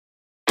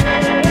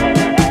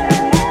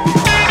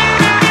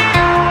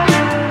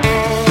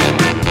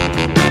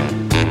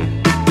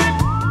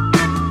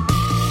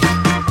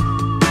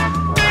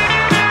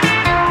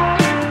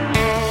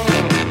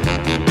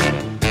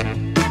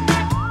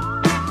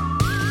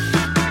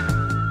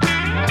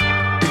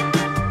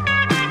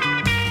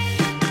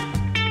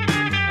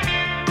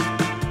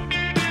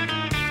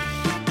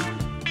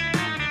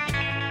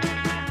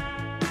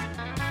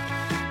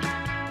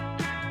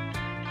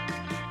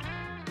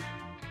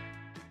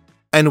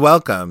and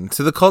welcome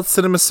to the Cult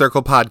Cinema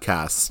Circle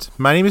podcast.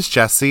 My name is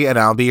Jesse, and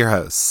I'll be your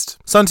host.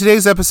 So on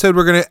today's episode,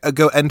 we're going to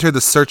go enter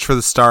the Search for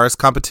the Stars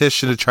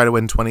competition to try to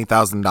win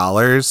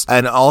 $20,000.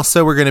 And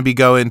also, we're going to be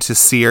going to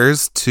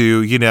Sears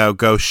to,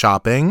 go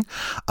shopping,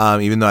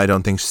 even though I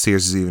don't think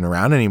Sears is even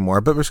around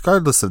anymore. But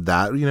regardless of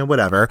that,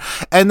 whatever.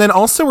 And then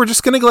also, we're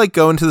just going to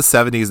go into the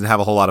 70s and have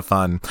a whole lot of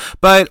fun.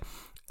 But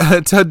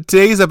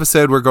today's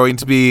episode, we're going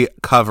to be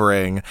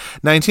covering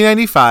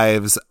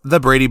 1995's The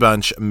Brady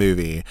Bunch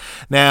movie.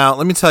 Now,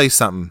 let me tell you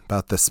something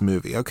about this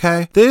movie,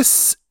 okay?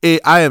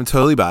 I am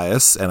totally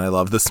biased, and I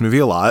love this movie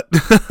a lot.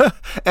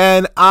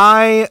 And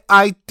I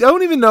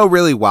don't even know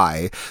really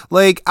why.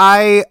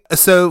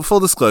 So full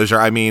disclosure,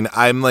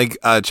 I'm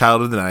a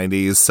child of the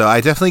 90s, so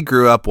I definitely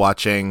grew up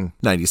watching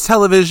 90s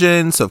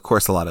television. So of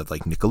course, a lot of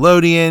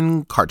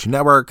Nickelodeon, Cartoon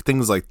Network,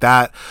 things like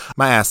that.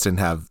 My ass didn't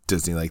have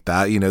Disney like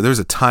that. There was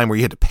a time where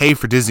you had to pay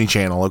for Disney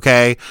Channel,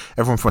 okay?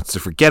 Everyone wants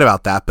to forget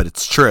about that, but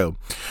it's true.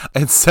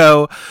 And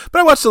so, but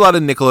I watched a lot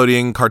of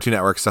Nickelodeon, Cartoon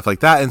Network, stuff like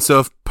that. And so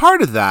if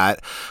part of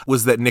that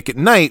was that Nick at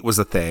Night was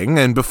a thing,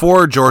 and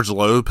before George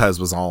Lopez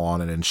was all on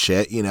it and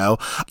shit,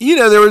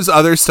 there was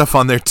other stuff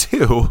on there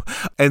too.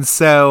 And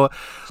so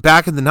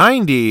back in the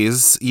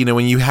 90s,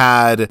 when you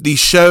had these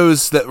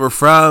shows that were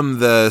from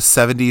the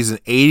 70s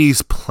and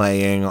 80s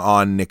playing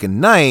on Nick at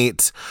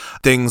Night,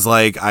 things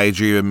like I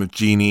Dream of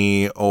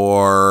Jeannie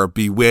or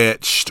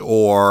Bewitched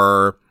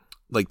or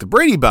the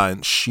Brady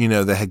Bunch,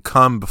 that had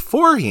come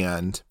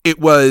beforehand, it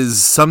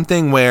was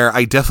something where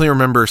I definitely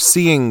remember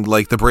seeing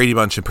the Brady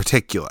Bunch in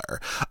particular.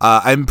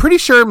 I'm pretty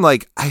sure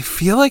I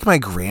feel like my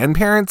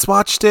grandparents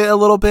watched it a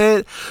little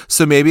bit.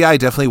 So maybe I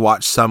definitely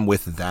watched some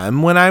with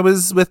them when I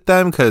was with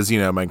them. Cause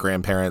my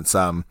grandparents,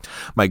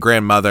 my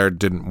grandmother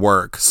didn't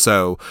work.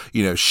 So,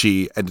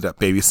 she ended up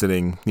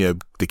babysitting,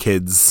 the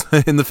kids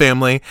in the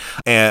family,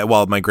 and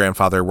while my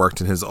grandfather worked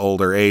in his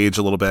older age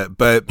a little bit.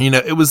 But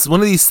it was one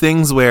of these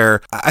things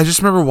where I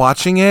just remember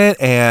watching it,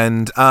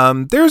 and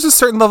there's a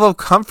certain level of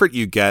comfort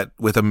you get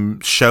with a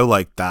show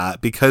like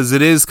that, because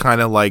it is kind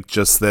of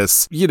just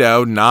this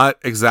not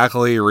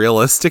exactly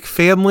realistic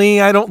family,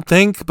 I don't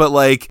think, but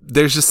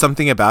there's just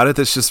something about it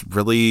that's just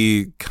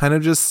really kind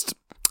of just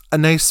a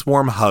nice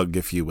warm hug,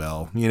 if you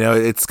will.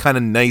 It's kind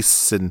of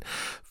nice and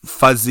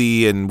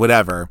fuzzy and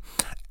whatever.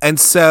 And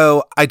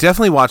so I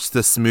definitely watched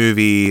this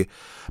movie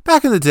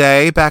back in the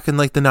day, back in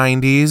the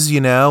 90s,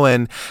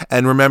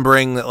 and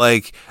remembering that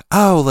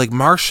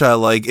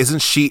Marsha,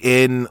 isn't she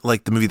in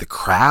the movie The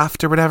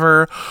Craft or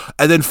whatever?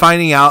 And then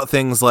finding out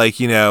things I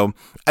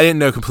didn't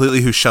know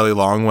completely who Shelley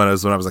Long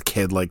was when I was a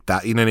kid like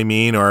that, you know what I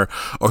mean? Or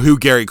who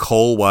Gary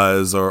Cole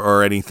was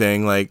or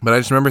anything but I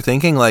just remember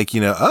thinking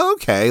oh,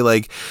 okay,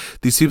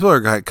 these people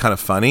are kind of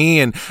funny.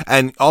 And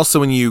also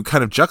when you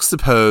kind of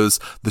juxtapose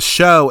the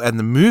show and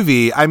the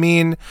movie,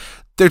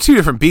 they're two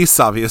different beasts,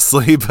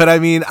 obviously, but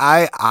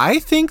I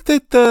think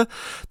that the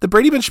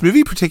Brady Bunch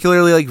movie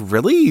particularly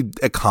really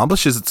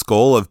accomplishes its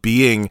goal of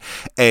being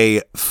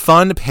a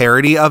fun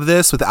parody of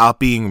this without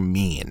being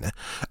mean.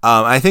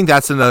 I think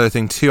that's another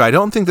thing too. I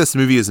don't think this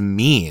movie is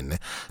mean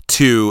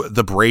to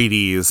the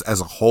Bradys as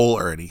a whole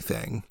or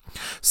anything.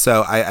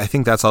 So I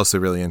think that's also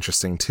really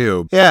interesting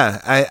too. Yeah,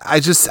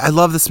 I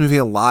love this movie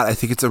a lot. I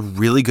think it's a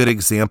really good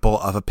example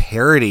of a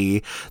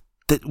parody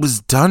that was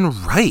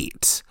done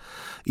right.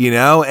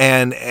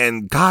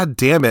 And god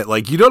damn it,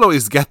 you don't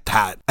always get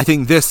that. I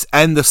think this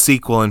and the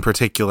sequel in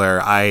particular,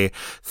 I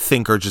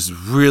think are just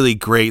really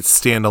great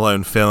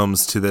standalone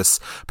films to this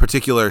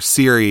particular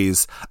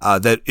series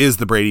that is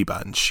the Brady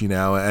Bunch,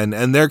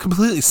 and they're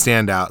completely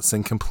standouts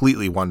and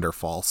completely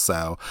wonderful.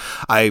 So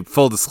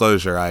full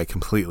disclosure, I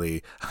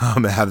completely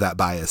have that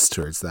bias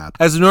towards that.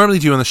 As we normally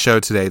do on the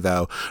show today,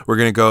 though, we're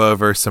going to go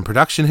over some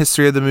production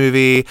history of the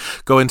movie,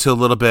 go into a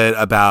little bit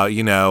about,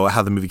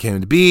 how the movie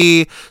came to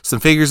be, some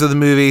figures of the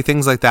movie,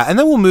 things like that, and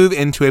then we'll move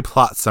into a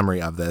plot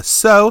summary of this.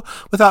 So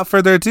without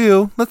further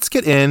ado, let's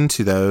get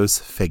into those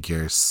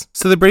figures.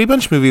 So the Brady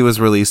Bunch movie was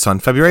released on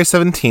February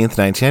 17th,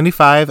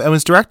 1995, and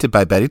was directed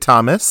by Betty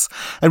Thomas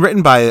and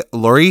written by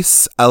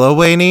Laurice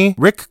Elowaney,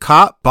 Rick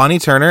Kopp, Bonnie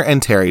Turner,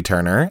 and Terry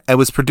Turner, and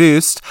was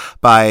produced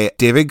by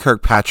David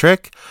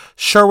Kirkpatrick,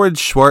 Sherwood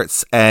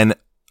Schwartz, and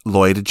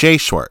Lloyd J.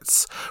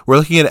 Schwartz. We're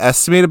looking at an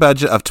estimated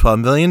budget of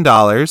 $12 million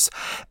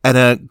and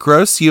a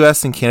gross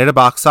U.S. and Canada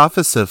box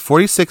office of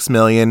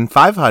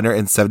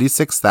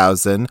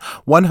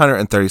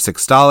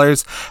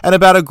 $46,576,136 and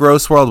about a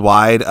gross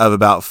worldwide of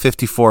about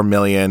 $54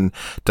 million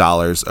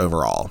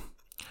overall.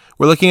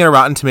 We're looking at a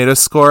Rotten Tomatoes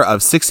score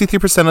of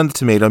 63% on the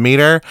Tomato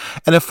Meter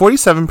and a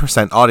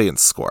 47%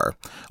 audience score.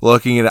 We're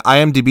looking at an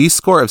IMDb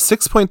score of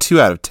 6.2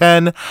 out of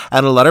 10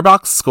 and a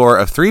Letterboxd score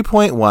of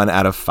 3.1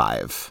 out of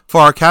 5.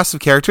 For our cast of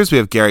characters, we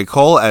have Gary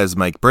Cole as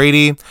Mike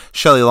Brady,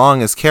 Shelley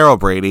Long as Carol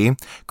Brady,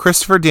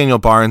 Christopher Daniel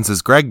Barnes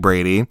as Greg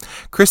Brady,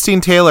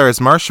 Christine Taylor as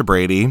Marsha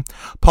Brady,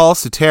 Paul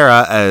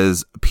Sutera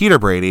as Peter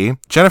Brady,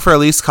 Jennifer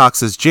Elise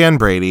Cox as Jan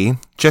Brady,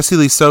 Jessie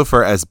Lee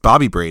Sofer as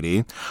Bobby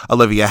Brady,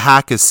 Olivia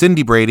Hack as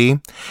Cindy Brady,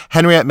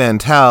 Henriette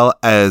Mantel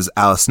as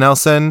Alice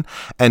Nelson,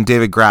 and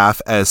David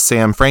Graff as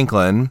Sam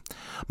Franklin.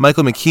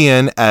 Michael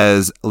McKean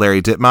as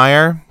Larry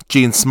Dittmeyer,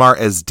 Jean Smart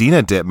as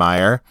Dina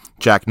Dittmeyer,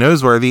 Jack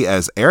Noseworthy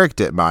as Eric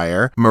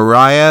Dittmeyer,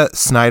 Mariah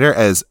Snyder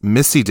as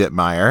Missy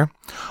Dittmeyer,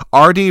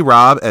 R.D.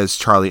 Robb as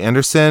Charlie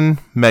Anderson,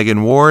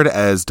 Megan Ward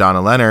as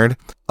Donna Leonard,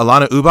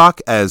 Alana Ubach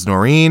as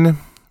Noreen,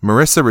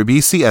 Marissa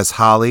Ribisi as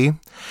Holly,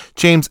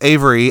 James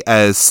Avery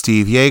as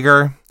Steve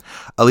Yeager,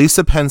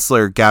 Elisa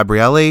Pensler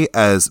Gabrielli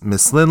as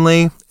Miss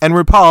Lindley, and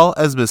RuPaul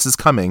as Mrs.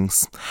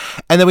 Cummings.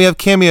 And then we have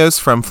cameos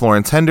from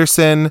Florence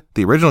Henderson,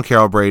 the original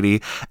Carol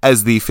Brady,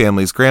 as the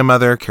family's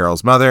grandmother,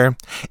 Carol's mother,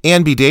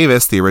 Ann B.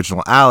 Davis, the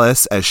original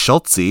Alice, as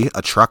Schultze,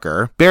 a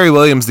trucker, Barry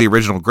Williams, the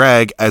original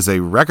Greg, as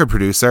a record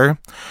producer,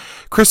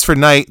 Christopher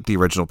Knight, the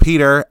original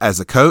Peter, as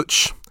a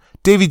coach,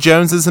 Davy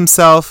Jones as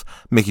himself,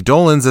 Mickey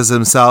Dolenz as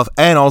himself,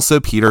 and also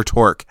Peter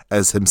Tork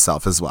as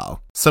himself as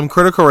well. Some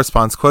critical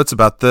response quotes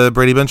about the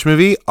Brady Bunch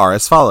movie are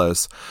as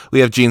follows.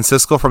 We have Gene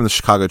Siskel from the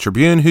Chicago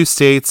Tribune, who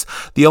states,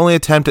 "The only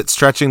attempt at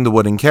stretching the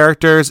wooden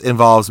characters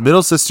involves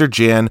middle sister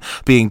Jan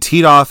being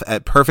teed off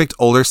at perfect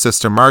older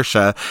sister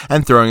Marcia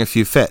and throwing a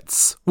few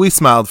fits. We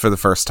smiled for the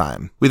first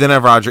time." We then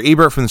have Roger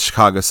Ebert from the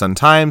Chicago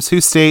Sun-Times,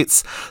 who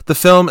states, "The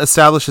film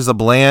establishes a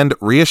bland,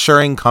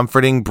 reassuring,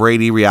 comforting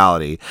Brady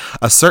reality,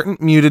 a certain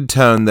muted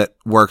tone that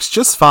works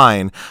just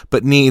fine,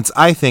 but needs,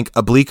 I think,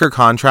 a bleaker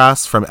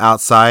contrast from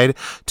outside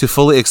to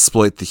fully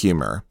exploit the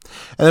humor."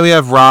 And then we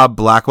have Rob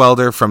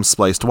Blackwelder from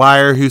Spliced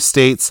Wire, who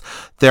states,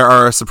 "There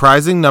are a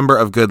surprising number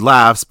of good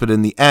laughs, but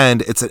in the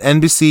end, it's an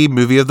NBC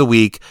movie of the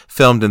week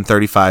filmed in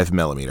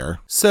 35mm.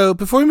 So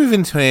before we move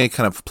into any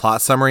kind of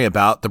plot summary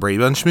about the Brady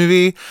Bunch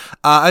movie,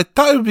 I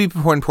thought it would be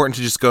more important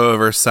to just go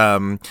over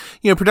some,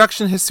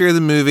 production history of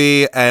the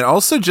movie, and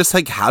also just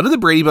like, how did the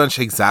Brady Bunch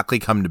exactly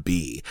come to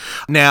be?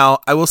 Now,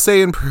 I will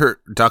say in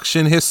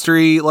production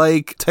history,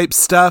 type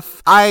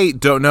stuff, I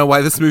don't know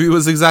why this movie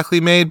was exactly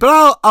made,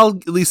 but I'll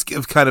at least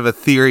give kind of a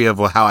theory of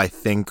how I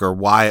think or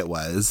why it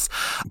was.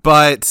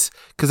 But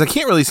because I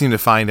can't really seem to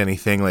find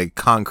anything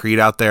concrete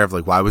out there of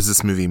why was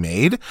this movie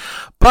made.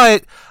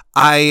 But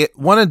I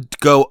want to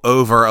go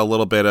over a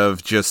little bit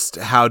of just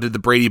how did the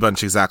Brady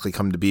Bunch exactly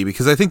come to be,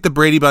 because I think the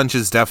Brady Bunch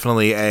is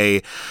definitely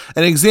an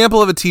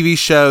example of a TV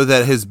show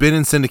that has been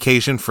in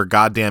syndication for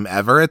goddamn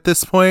ever at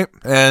this point.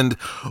 And,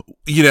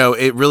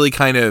 it really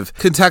kind of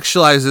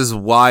contextualizes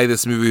why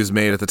this movie was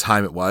made at the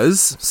time it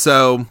was.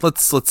 So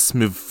let's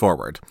move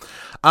forward.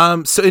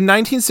 So in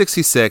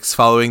 1966,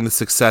 following the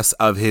success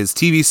of his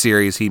TV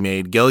series he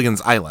made,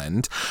 Gilligan's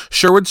Island,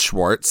 Sherwood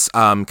Schwartz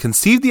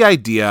conceived the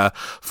idea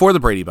for the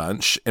Brady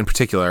Bunch, in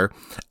particular,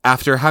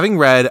 after having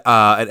read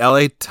an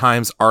LA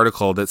Times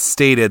article that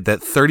stated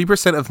that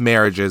 30% of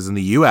marriages in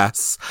the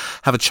U.S.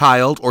 have a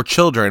child or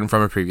children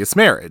from a previous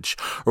marriage,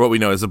 or what we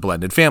know as a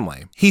blended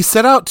family. He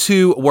set out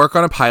to work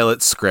on a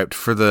pilot script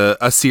for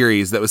a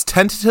series that was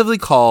tentatively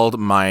called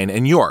Mine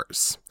and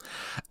Yours.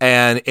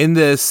 And in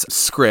this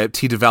script,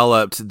 he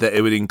developed that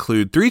it would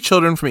include 3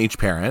 children from each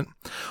parent.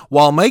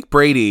 While Mike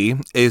Brady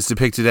is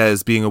depicted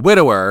as being a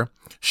widower,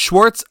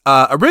 Schwartz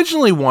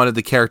originally wanted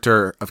the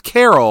character of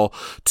Carol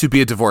to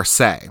be a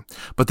divorcee,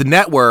 but the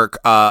network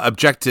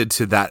objected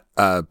to that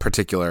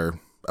particular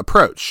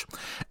approach.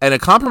 And a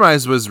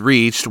compromise was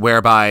reached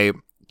whereby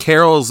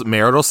Carol's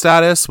marital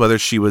status, whether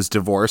she was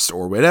divorced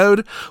or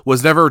widowed,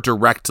 was never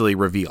directly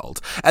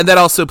revealed. And that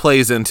also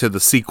plays into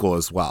the sequel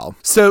as well.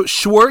 So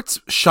Schwartz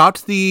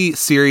shopped the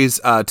series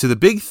to the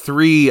big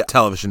 3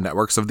 television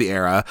networks of the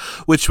era,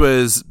 which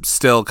was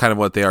still kind of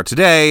what they are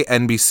today: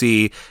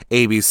 NBC,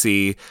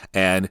 ABC,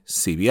 and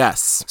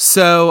CBS.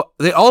 So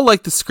they all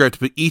liked the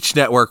script, but each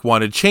network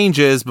wanted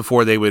changes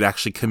before they would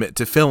actually commit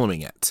to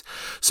filming it.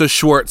 So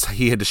Schwartz,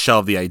 he had to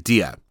shelve the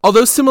idea.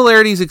 Although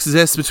similarities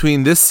exist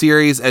between this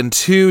series and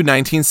 2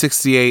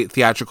 1968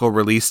 theatrical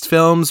released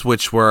films,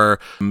 which were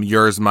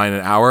Yours, Mine,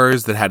 and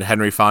Ours, that had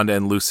Henry Fonda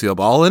and Lucille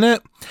Ball in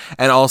it,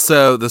 and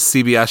also the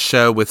CBS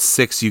show with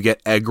 6 You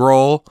Get Egg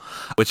Roll,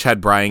 which had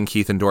Brian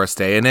Keith and Doris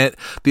Day in it,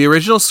 the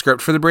original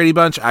script for the Brady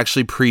Bunch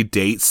actually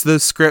predates the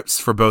scripts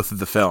for both of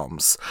the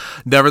films.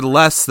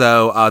 Nevertheless,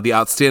 though, the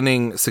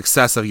outstanding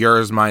success of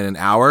Yours, Mine, and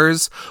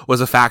Ours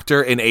was a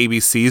factor in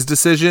ABC's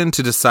decision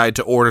to decide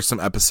to order some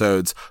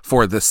episodes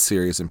for this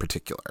series in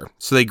particular.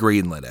 So they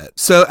greenlit it.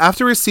 So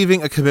after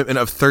receiving a commitment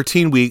of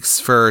 13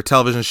 weeks for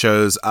television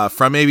shows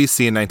from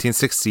ABC in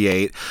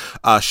 1968,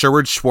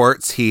 Sherwood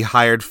Schwartz, he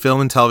hired film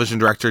and television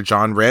director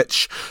John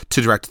Rich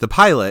to direct the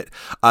pilot,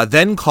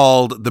 then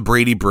called The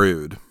Brady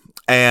Brood.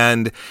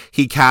 And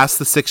he cast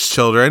the 6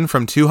 children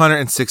from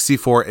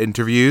 264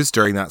 interviews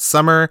during that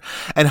summer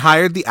and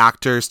hired the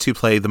actors to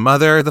play the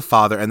mother, the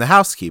father, and the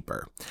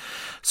housekeeper.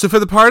 So for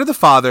the part of the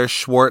father,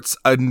 Schwartz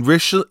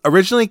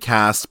originally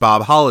cast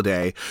Bob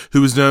Holliday,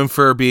 who was known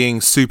for being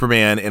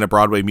Superman in a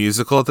Broadway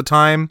musical at the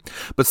time.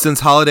 But since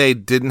Holliday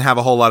didn't have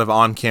a whole lot of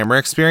on-camera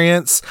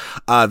experience,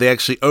 they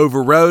actually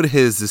overrode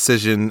his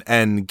decision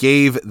and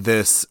gave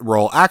this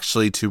role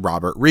actually to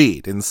Robert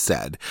Reed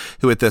instead,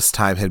 who at this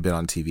time had been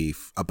on TV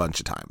a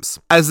bunch of times.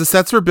 As the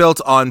sets were built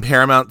on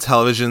Paramount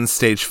Television's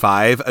Stage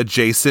 5,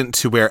 adjacent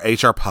to where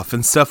H.R.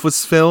 Pufnstuf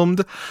was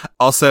filmed,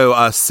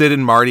 also Sid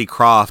and Marty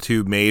Krofft,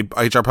 who made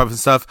HR Puff and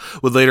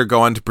stuff, would later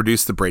go on to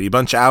produce the Brady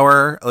Bunch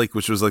Hour,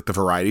 which was the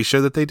variety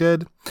show that they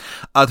did.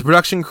 The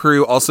production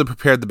crew also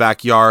prepared the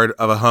backyard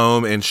of a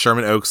home in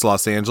Sherman Oaks,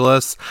 Los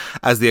Angeles,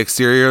 as the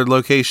exterior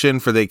location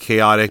for the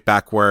chaotic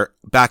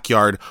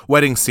backyard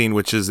wedding scene,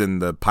 which is in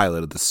the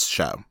pilot of this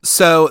show.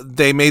 So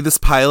they made this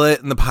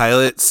pilot, and the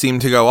pilot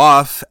seemed to go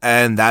off,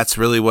 and that's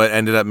really what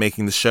ended up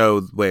making the show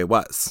the way it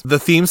was. The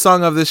theme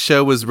song of this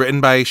show was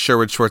written by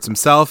Sherwood Schwartz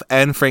himself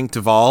and Frank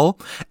Duvall,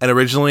 and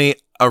originally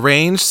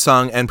arranged,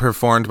 sung, and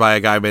performed by a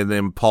guy by the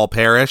name of Paul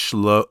Parrish,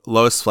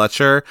 Lois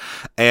Fletcher,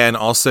 and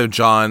also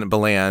John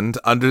Beland,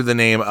 under the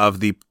name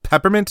of the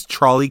Peppermint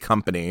Trolley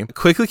Company.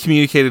 Quickly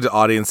communicated to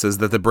audiences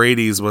that the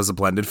Bradys was a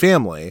blended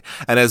family,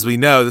 and as we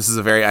know, this is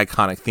a very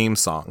iconic theme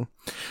song.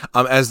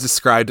 As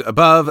described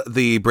above,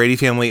 the Brady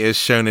family is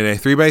shown in a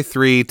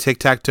 3x3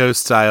 tic-tac-toe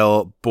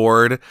style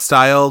board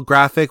style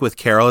graphic with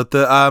Carol at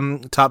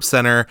the top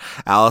center,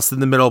 Alice in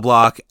the middle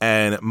block,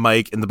 and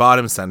Mike in the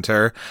bottom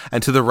center.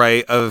 And to the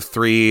right of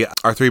three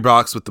are 3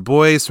 blocks with the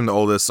boys from the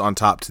oldest on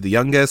top to the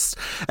youngest,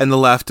 and the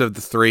left of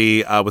the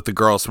 3 with the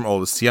girls from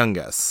oldest to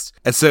youngest.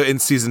 And so in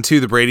season 2,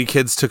 the Brady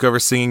kids took over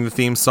singing the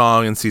theme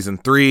song. In season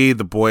 3,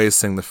 the boys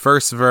sing the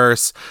first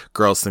verse,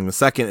 girls sing the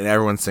second, and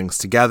everyone sings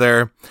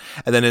together.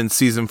 And then in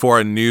season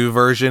 4, a new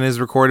version is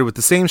recorded with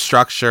the same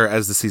structure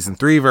as the season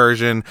 3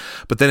 version,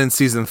 but then in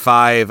season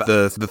 5,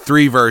 the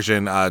 3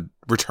 version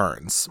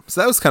returns. So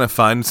that was kind of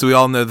fun. So we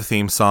all know the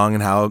theme song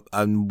and how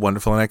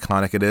wonderful and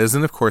iconic it is,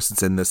 and of course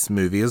it's in this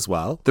movie as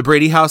well. The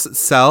Brady house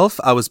itself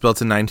was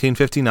built in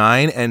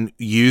 1959 and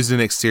used in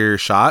exterior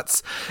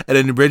shots.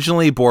 It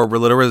originally bore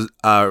little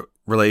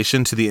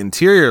relation to the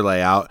interior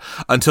layout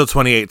until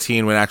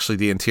 2018, when actually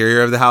the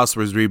interior of the house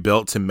was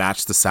rebuilt to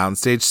match the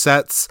soundstage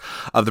sets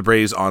of the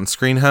Brady's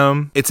on-screen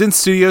home. It's in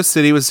Studio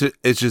City, which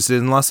is just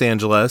in Los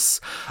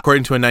Angeles.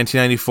 According to a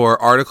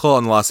 1994 article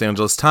on the Los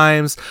Angeles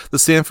Times, the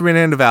San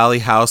Fernando Valley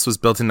house was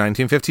built in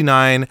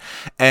 1959,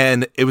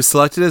 and it was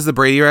selected as the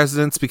Brady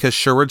residence because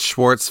Sherwood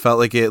Schwartz felt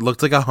like it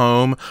looked like a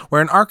home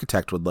where an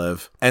architect would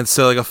live. And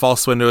so a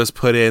false window was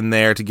put in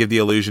there to give the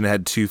illusion it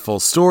had 2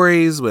 full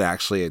stories, when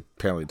actually it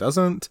apparently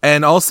doesn't.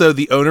 And also,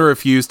 the owner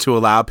refused to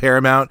allow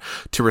Paramount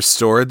to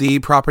restore the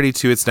property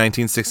to its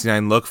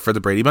 1969 look for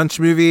the Brady Bunch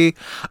movie.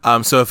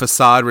 So a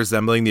facade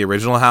resembling the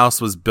original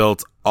house was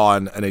built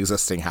on an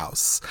existing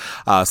house.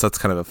 So that's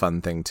kind of a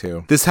fun thing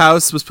too. This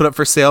house was put up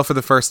for sale for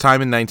the first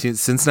time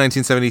since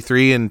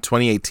 1973 in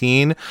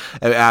 2018. It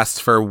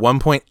asked for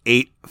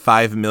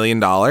 $1.85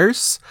 million.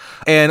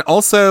 And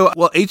also,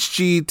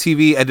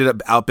 HGTV ended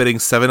up outbidding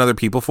 7 other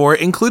people for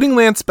it, including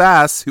Lance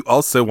Bass, who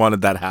also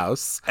wanted that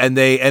house. And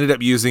they ended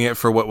up using it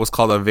for what was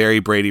called a very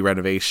Brady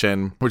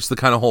renovation, which the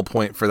kind of whole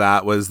point for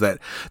that was that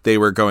they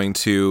were going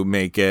to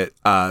make it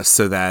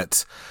so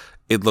that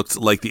it looked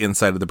like the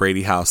inside of the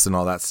Brady house and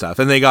all that stuff.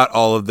 And they got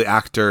all of the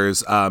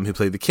actors who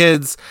played the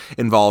kids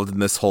involved in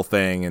this whole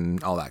thing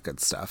and all that good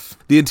stuff.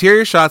 The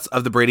interior shots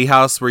of the Brady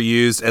house were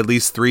used at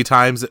least 3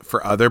 times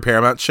for other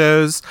Paramount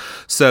shows.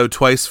 So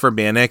twice for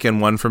Manic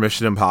and 1 for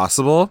Mission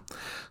Impossible.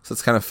 So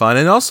it's kind of fun.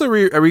 And also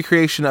a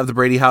recreation of the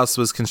Brady house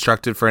was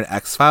constructed for an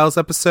X-Files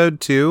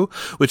episode too,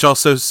 which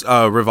also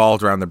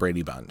revolved around the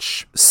Brady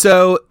Bunch.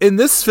 So in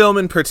this film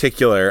in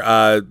particular,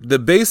 the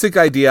basic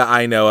idea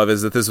I know of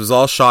is that this was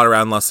all shot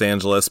around Los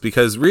Angeles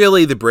because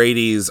really the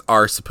Bradys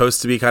are supposed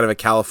to be kind of a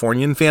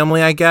Californian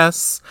family, I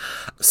guess.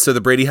 So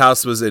the Brady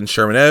house was in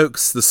Sherman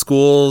Oaks. The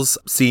schools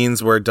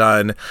scenes were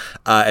done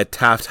at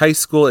Taft High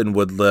School in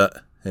Woodland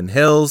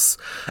Hills,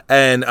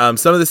 and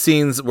some of the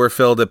scenes were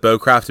filmed at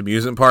Beaucraft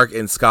Amusement Park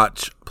in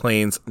Scotch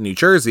Plains, New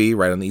Jersey,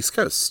 right on the East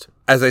Coast.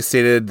 As I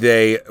stated,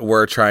 they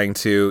were trying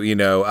to,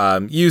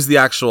 use the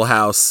actual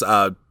house,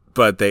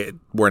 but they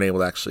weren't able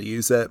to actually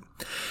use it.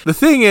 The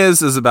thing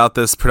is about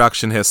this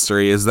production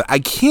history is that I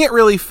can't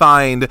really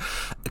find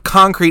a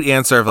concrete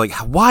answer of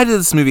why did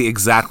this movie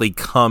exactly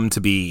come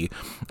to be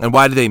and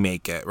why did they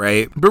make it,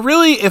 right? But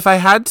really, if I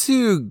had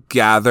to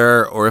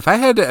gather or if I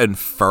had to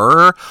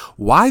infer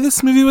why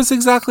this movie was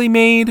exactly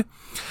made,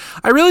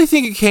 I really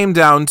think it came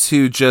down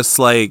to just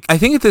I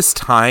think at this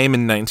time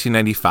in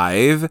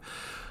 1995,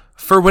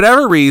 for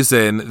whatever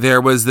reason,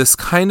 there was this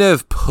kind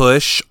of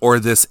push or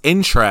this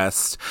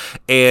interest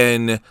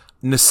in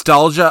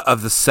nostalgia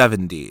of the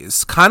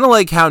 70s. Kind of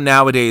like how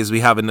nowadays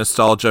we have a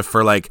nostalgia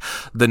for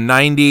the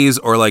 90s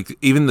or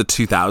even the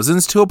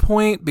 2000s to a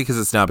point, because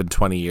it's now been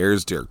 20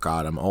 years. Dear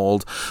God, I'm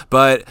old.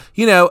 But,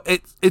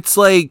 it's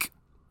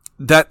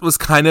that was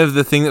kind of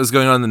the thing that was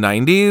going on in the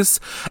 90s.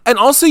 And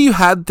also you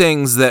had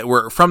things that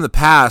were from the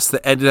past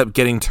that ended up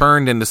getting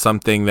turned into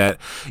something that,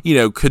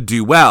 could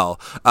do well.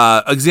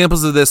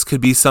 Examples of this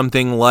could be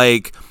something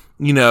like,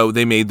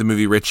 they made the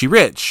movie Richie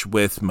Rich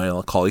with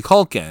Macaulay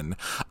Culkin.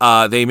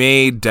 They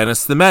made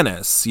Dennis the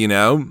Menace,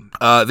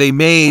 they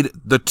made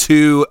the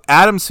 2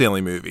 Addams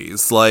Family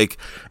movies.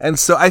 And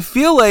so I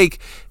feel like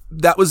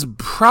that was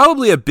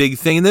probably a big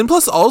thing. And then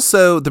plus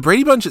also the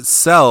Brady Bunch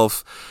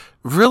itself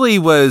really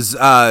was,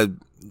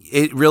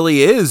 it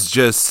really is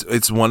just,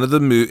 it's one of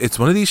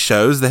these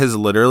shows that has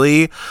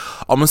literally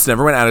almost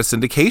never went out of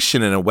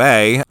syndication in a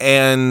way.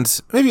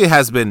 And maybe it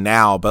has been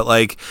now, but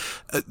like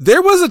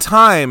there was a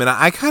time, and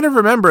I kind of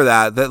remember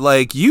that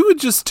like you would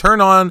just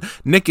turn on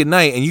Nick at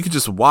Night and you could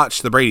just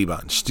watch the Brady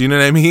Bunch. Do you know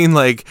what I mean?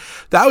 Like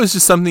that was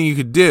just something you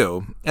could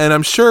do. And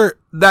I'm sure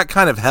that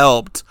kind of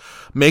helped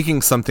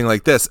making something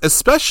like this,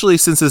 especially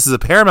since this is a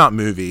Paramount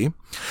movie.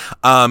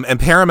 And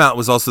Paramount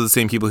was also the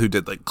same people who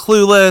did like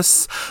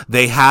Clueless.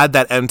 They had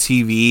that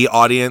MTV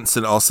audience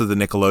and also the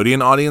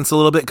Nickelodeon audience a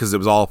little bit because it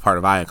was all part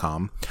of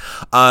Viacom.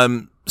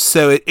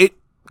 So it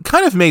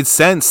kind of made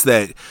sense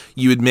that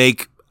you would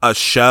make a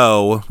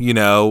show,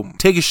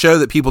 take a show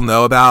that people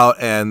know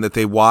about and that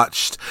they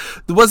watched.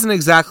 It wasn't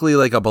exactly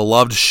like a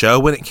beloved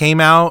show when it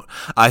came out.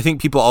 I think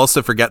people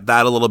also forget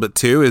that a little bit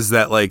too, is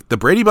that like the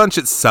Brady Bunch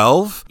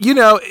itself,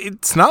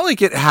 it's not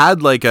like it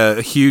had like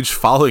a huge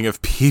following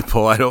of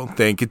people. I don't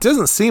think. It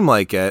doesn't seem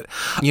like it.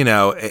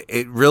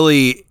 It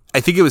really, I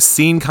think it was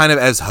seen kind of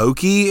as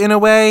hokey in a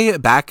way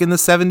back in the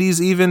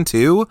 70s even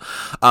too.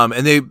 And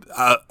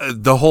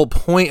the whole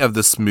point of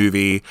this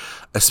movie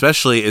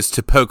especially is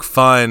to poke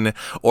fun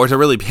or to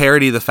really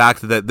parody the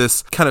fact that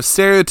this kind of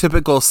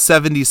stereotypical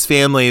 70s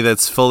family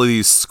that's full of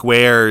these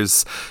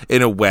squares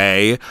in a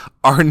way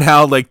are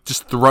now like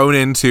just thrown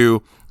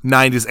into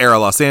 90s era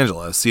Los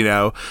Angeles,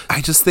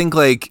 I just think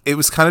like it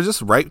was kind of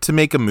just right to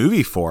make a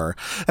movie for.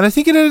 And I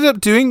think it ended up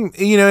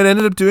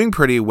doing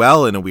pretty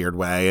well in a weird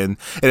way. And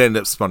it ended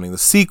up spawning the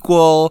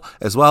sequel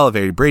as well, a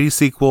very Brady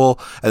sequel.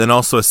 And then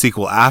also a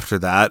sequel after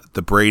that,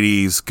 the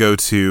Bradys Go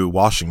to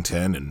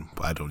Washington. And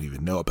I don't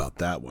even know about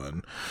that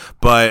one.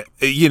 But,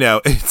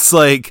 it's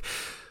like,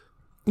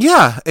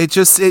 yeah,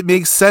 it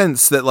makes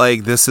sense that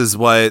like this is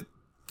what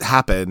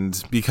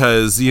happened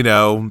because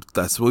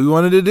that's what we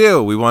wanted to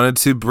do. We wanted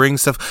to bring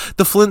stuff.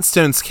 The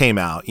Flintstones came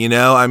out,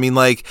 I mean,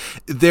 like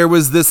there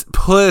was this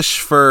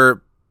push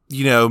for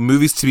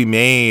movies to be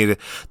made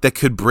that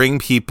could bring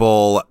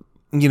people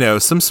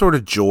some sort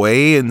of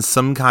joy and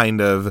some kind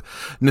of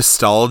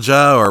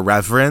nostalgia or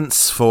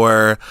reverence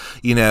for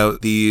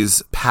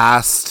these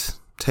past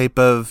type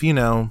of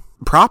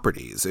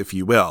properties, if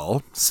you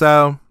will.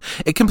 So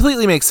it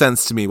completely makes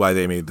sense to me why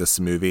they made this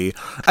movie.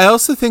 I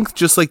also think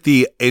just like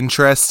the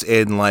interest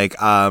in like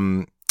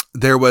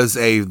there was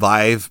a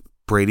live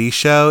Brady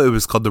show. It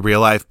was called The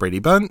Real Life Brady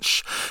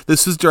Bunch.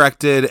 This was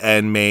directed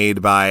and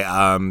made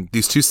by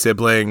these two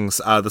siblings,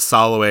 the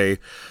Soloway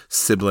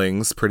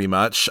siblings, pretty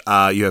much.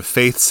 You have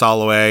Faith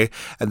Soloway,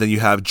 and then you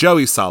have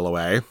Joey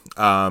Soloway,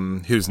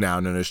 who's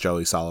now known as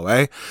Joey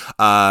Soloway.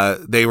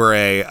 They were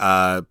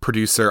a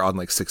producer on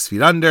like 6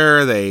 Feet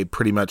Under. They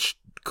pretty much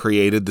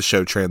created the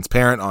show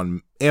Transparent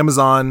on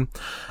Amazon.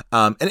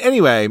 And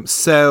anyway,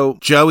 so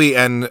Joey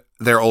and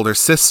their older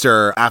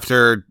sister,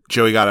 after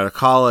Joey got out of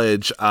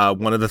college,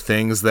 one of the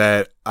things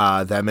that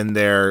them and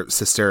their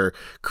sister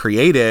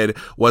created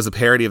was a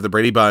parody of the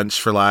Brady Bunch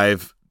for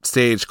live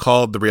stage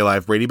called The Real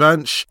Life Brady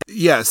Bunch.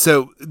 Yeah,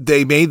 so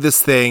they made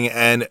this thing,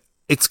 and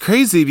it's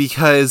crazy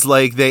because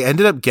like they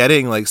ended up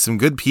getting like some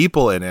good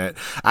people in it.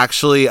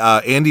 Actually,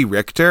 Andy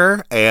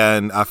Richter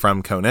and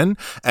from Conan,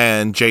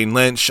 and Jane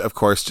Lynch, of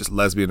course, just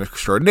lesbian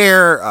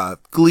extraordinaire,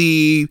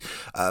 Glee,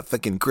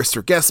 fucking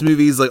Christopher Guest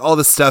movies, like all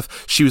this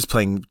stuff. She was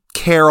playing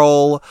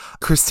Carol.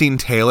 Christine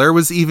Taylor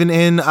was even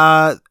in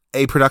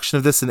a production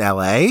of this in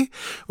LA,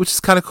 which is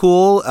kind of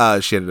cool.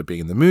 She ended up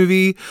being in the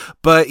movie,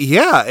 but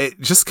yeah,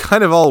 it just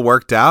kind of all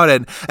worked out.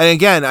 And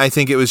again, I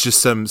think it was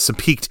just some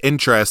piqued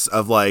interest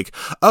of like,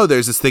 oh,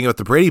 there's this thing about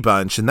the Brady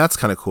Bunch, and that's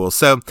kind of cool.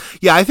 So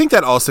yeah, I think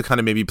that also kind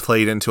of maybe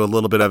played into a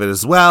little bit of it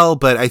as well,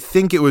 but I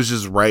think it was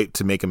just right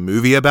to make a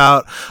movie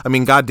about. I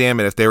mean, God damn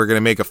it, if they were going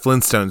to make a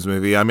Flintstones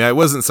movie, I mean, I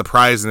wasn't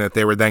surprising that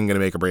they were then going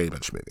to make a Brady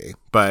Bunch movie.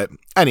 But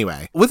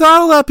anyway, with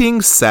all that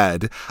being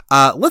said,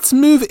 let's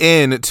move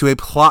in to a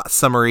plot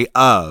summary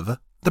of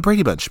the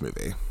Brady Bunch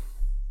movie.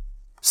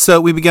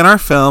 So we begin our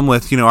film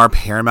with, our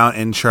Paramount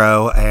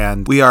intro,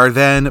 and we are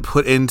then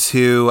put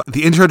into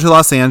the intro to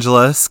Los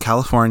Angeles,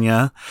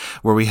 California,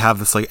 where we have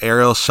this like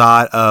aerial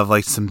shot of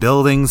like some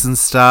buildings and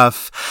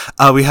stuff.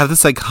 We have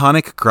this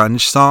iconic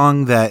grunge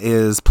song that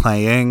is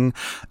playing,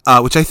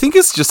 which I think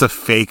is just a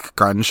fake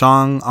grunge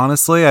song,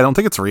 honestly. I don't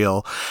think it's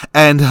real.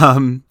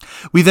 And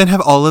we then have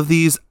all of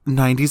these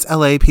 90s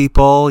LA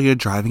people,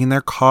 driving in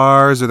their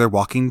cars, or they're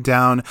walking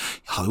down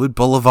Hollywood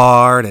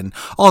Boulevard and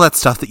all that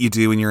stuff that you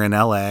do when you're in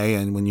LA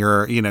and when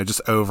you're,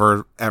 just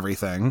over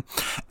everything.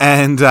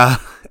 And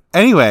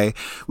anyway,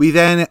 we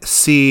then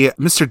see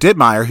Mr.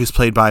 Dittmeyer, who's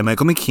played by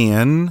Michael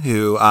McKean,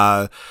 who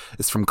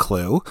is from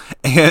Clue,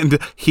 and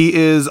he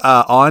is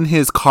on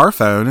his car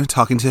phone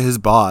talking to his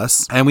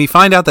boss. And we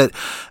find out that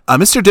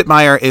Mr.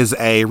 Dittmeyer is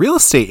a real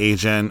estate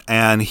agent,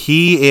 and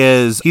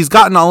he's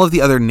gotten all of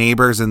the other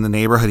neighbors in the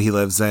neighborhood he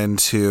lives in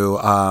to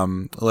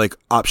like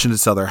option to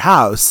sell their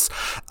house,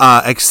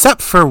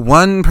 except for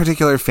one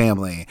particular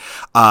family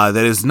that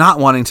is not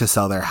wanting to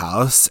sell their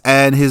house.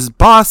 And his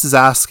boss is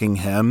asking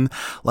him,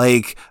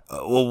 like,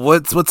 well,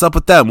 what's up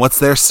with them? What's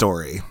their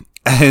story?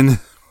 And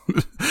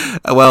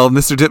well,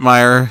 Mr.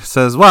 Dittmeyer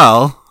says,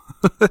 well,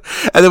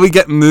 And then we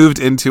get moved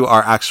into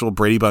our actual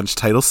Brady Bunch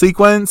title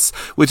sequence,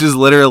 which is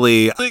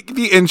literally like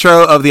the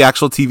intro of the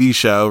actual TV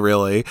show,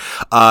 really.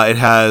 It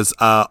has,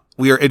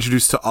 we are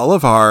introduced to all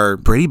of our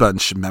Brady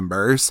Bunch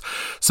members.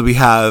 So we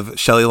have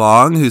Shelley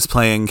Long, who's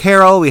playing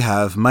Carol. We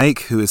have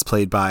Mike, who is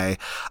played by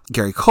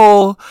Gary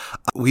Cole.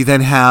 We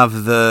then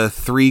have the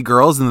 3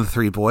 girls and the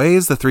 3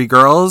 boys. The 3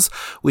 girls,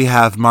 we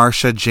have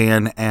Marcia,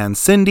 Jan, and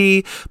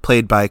Cindy,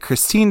 played by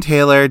Christine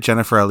Taylor,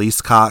 Jennifer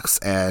Elise Cox,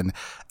 and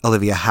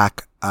Olivia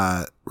Hack,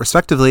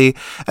 respectively.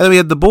 And then we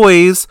have the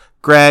boys,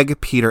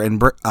 Greg, Peter, and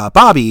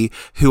Bobby,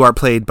 who are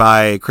played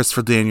by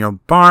Christopher Daniel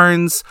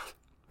Barnes,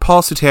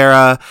 Paul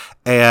Sutera,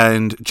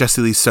 and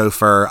Jessie Lee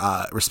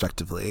Sofer,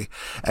 respectively.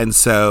 And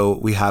so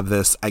we have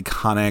this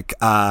iconic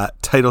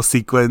title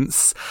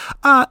sequence.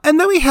 And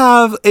then we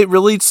have, it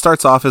really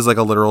starts off as like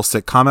a literal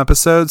sitcom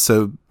episode,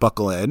 so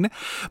buckle in.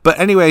 But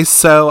anyway,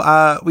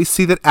 so we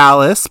see that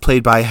Alice,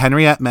 played by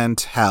Henriette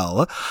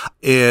Mantel,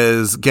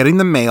 is getting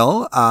the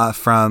mail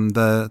from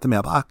the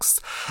mailbox.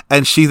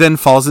 And she then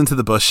falls into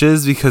the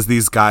bushes because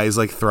these guys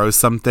like throw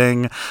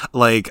something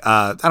like,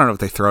 I don't know what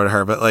they throw at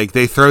her, but like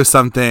they throw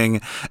something,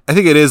 I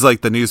think it is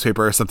like the newspaper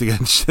or something,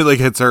 and she like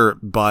hits her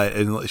butt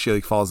and she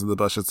like falls into the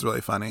bush. It's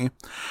really funny.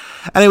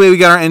 Anyway, we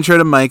got our intro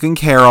to Mike and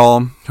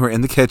Carol, who are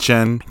in the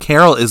kitchen.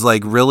 Carol is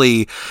like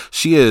really,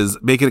 she is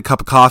making a cup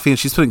of coffee and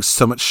she's putting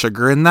so much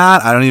sugar in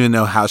that. I don't even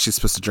know how she's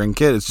supposed to drink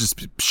it. It's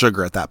just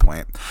sugar at that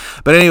point.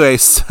 But anyway,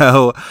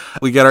 so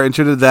we get our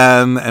intro to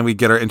them and we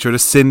get our intro to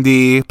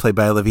Cindy, played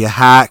by Olivia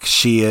Hack.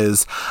 She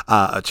is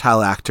a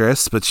child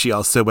actress, but she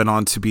also went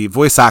on to be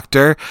voice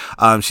actor.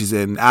 She's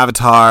in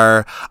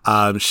Avatar.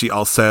 She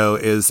also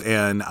is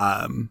in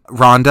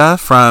Rhonda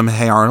from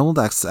Hey Arnold.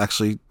 That's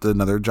actually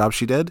another job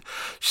she did.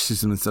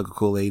 She's a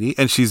cool lady,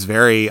 and she's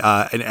very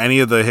in any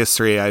of the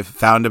history I've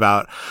found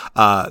about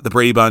the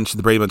Brady Bunch,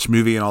 the Brady Bunch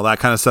movie, and all that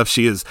kind of stuff.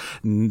 She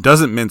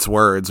doesn't mince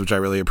words, which I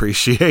really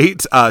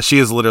appreciate. She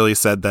has literally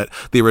said that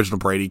the original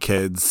Brady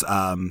kids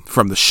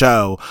from the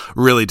show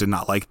really did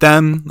not like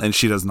them, and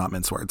she does not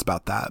mince words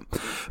about that.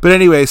 But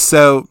anyway,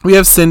 so we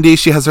have Cindy.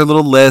 She has her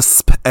little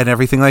lisp and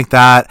everything like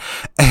that,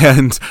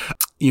 and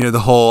you know,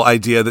 the whole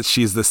idea that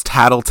she's this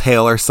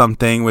tattletale or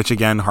something, which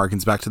again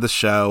harkens back to the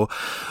show.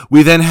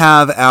 We then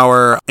have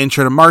our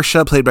intro to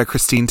Marcia, played by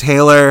Christine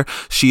Taylor.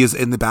 She is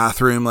in the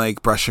bathroom,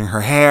 like brushing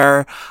her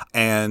hair,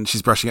 and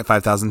she's brushing it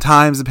 5,000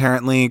 times,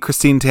 apparently.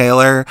 Christine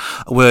Taylor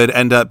would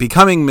end up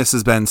becoming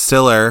Mrs. Ben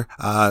Stiller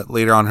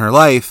later on in her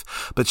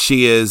life, but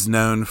she is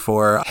known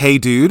for Hey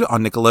Dude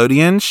on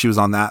Nickelodeon. She was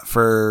on that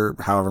for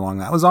however long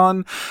that was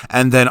on.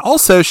 And then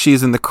also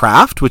she's in The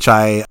Craft, which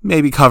I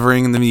may be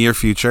covering in the near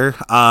future.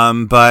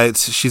 But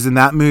she's in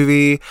that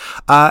movie,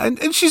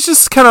 and she's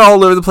just kind of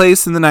all over the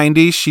place in the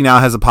 90s. She now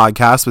has a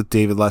podcast with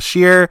David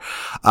Lashire,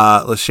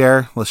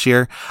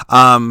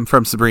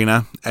 from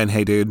Sabrina and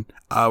Hey Dude,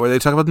 where they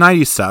talk about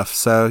 90s stuff.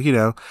 So, you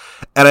know,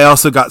 and I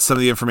also got some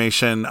of the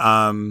information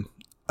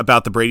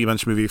about the Brady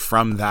Bunch movie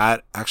from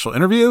that actual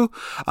interview,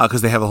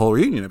 because they have a whole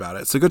reunion about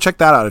it. So go check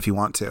that out if you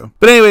want to.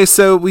 But anyway,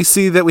 so we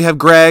see that we have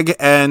Greg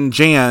and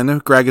Jan.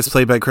 Greg is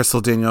played by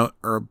Crystal Daniel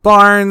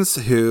Barnes,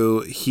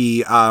 who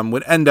he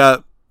would end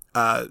up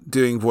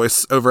doing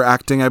voiceover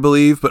acting, I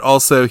believe, but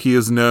also he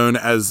is known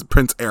as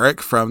Prince Eric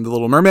from The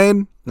Little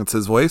Mermaid. That's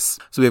his voice.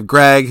 So we have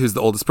Greg, who's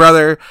the oldest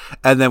brother,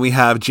 and then we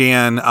have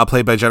Jan,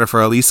 played by Jennifer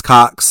Elise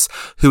Cox,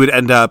 who would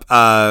end up,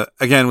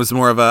 again, was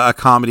more of a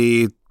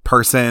comedy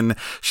person.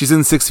 She's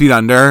in 6 Feet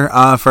Under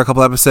for a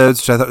couple episodes,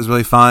 which I thought was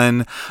really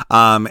fun,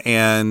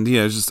 and you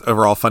know, just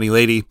overall funny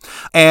lady.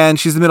 And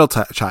she's the middle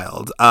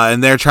child,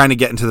 and they're trying to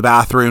get into the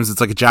bathrooms.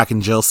 It's like a Jack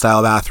and Jill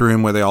style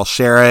bathroom where they all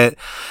share it.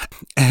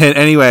 And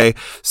anyway,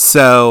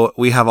 so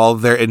we have all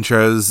of their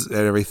intros and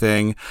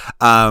everything.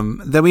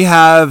 Then we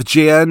have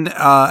Jan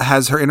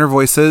has her inner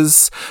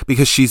voices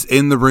because she's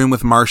in the room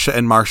with Marcia,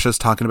 and Marcia's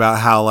talking about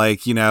how,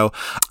 like, you know,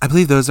 I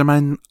believe those are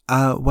my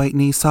white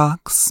knee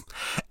socks.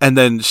 And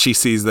then she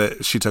sees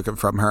that she took it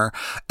from her.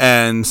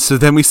 And so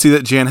then we see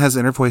that Jan has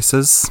inner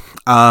voices.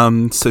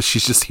 So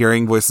she's just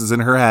hearing voices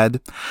in her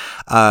head,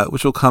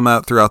 which will come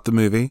out throughout the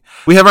movie.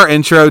 We have our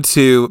intro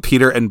to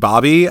Peter and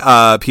Bobby.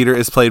 Peter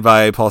is played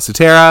by Paul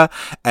Sutera,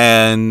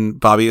 and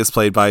Bobby is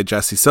played by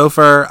Jessie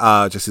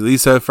Lee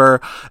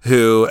Sofer,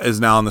 who is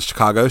now on the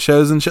Chicago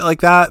shows and shit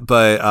like that.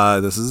 But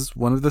this is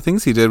one of the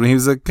things he did when he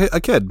was a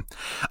kid.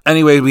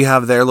 Anyway, we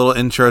have their little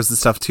intros and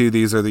stuff too.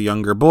 These are the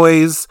younger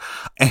boys.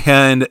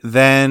 And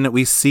then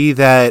we see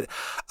that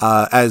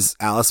as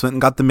Alice went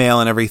and got the mail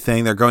and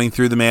everything, they're going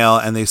through the mail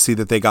and they see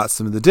that they got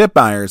some of the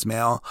Dipmeyer's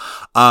mail.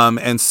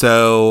 And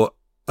so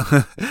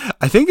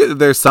I think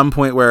there's some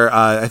point where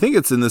I think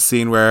it's in the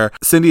scene where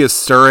Cindy is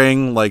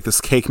stirring like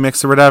this cake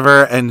mix or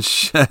whatever, and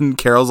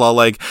Carol's all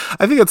like,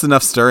 I think it's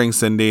enough stirring,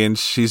 Cindy, and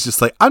she's just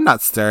like, I'm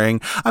not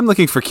stirring, I'm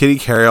looking for Kitty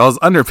Carol's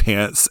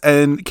underpants.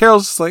 And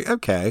Carol's just like,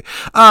 okay,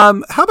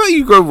 how about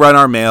you go run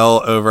our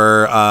mail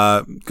over,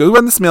 go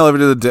run this mail over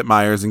to the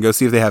Dipmeyers and go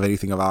see if they have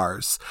anything of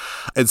ours.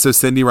 And so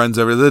Cindy runs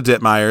over to the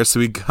Dipmeyers. So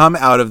we come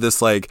out of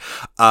this like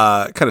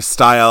kind of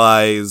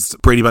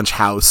stylized Brady Bunch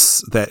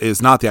house that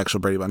is not the actual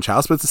Brady Bunch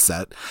house, but it's a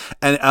set.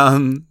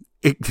 And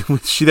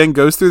she then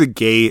goes through the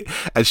gate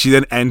and she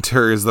then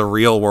enters the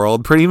real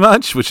world pretty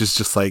much, which is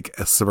just like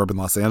a suburban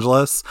Los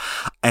Angeles.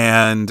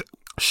 And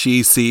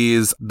she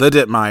sees the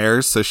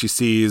Dittmeyers. So she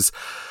sees,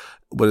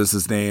 what is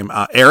his name?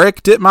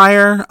 Eric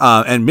Dittmeyer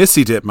and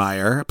Missy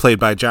Dittmeyer, played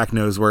by Jack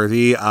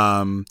Noseworthy.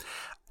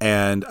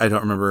 And I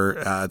don't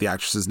remember the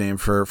actress's name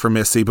for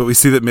Missy, but we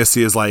see that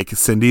Missy is like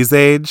Cindy's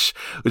age,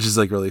 which is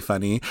like really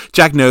funny.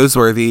 Jack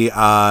Noseworthy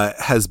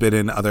has been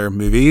in other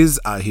movies.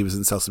 He was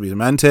in Cecil B.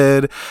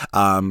 Demented.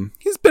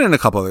 He's been in a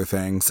couple other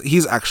things.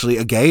 He's actually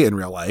a gay in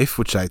real life,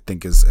 which I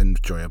think is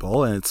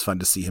enjoyable, and it's fun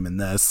to see him in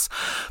this.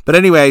 But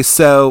anyway,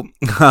 so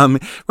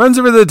runs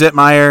over to the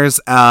Dittmeyers,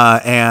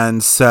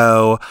 and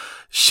so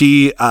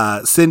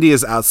Cindy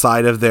is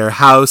outside of their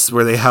house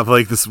where they have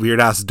like this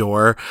weird ass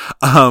door,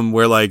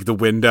 where like the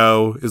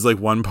window is like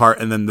one part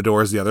and then the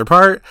door is the other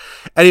part.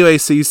 Anyway,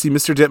 so you see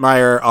Mr.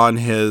 Dittmeyer on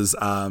his,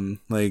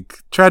 like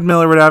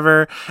treadmill or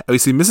whatever. And we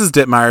see Mrs.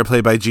 Dittmeyer,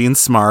 played by Jean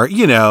Smart,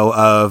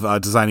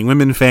 of Designing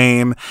Women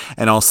fame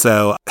and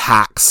also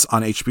Hacks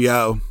on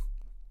HBO.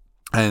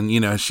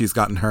 And, she's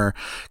gotten her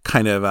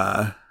kind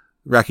of,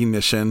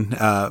 recognition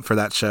for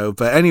that show.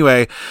 But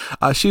anyway,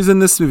 she's in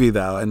this movie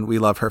though, and we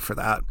love her for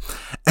that.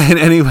 And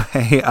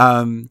anyway,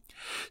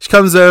 she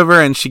comes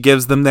over and she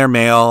gives them their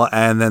mail,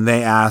 and then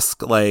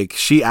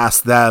she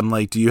asks them,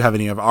 like, do you have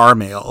any of our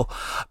mail,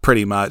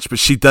 pretty much. But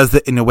she does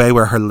it in a way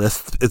where her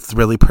lisp is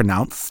really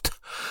pronounced.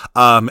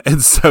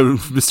 And so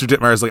Mr.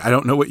 Dittmeyer is like, I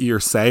don't know what you're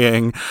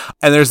saying.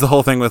 And there's the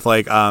whole thing with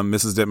like,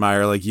 Mrs.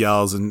 Dittmeyer like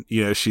yells and,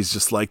 she's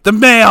just like, the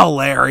mail,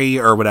 Larry,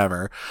 or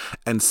whatever.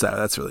 And so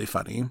that's really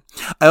funny.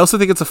 I also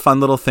think it's a fun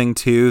little thing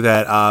too,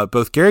 that,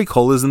 both Gary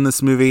Cole is in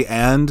this movie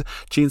and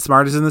Jean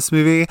Smart is in this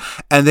movie.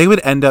 And they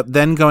would end up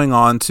then going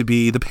on to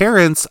be the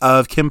parents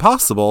of Kim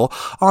Possible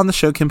on the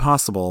show Kim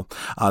Possible.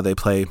 They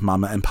play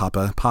Mama and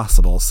Papa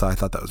Possible. So I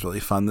thought that was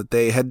really fun that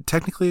they had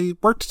technically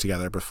worked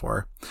together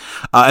before.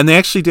 And they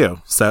actually do.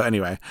 So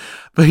anyway,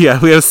 but yeah,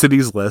 we have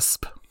Cindy's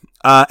lisp.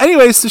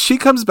 Anyway, so she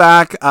comes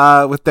back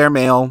with their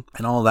mail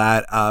and all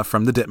that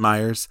from the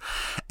Dittmeyers.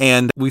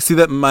 And we see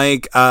that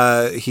Mike,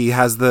 he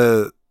has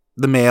the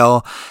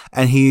mail,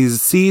 and he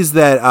sees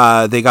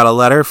that they got a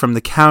letter from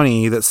the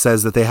county that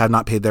says that they have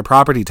not paid their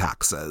property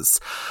taxes,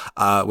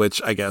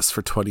 which I guess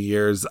for 20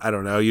 years, I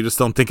don't know, you just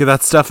don't think of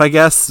that stuff, I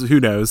guess. Who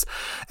knows?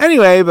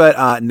 Anyway,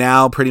 but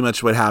now pretty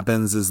much what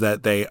happens is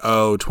that they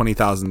owe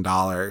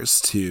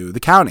 $20,000 to the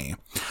county.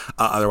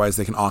 Otherwise,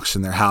 they can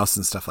auction their house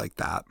and stuff like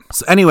that.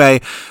 So anyway,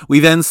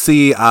 we then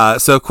see,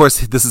 so of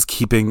course, this is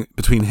keeping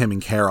between him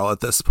and Carol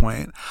at this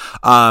point.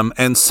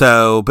 And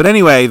so, but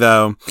anyway,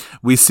 though,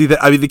 we see that,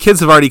 the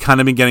kids have already kind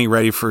of been getting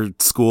ready for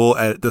school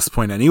at this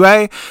point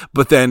anyway,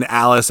 but then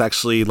Alice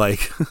actually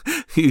like,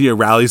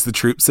 rallies the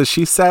troops, as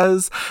she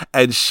says,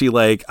 and she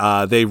like,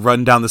 they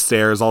run down the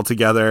stairs all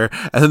together,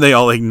 and then they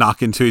all like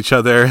knock into each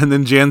other. And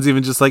then Jan's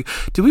even just like,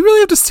 do we really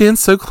have to stand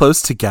so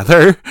close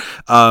together?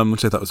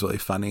 Which I thought was really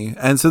funny.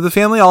 And so the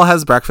family all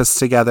has breakfast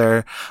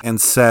together. And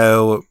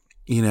so,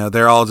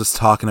 they're all just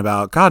talking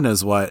about God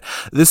knows what.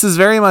 This is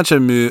very much a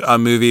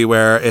movie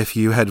where if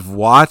you had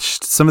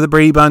watched some of the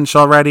Brady Bunch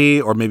already,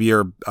 or maybe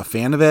you're a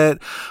fan of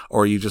it,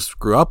 or you just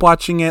grew up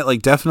watching it,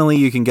 like definitely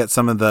you can get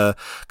some of the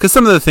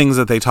things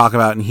that they talk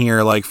about in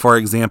here, like for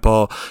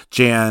example,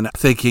 Jan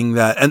thinking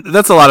that, and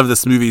that's a lot of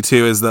this movie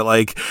too, is that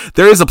like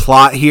there is a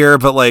plot here,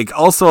 but like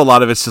also a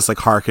lot of it's just like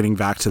harkening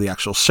back to the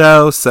actual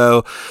show.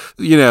 So,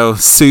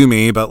 sue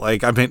me, but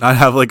like I may not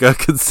have like a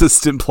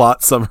consistent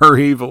plot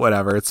summary, but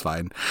whatever, it's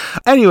fine.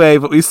 Anyway,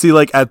 but we see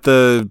like at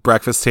the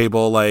breakfast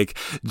table, like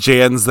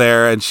Jan's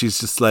there and she's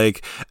just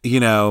like,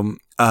 she's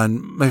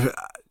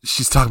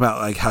talking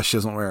about like how she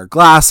doesn't wear her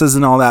glasses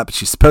and all that, but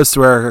she's supposed to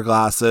wear her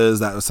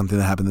glasses. That was something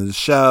that happened in the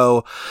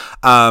show.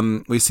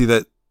 We see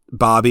that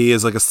Bobby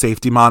is like a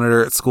safety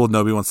monitor at school.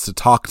 Nobody wants to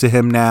talk to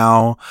him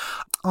now.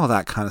 All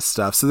that kind of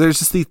stuff. So there's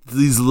just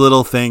these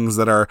little things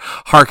that are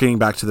harkening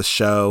back to the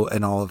show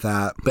and all of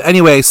that. But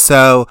anyway,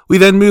 so we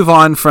then move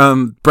on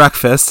from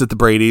breakfast at the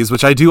Brady's,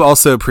 which I do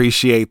also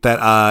appreciate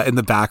that in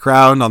the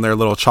background on their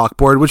little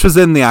chalkboard, which was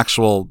in the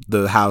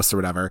house or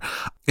whatever,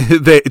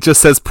 it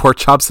just says pork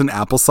chops and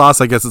applesauce.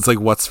 I guess it's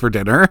like, what's for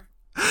dinner?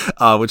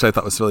 Which I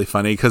thought was really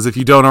funny, because if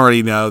you don't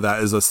already know,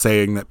 that is a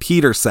saying that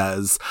Peter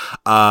says,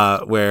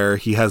 where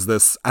he has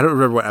this, I don't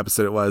remember what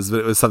episode it was, but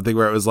it was something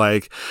where it was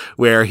like,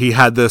 where he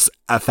had this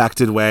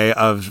affected way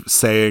of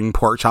saying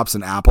pork chops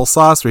and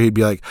applesauce, where he'd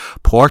be like,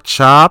 pork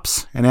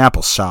chops and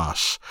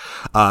applesauce.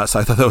 So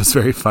I thought that was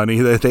very funny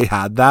that they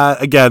had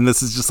that. Again,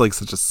 this is just like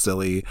such a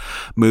silly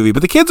movie,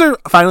 but the kids are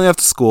finally off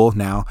to school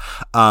now.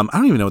 I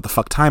don't even know what the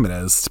fuck time it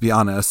is, to be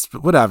honest,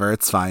 but whatever,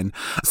 it's fine.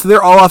 So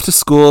they're all off to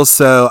school,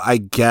 so I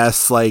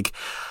guess like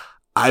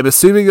I'm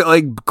assuming that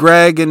like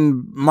Greg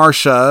and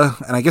Marcia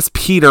and I guess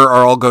Peter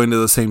are all going to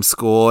the same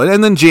school,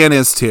 and then Jan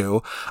is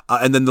too,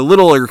 and then the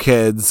littler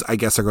kids I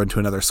guess are going to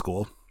another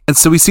school. And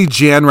so we see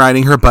Jan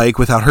riding her bike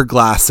without her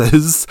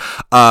glasses,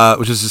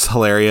 which is just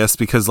hilarious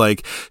because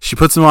like she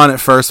puts them on at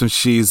first when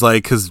she's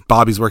like, because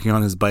Bobby's working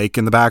on his bike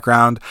in the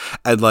background,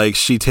 and like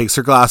she takes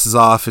her glasses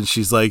off and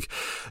she's like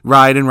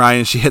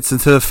riding, she hits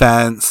into the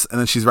fence, and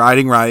then she's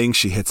riding,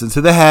 she hits into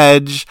the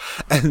hedge,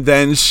 and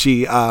then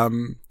she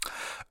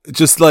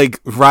just like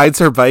rides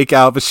her bike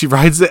out, but she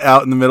rides it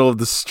out in the middle of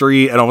the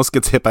street and almost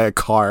gets hit by a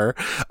car.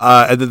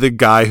 And then the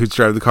guy who's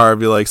driving the car would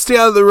be like, "Stay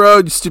out of the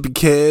road, you stupid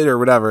kid," or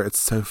whatever. It's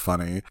so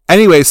funny.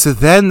 Anyway, so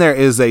then there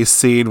is a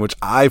scene which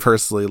I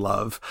personally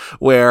love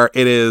where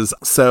it is,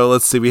 so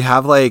let's see, we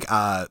have like,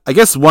 I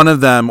guess one of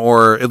them,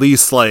 or at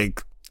least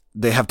like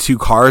they have two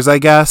cars, I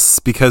guess,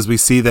 because we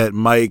see that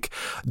Mike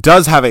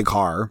does have a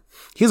car.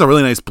 He has a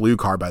really nice blue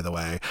car, by the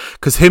way,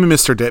 because him and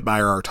Mr.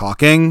 Dittmeyer are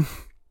talking.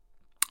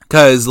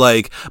 Because,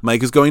 like,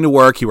 Mike is going to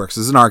work. He works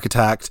as an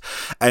architect.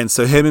 And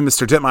so him and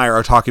Mr. Dittmeyer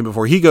are talking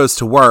before he goes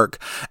to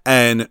work.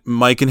 And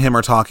Mike and him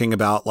are talking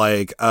about,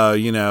 like,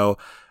 you know,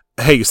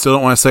 hey, you still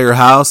don't want to sell your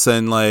house?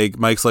 And, like,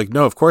 Mike's like,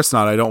 no, of course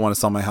not. I don't want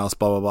to sell my house,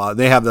 blah, blah, blah.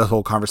 They have this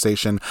whole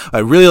conversation. I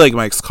really like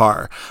Mike's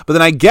car. But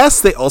then I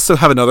guess they also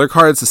have another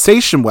car. It's a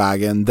station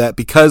wagon that,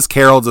 because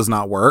Carol does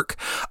not work,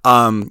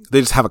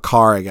 they just have a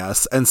car, I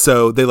guess. And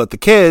so they let the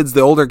kids,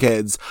 the older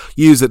kids,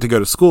 use it to go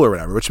to school or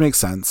whatever, which makes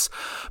sense.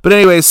 But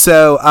anyway,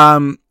 so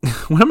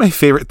one of my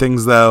favorite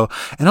things, though,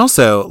 and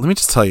also, let me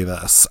just tell you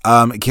this.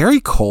 Gary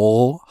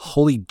Cole,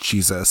 holy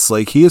Jesus,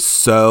 like, he is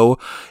so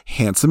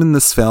handsome in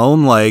this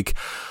film. Like,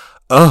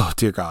 oh,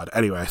 dear God.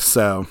 Anyway,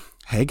 so,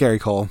 hey, Gary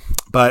Cole.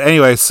 But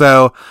anyway,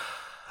 so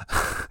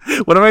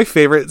one of my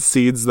favorite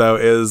scenes, though,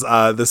 is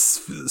this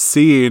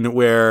scene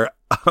where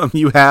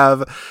you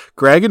have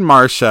Greg and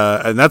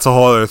Marcia, and that's a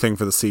whole other thing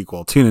for the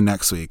sequel. Tune in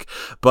next week.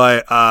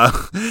 But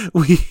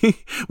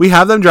we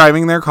have them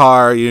driving their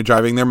car, you know,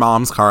 driving their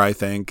mom's car, I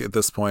think, at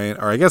this point,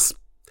 or I guess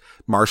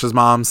Marcia's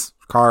mom's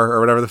car or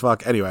whatever the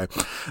fuck. Anyway,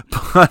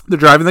 but they're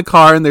driving the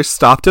car and they're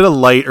stopped at a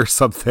light or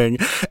something,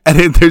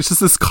 and there's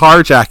just this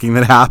carjacking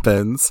that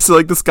happens. So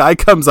like this guy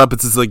comes up,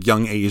 it's this like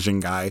young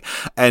Asian guy,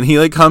 and he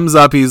like comes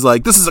up, he's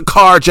like, "This is a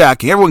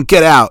carjacking, everyone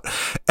get out."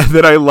 And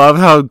then I love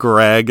how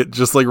Greg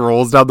just like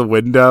rolls down the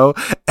window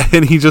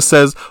and he just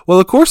says, "Well,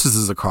 of course this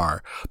is a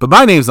car, but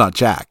my name's not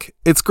Jack,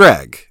 it's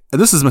Greg. And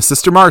this is my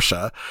sister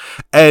Marcia."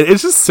 And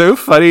it's just so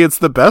funny. It's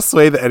the best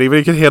way that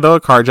anybody can handle a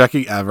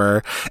carjacking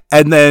ever.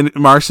 And then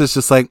Marcia's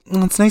just like,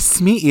 "Oh, it's nice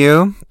to meet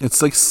you."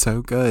 It's like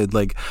so good.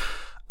 Like,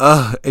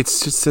 it's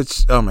just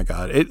such, oh my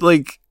God.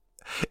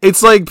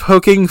 It's like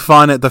poking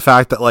fun at the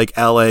fact that like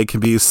LA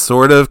can be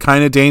sort of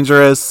kind of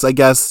dangerous, I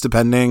guess,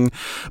 depending,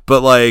 but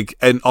like,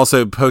 and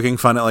also poking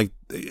fun at like,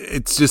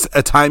 it's just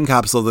a time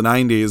capsule of the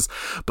 90s,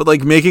 but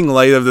like making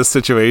light of this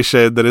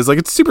situation that is like,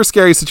 it's a super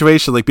scary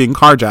situation, like being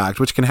carjacked,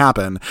 which can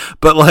happen.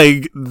 But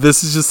like,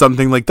 this is just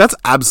something like, that's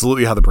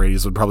absolutely how the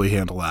Bradys would probably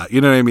handle that.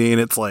 You know what I mean?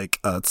 It's like,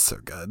 oh, it's so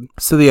good.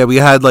 So yeah, we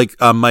had like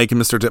Mike and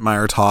Mr.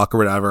 Dittmeyer talk or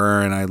whatever,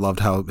 and I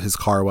loved how his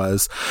car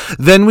was.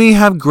 Then we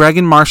have Greg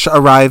and Marcia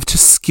arrive to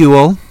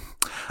school,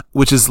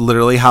 which is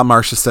literally how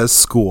Marcia says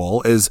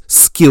school, is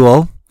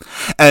school.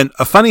 And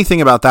a funny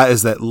thing about that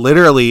is that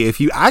literally,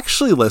 if you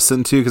actually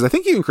listen to, because I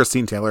think even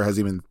Christine Taylor has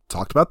even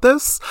talked about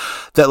this,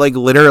 that like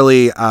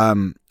literally,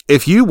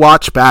 if you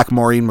watch back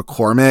Maureen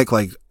McCormick,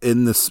 like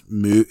in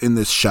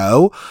this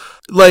show,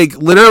 like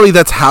literally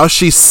that's how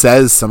she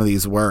says some of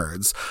these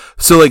words.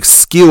 So like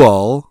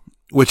school,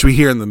 which we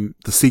hear in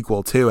the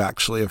sequel too,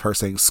 actually, of her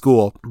saying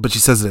school, but she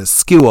says it as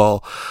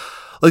school.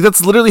 Like,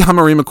 that's literally how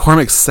Maureen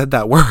McCormick said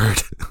that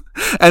word.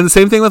 And the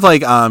same thing with,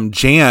 like,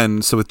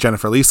 Jan, so with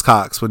Jennifer Lee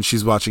Cox, when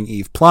she's watching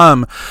Eve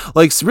Plum,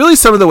 like, really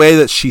some of the way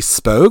that she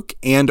spoke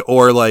and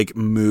or, like,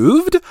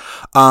 moved,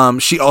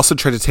 she also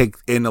tried to take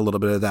in a little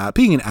bit of that,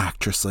 being an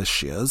actress as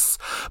she is.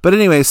 But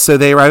anyway, so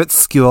they arrive at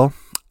school,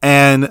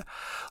 and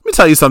let me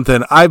tell you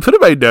something. I put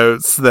in my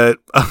notes that,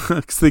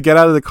 because they get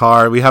out of the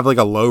car, we have, like,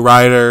 a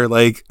lowrider,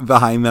 like,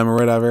 behind them or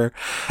whatever,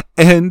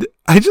 and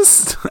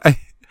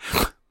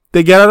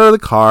they get out of the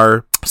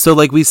car. So,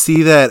 like, we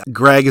see that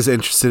Greg is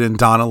interested in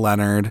Donna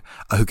Leonard,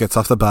 who gets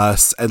off the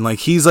bus, and, like,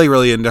 he's, like,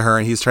 really into her,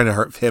 and he's trying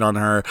to hit on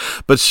her,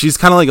 but she's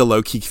kind of, like, a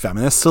low-key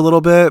feminist a little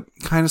bit,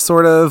 kind of,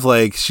 sort of,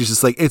 like, she's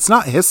just, like, it's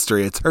not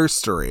history, it's her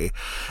story,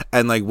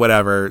 and, like,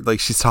 whatever, like,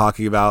 she's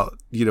talking about,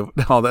 you know,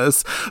 all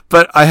this,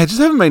 but I just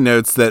have in my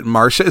notes that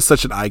Marcia is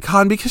such an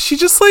icon, because she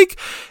just, like,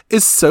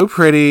 is so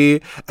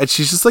pretty, and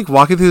she's just, like,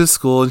 walking through the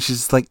school, and she's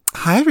just like,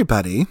 "Hi,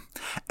 everybody."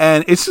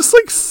 And it's just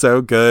like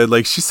so good.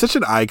 Like, she's such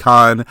an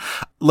icon.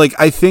 Like,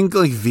 I think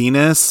like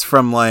Venus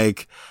from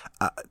like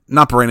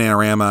not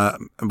Bananarama,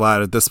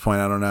 but at this point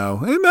I don't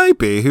know, it might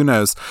be, who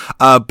knows,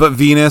 but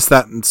Venus,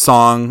 that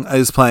song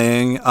is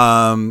playing,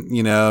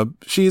 you know,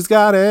 she's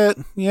got it,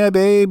 yeah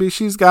baby,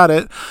 she's got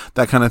it,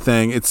 that kind of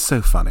thing. It's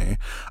so funny.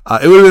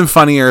 It would have been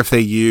funnier if they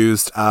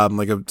used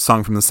like a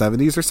song from the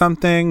 70s or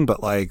something,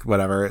 but like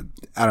whatever,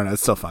 I don't know,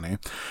 it's still funny.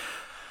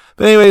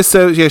 But anyway,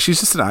 so yeah,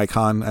 she's just an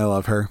icon. I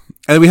love her.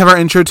 And we have our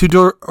intro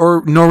to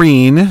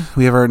Noreen.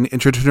 We have our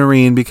intro to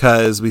Noreen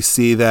because we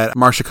see that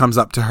Marcia comes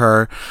up to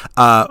her.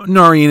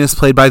 Noreen is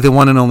played by the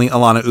one and only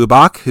Alana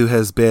Ubach, who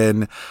has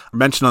been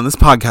mentioned on this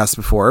podcast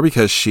before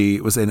because she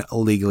was in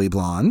Legally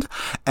Blonde.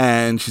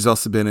 And she's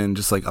also been in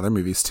just like other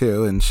movies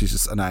too. And she's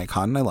just an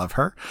icon and I love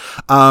her.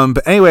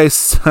 But anyway,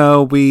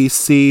 so we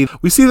see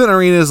that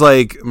Noreen is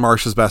like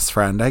Marcia's best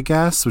friend, I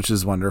guess, which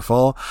is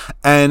wonderful.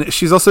 And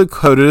she's also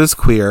coded as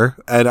queer.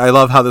 And I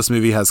love how this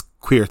movie has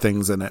queer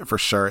things in it for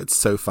sure. It's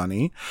so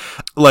funny.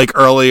 Like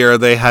earlier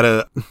they had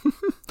a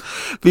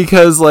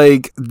because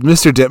like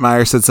Mr.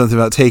 Dittmeyer said something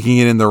about taking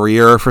it in the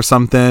rear for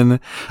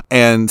something,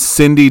 and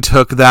Cindy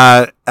took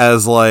that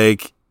as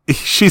like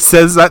she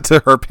says that to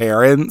her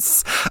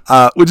parents,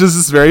 which is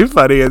just very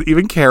funny. And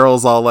even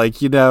Carol's all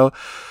like, you know,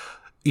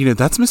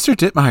 that's Mr.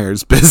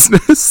 Dittmeyer's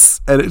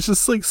business. And it's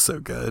just like so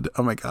good.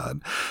 Oh my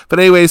God. But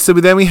anyway, so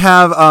then we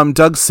have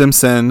Doug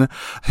Simpson,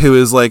 who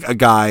is like a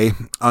guy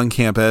on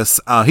campus.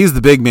 He's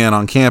the big man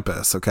on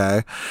campus.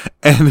 Okay.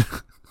 And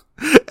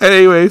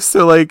anyway,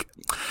 so like,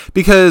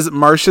 because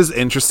Marcia's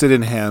interested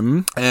in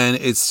him and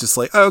it's just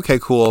like, oh, okay,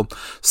 cool.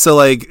 So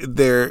like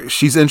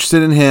she's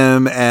interested in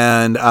him,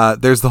 and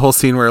there's the whole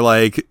scene where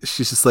like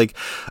she's just like,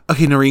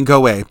 okay, Noreen, go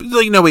away. But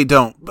like, no, wait,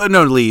 don't.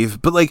 No,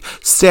 leave. But like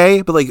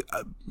stay, but like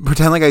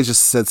pretend like I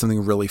just said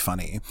something really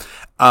funny.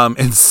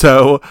 And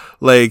so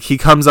like he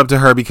comes up to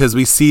her because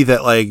we see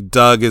that like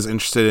Doug is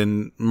interested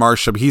in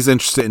Marcia, but he's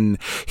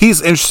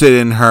interested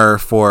in her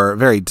for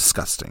very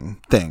disgusting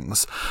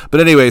things.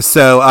 But anyway,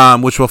 so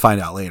which we'll find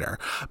out later.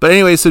 But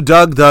anyway, so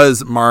Doug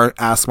does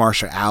ask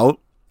Marcia out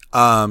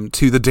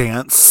to the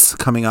dance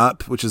coming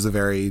up, which is a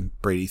very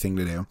Brady thing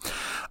to do.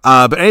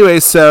 But anyway,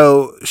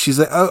 so she's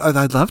like, oh,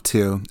 I'd love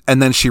to.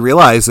 And then she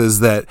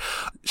realizes that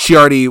she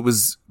already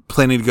was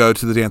planning to go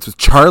to the dance with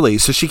Charlie,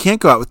 so she can't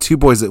go out with two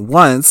boys at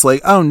once.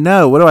 Like, oh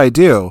no, what do I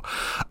do?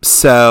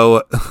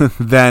 So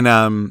then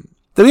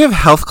we have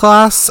health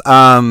class.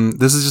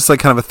 This is just like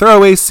kind of a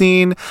throwaway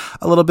scene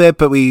a little bit,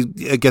 but we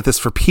get this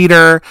for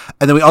Peter.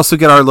 And then we also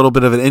get our little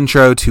bit of an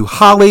intro to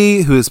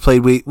Holly, who is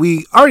played,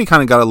 we already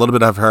kind of got a little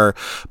bit of her,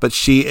 but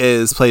she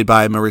is played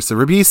by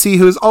Marissa Ribisi,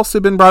 who has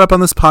also been brought up on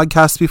this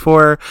podcast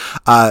before.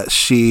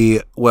 She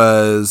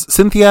was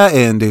Cynthia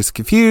in Days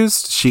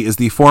Confused. She is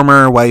the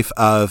former wife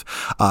of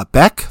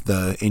Beck,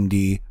 the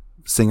indie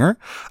singer,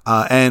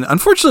 and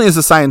unfortunately is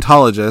a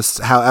Scientologist.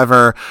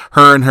 However,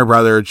 her and her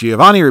brother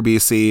Giovanni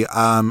Ribisi,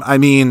 I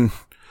mean,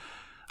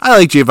 I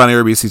like Giovanni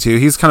Ribisi too.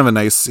 He's kind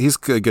of he's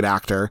a good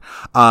actor.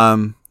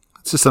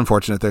 It's just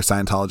unfortunate they're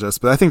Scientologists,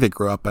 but I think they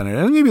grew up in it,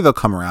 and maybe they'll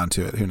come around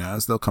to it. Who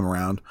knows? They'll come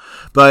around.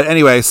 But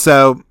anyway,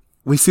 so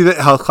we see that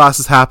health class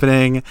is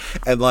happening,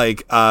 and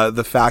like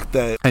the fact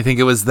that I think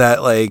it was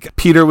that like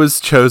Peter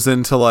was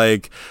chosen to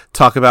like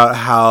talk about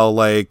how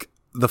like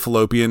the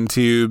fallopian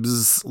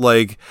tubes,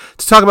 like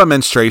to talk about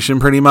menstruation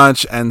pretty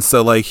much. And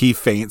so like he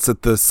faints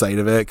at the sight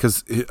of it,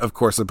 because of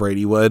course a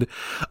Brady would,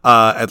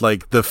 at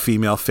like the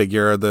female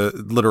figure, the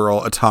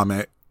literal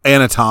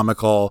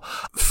anatomical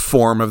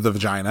form of the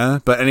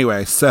vagina. But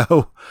anyway,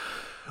 so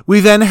we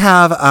then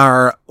have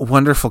our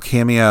wonderful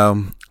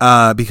cameo,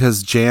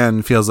 because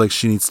Jan feels like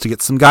she needs to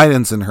get some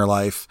guidance in her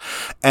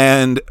life.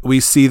 And we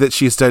see that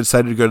she's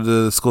decided to go to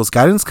the school's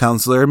guidance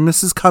counselor,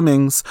 Mrs.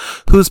 Cummings,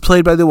 who's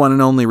played by the one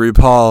and only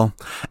RuPaul.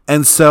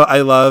 And so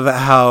I love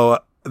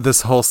how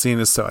this whole scene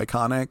is so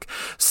iconic.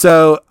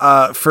 So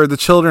for the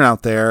children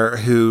out there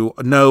who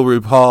know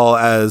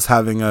RuPaul as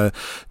having a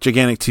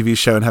gigantic TV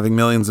show and having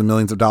millions and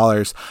millions of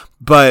dollars,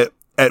 but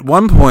at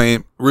one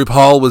point,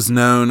 RuPaul was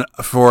known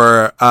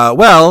for,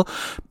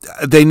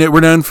 they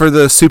were known for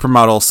the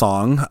Supermodel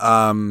song,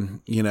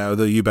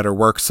 the You Better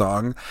Work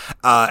song,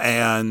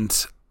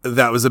 and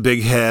that was a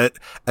big hit.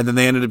 And then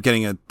they ended up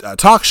getting a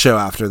talk show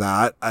after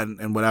that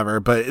and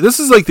whatever. But this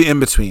is like the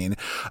in-between,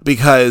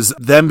 because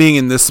them being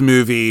in this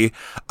movie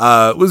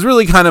was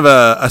really kind of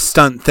a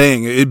stunt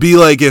thing. It'd be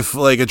like if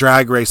like a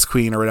Drag Race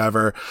queen or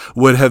whatever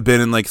would have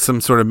been in like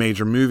some sort of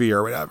major movie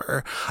or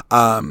whatever.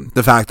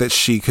 The fact that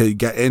she could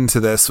get into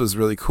this was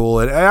really cool.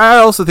 And I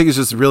also think it's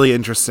just really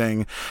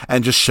interesting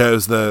and just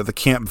shows the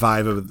camp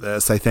vibe of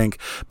this. I think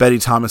Betty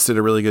Thomas did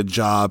a really good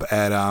job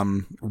at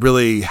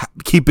really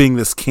keeping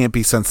this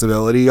campy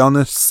sensibility on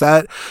this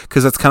set,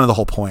 because that's kind of the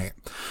whole point.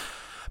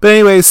 But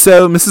anyway,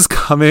 so Mrs.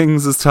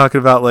 Cummings is talking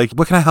about like,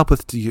 what can I help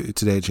with you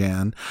today,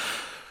 Jan?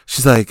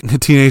 She's like,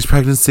 teenage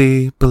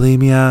pregnancy,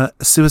 bulimia,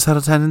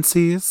 suicidal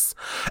tendencies.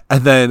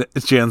 And then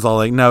Jan's all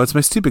like, no, it's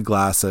my stupid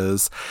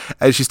glasses.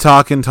 And she's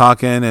talking,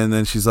 and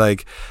then she's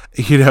like,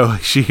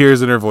 she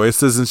hears in her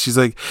voices, and she's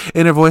like,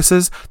 in her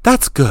voices,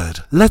 that's good.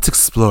 Let's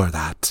explore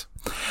that.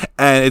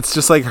 And it's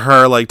just like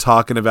her like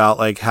talking about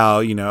like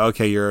how,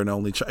 okay, you're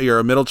you're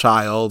a middle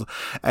child,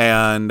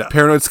 and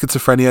paranoid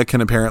schizophrenia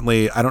can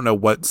apparently, I don't know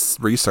what's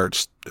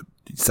researched,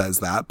 says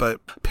that, but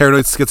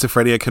paranoid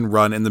schizophrenia can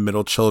run in the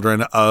middle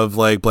children of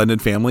like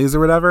blended families or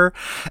whatever.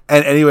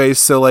 And anyway,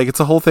 so like it's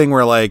a whole thing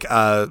where like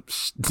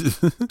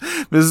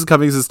Mrs.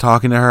 Cummings is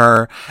talking to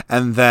her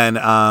and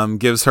then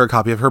gives her a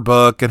copy of her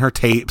book and her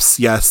tapes.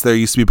 Yes, there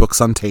used to be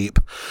books on tape,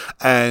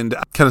 and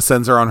kind of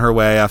sends her on her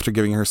way after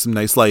giving her some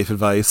nice life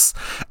advice.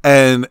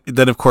 And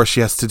then of course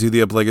she has to do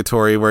the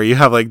obligatory where you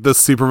have like the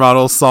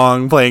supermodel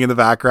song playing in the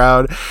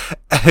background,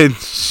 and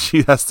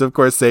she has to of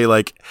course say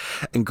like,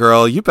 and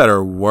girl, you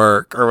better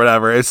work or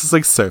whatever. It's just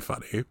like so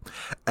funny.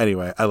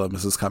 Anyway, I love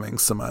Mrs.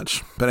 Cummings so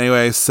much. But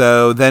anyway,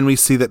 so then we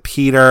see that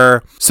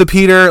Peter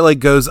like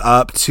goes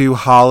up to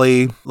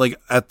Holly like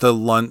at the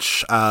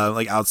lunch,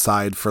 like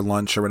outside for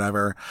lunch or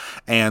whatever.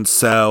 And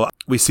so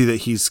we see that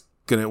he's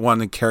gonna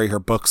want to carry her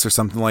books or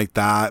something like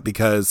that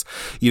because,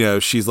 you know,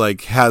 she's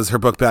like has her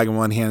book bag in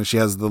one hand and she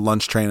has the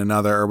lunch tray in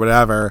another or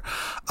whatever.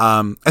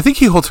 I think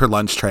he holds her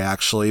lunch tray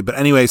actually. But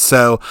anyway,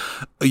 so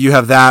you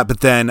have that,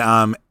 but then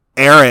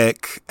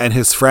Eric and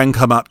his friend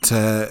come up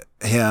to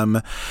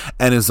him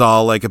and is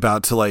all like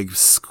about to like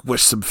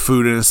squish some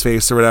food in his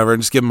face or whatever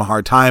and just give him a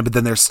hard time. But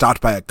then they're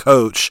stopped by a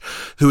coach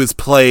who is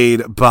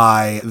played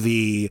by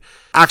the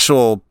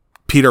actual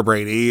Peter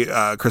Brady,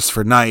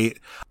 Christopher Knight.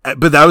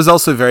 But that was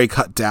also very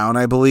cut down,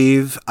 I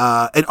believe.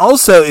 And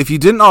also, if you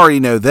didn't already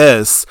know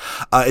this,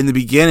 in the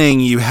beginning,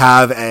 you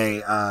have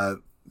a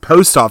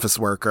post office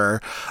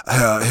worker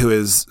who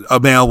is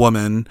a male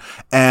woman,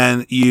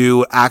 and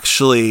you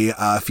actually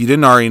if you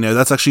didn't already know,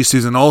 that's actually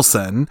Susan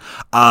Olsen,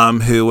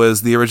 who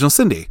was the original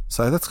Cindy,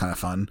 so that's kind of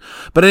fun.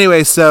 But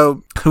anyway,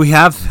 so we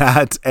have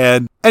that.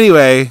 And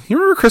anyway, you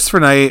remember Christopher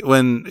Knight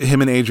when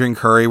him and Adrian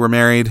Curry were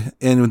married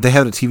and they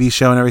had a TV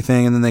show and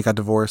everything, and then they got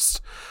divorced?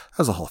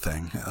 That was a whole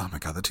thing. Oh my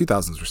God, the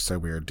 2000s were so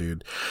weird,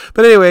 dude.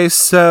 But anyway,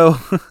 so,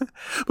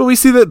 but we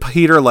see that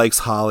Peter likes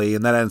Holly,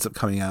 and that ends up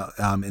coming out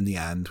in the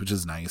end, which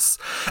is nice.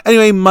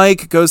 Anyway,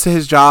 Mike goes to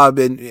his job,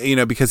 and, you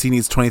know, because he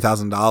needs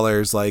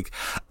 $20,000, like,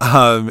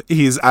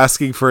 he's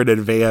asking for an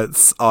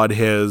advance on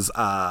his,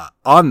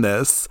 on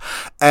this.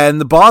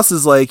 And the boss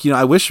is like, you know,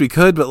 I wish we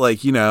could, but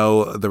like, you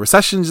know, the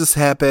recession just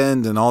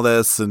happened and all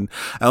this, and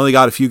I only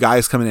got a few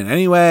guys coming in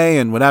anyway,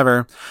 and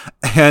whatever.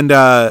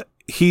 And,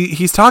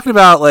 he's talking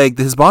about like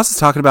his boss is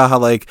talking about how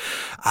like,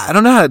 I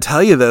don't know how to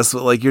tell you this,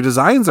 but like your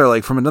designs are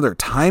like from another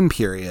time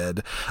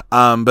period.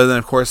 But then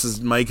of course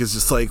his Mike is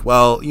just like,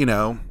 well, you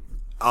know,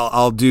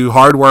 I'll do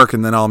hard work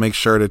and then I'll make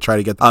sure to try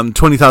to get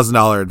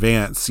 $20,000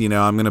 advance. You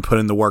know, I'm going to put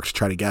in the work to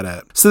try to get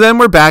it. So then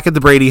we're back at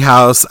the Brady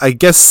house. I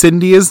guess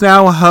Cindy is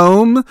now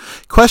home, ?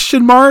 Or she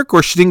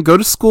didn't go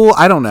to school.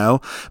 I don't know.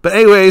 But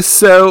anyway,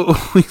 so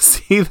we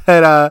see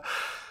that,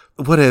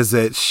 what is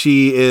it?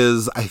 She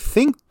is, I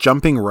think,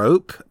 jumping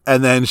rope,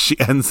 and then she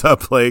ends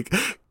up like,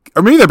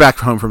 or maybe they're back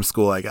home from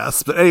school, I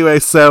guess. But anyway,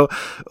 so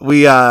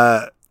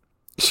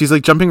she's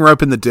like jumping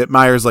rope in the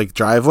Dittmeyer's like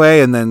driveway,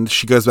 and then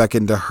she goes back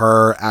into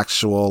her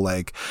actual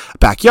like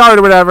backyard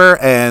or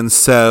whatever. And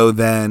so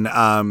then,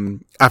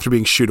 after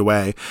being shooed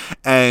away,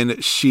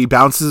 and she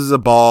bounces a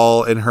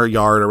ball in her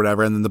yard or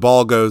whatever, and then the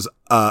ball goes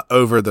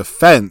over the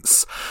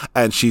fence,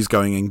 and she's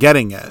going and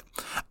getting it.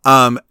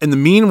 In the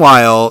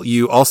meanwhile,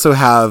 you also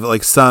have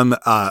like some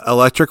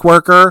electric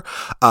worker,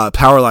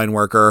 power line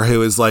worker,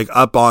 who is like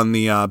up on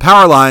the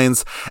power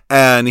lines,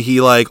 and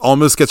he like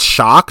almost gets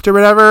shocked or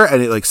whatever,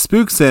 and it like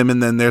spooks him,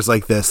 and then there's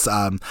like this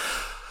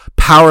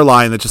power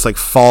line that just like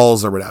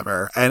falls or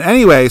whatever. And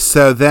anyway,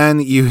 so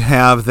then you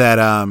have that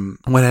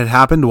what had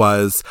happened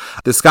was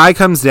this guy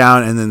comes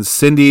down, and then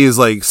Cindy is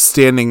like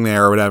standing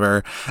there or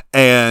whatever,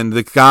 and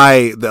the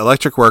guy, the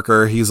electric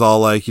worker, he's all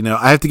like, you know,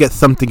 I have to get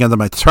something out of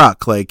my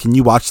truck, like, can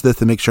you watch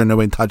this and make sure no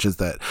one touches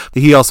it?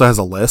 But he also has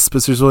a lisp,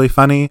 which is really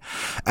funny.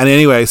 And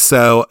anyway,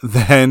 so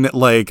then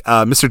like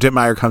Mr.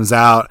 Dittmeyer comes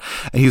out,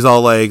 and he's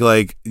all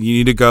like you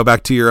need to go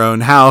back to your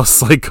own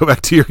house, like go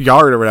back to your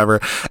yard or whatever.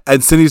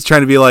 And Cindy's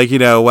trying to be like, you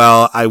know, well,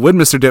 I would,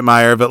 Mr.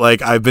 Dittmeyer, but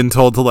like I've been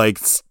told to like,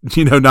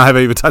 you know, not have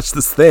even touched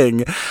this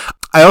thing.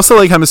 I also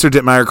like how Mr.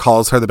 Dittmeyer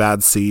calls her the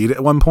bad seed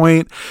at one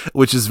point,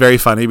 which is very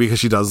funny because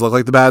she does look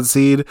like the bad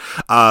seed.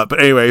 But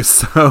anyway,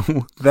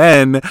 so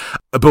then,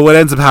 but what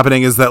ends up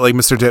happening is that like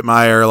Mr.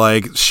 Dittmeyer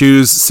like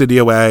shoos Cindy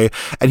away,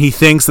 and he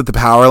thinks that the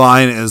power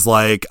line is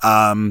like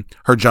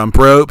her jump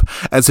rope,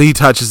 and so he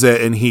touches it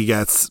and he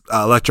gets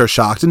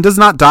electroshocked and does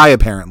not die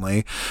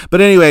apparently. But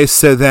anyway,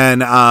 so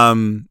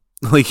then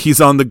like he's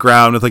on the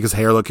ground with like his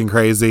hair looking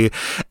crazy,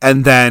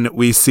 and then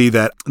we see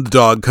that the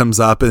dog comes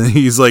up and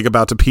he's like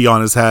about to pee on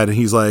his head, and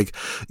he's like,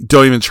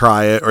 don't even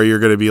try it or you're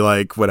gonna be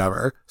like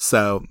whatever.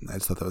 So I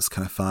just thought that was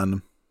kind of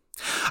fun.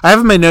 I have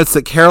in my notes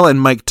that Carol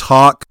and Mike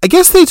talk. I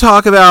guess they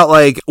talk about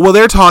like, well,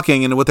 they're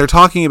talking, and what they're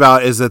talking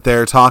about is that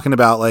they're talking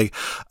about like,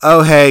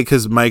 oh, hey,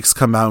 because Mike's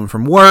come home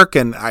from work,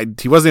 and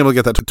he wasn't able to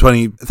get that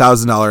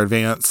 $20,000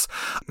 advance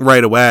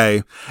right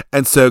away.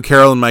 And so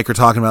Carol and Mike are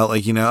talking about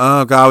like, you know,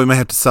 oh God, we might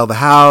have to sell the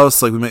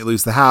house. Like we might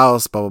lose the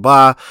house, blah, blah,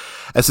 blah.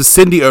 And so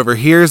Cindy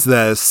overhears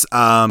this.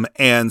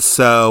 And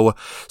so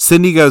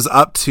Cindy goes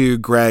up to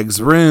Greg's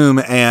room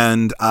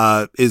and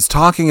is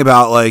talking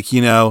about like,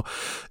 you know,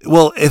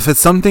 well, if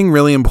it's something something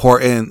really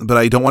important, but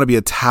I don't want to be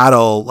a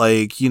tattle.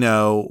 Like, you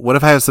know, what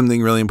if I have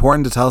something really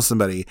important to tell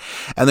somebody?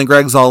 And then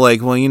Greg's all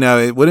like, well, you know,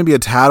 it wouldn't be a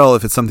tattle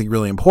if it's something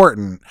really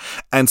important.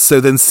 And so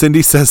then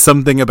Cindy says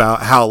something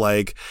about how,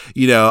 like,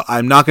 you know,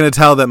 I'm not going to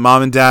tell that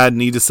mom and dad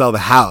need to sell the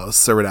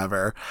house or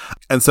whatever.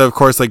 And so, of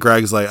course, like,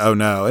 Greg's like, oh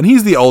no. And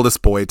he's the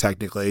oldest boy,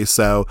 technically.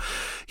 So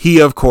he,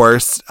 of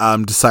course,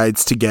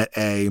 decides to get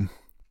a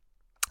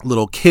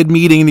little kid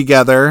meeting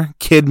together.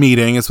 Kid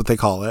meeting is what they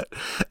call it.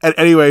 And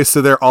anyway, so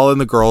they're all in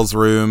the girls'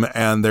 room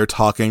and they're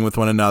talking with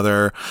one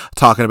another,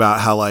 talking about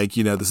how, like,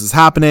 you know, this is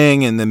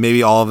happening, and then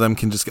maybe all of them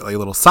can just get like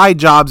little side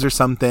jobs or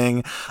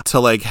something to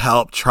like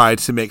help try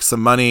to make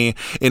some money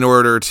in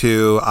order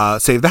to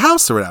save the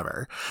house or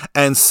whatever.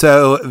 And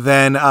so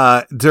then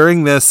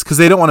during this, because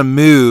they don't want to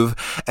move,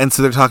 and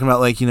so they're talking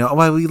about, like, you know, oh,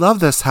 well, we love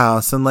this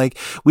house, and like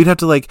we'd have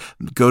to like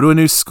go to a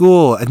new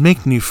school and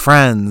make new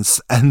friends.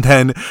 And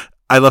then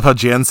I love how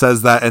Jan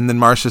says that, and then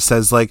Marcia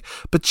says, like,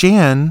 but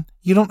Jan,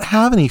 you don't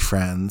have any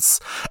friends.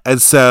 And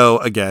so,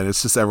 again,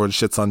 it's just everyone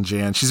shits on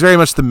Jan. She's very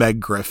much the Meg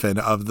Griffin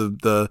of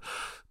the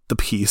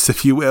piece,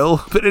 if you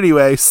will. But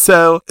anyway,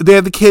 so they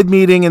have the kid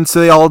meeting, and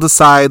so they all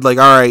decide, like,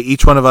 all right,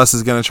 each one of us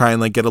is going to try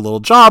and, like, get a little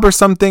job or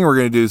something. We're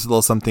going to do a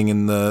little something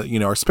in the, you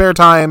know, our spare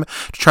time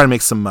to try to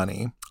make some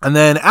money. And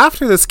then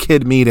after this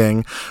kid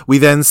meeting, we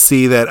then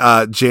see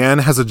that Jan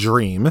has a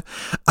dream.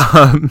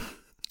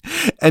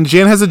 And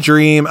Jan has a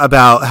dream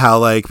about how,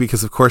 like,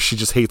 because of course she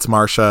just hates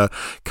Marcia,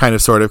 kind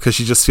of, sort of, because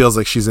she just feels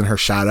like she's in her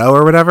shadow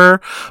or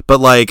whatever. But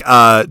like,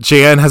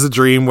 Jan has a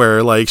dream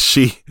where, like,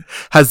 she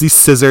has these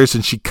scissors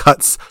and she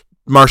cuts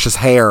Marcia's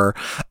hair,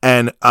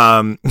 and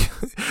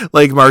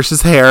like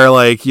Marcia's hair,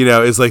 like, you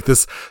know, is like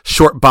this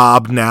short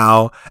bob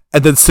now.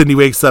 And then Cindy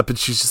wakes up and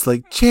she's just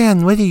like,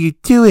 Jan, what are you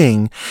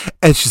doing?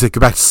 And she's like, go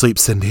back to sleep,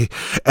 Cindy.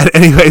 And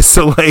anyway,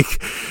 so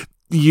like,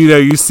 you know,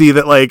 you see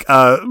that, like,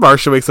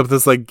 Marcia wakes up with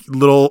this, like,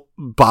 little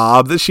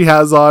bob that she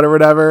has on or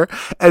whatever.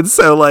 And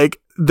so,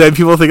 like, then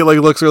people think it, like,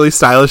 looks really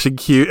stylish and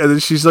cute. And then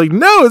she's like,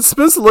 no, it's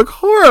supposed to look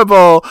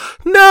horrible.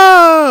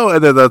 No.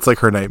 And then that's, like,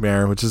 her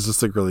nightmare, which is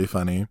just, like, really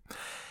funny.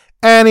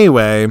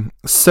 Anyway,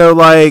 so,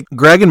 like,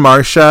 Greg and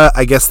Marcia,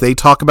 I guess they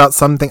talk about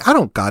something. I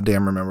don't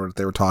goddamn remember what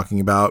they were talking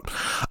about.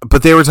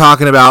 But they were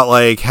talking about,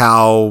 like,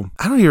 how...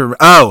 I don't even remember.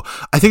 Oh,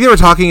 I think they were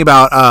talking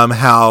about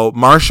how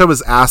Marcia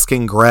was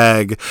asking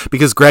Greg,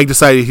 because Greg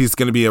decided he's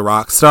going to be a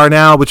rock star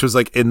now, which was,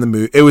 like, in the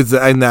movie. It was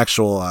in the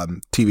actual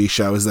TV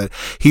show, is that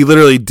he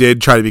literally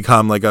did try to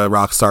become, like, a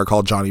rock star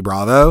called Johnny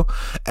Bravo.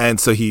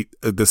 And so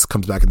this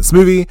comes back in this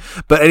movie.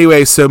 But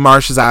anyway, so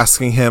Marcia's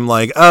asking him,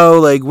 like, oh,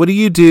 like, what do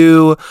you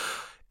do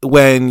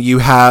when you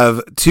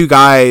have two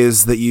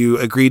guys that you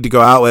agreed to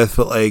go out with,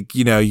 but, like,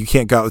 you know, you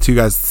can't go out with two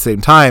guys at the same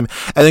time?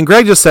 And then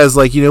Greg just says,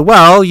 like, you know,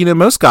 well, you know,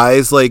 most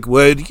guys, like,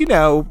 would, you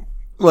know,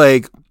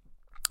 like,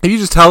 if you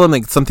just tell them,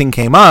 like, something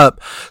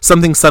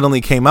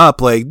suddenly came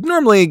up, like,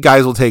 normally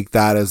guys will take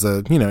that as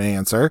a, you know,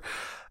 answer.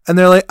 And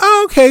they're like,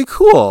 oh, okay,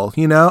 cool,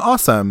 you know,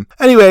 awesome.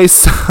 Anyway,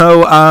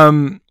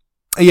 so,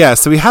 yeah,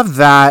 so we have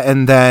that,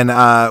 and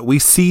then we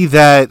see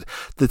that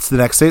it's the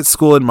next day at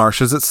school, and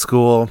Marcia's at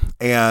school,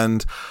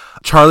 and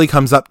Charlie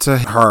comes up to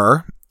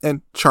her,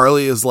 and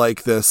Charlie is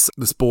like this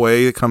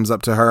boy that comes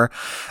up to her,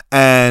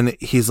 and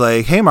he's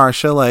like, hey,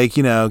 Marcia, like,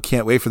 you know,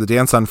 can't wait for the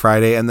dance on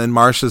Friday. And then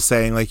Marcia's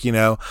saying, like, you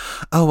know,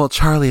 oh, well,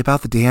 Charlie,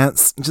 about the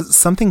dance, just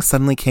something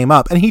suddenly came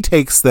up. And he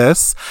takes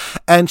this,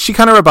 and she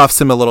kind of rebuffs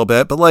him a little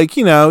bit, but, like,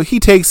 you know, he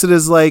takes it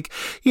as, like,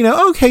 you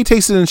know, okay,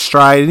 takes it in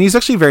stride, and he's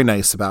actually very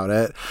nice about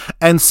it.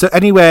 And so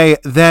anyway,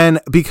 then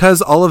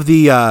because all of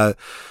the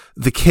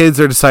kids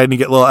are deciding to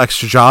get little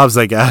extra jobs,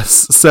 I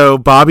guess. So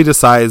Bobby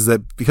decides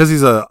that because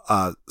he's a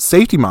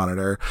safety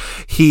monitor,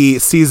 he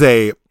sees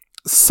a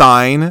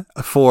sign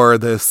for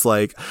this,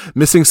 like,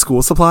 missing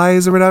school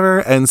supplies or whatever.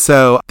 And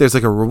so there's,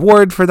 like, a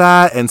reward for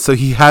that. And so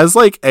he has,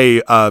 like,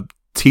 a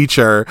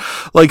teacher,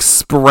 like,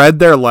 spread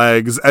their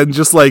legs and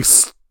just, like,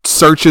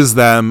 searches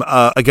them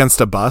against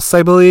a bus,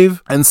 I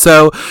believe. And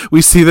so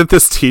we see that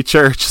this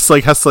teacher just,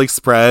 like, has to, like,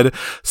 spread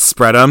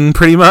them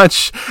pretty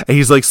much, and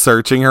he's, like,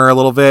 searching her a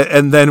little bit.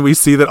 And then we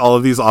see that all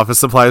of these office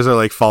supplies are,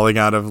 like, falling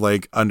out of,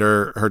 like,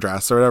 under her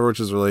dress or whatever, which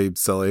is really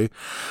silly.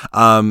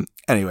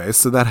 Anyway,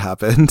 so that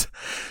happened.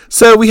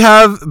 So we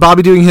have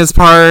Bobby doing his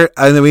part,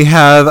 and then we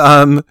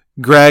have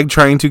Greg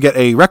trying to get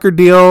a record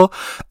deal.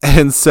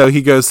 And so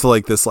he goes to,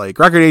 like, this, like,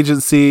 record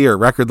agency or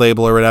record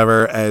label or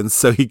whatever. And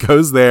so he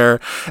goes there,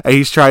 and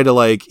he's trying to,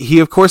 like, he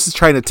of course is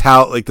trying to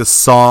tout, like, this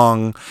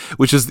song,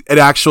 which is an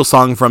actual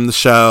song from the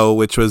show,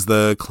 which was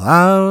the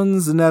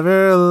clowns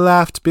never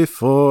laughed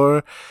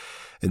before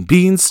and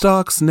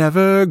beanstalks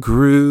never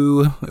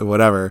grew, or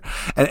whatever.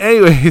 And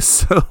anyway,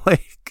 so,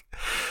 like,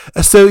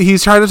 So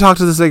he's trying to talk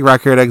to this like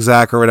record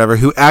exec or whatever,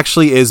 who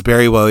actually is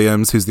Barry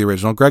Williams, who's the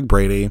original Greg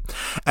Brady.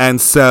 And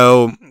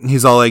so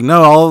he's all like,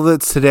 no, all of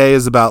it today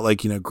is about like,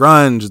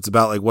 grunge. It's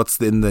about like what's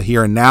in the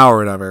here and now or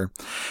whatever.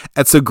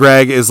 And so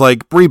Greg is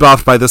like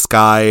rebuffed by this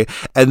guy.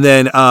 And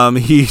then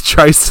he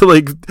tries to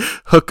like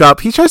hook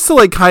up. He tries to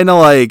like kind of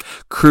like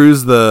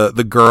cruise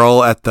the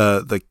girl at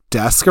the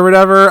desk or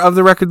whatever of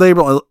the record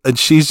label. And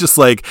she's just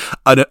like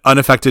an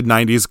unaffected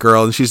 90s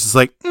girl. And she's just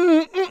like,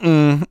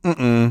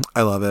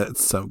 I love it.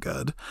 It's so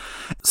good.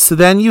 So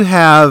then you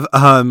have,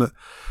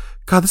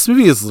 God, this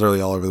movie is literally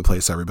all over the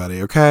place,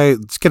 everybody. Okay,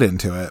 let's get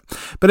into it.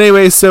 But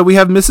anyway, so we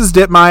have Mrs.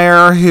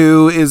 Dittmeyer,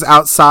 who is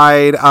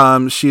outside.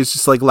 She's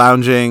just like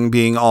lounging,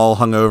 being all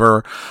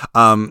hungover.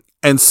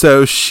 And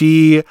so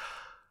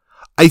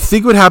I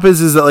think what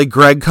happens is that like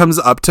Greg comes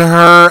up to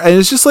her and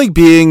it's just like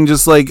being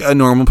just like a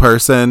normal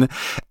person.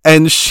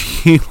 And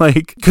she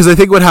like, because I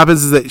think what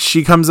happens is that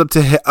she comes up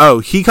to him. Oh,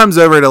 he comes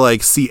over to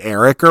like see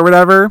Eric or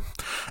whatever.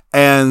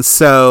 And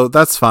so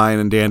that's fine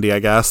and dandy, I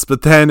guess.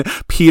 But then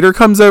Peter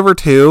comes over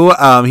too.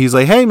 He's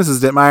like, hey,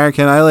 Mrs. Dittmeyer,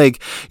 can I like,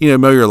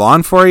 mow your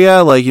lawn for you?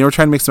 Like, we're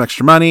trying to make some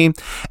extra money.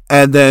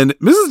 And then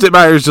Mrs.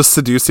 Dittmeyer is just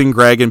seducing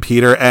Greg and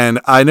Peter.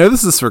 And I know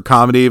this is for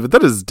comedy, but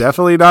that is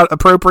definitely not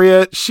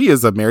appropriate. She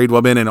is a married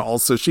woman. And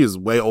also she is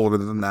way older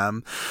than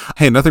them.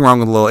 Hey, nothing wrong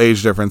with a little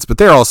age difference, but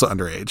they're also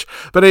underage.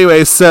 But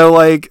anyway, so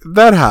like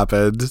that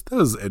happened. That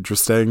was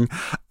interesting.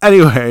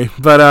 Anyway,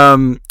 but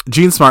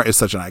Jean Smart is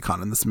such an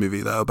icon in this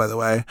movie though, by the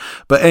way.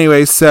 But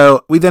anyway,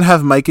 so we then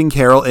have Mike and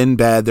Carol in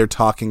bed. They're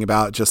talking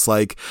about just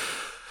like,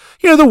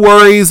 the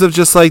worries of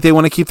just like they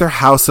want to keep their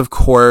house, of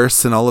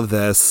course, and all of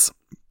this.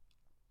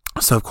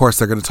 So, of course,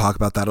 they're going to talk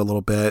about that a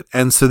little bit.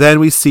 And so then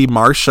we see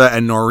Marcia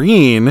and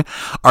Noreen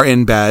are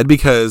in bed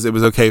because it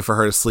was okay for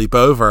her to sleep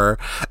over.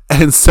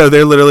 And so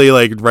they're literally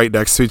like right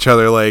next to each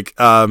other. Like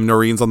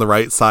Noreen's on the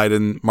right side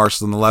and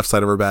Marcia's on the left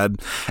side of her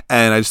bed.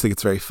 And I just think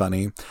it's very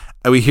funny.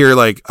 And we hear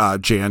like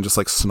Jan just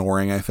like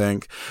snoring, I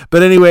think.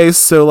 But anyways,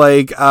 so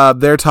like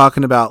they're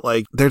talking about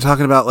like,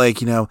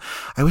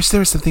 I wish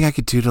there was something I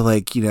could do to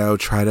like,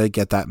 try to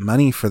get that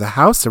money for the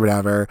house or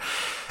whatever.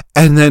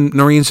 And then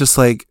Noreen's just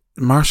like,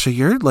 Marcia,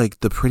 you're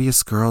like the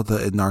prettiest girl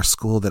in our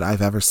school that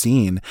I've ever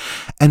seen.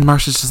 And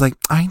Marcia's just like,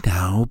 I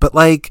know, but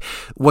like,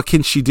 what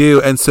can she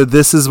do? And so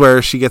this is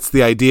where she gets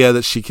the idea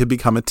that she could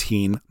become a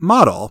teen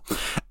model.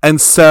 And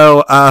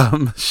so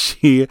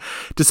she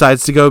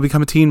decides to go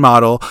become a teen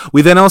model.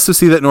 We then also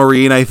see that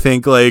Noreen, I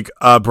think, like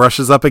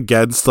brushes up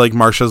against like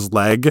Marcia's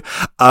leg.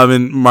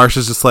 And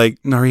Marcia's just like,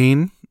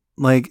 Noreen,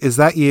 like, is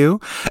that you?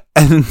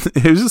 And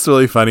it was just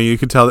really funny. You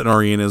could tell that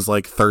Noreen is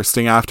like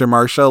thirsting after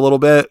Marcia a little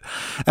bit.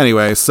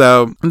 Anyway,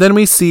 so then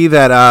we see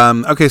that,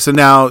 okay, so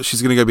now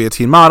she's going to go be a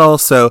teen model.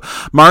 So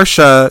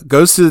Marcia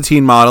goes to the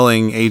teen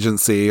modeling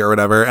agency or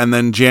whatever. And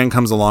then Jan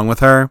comes along with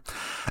her.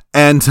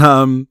 And,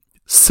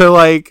 so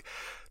like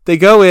they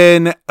go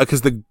in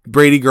because the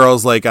Brady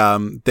girls, like,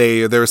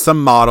 there was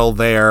some model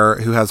there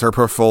who has her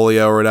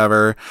portfolio or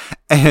whatever.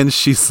 And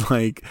she's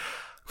like,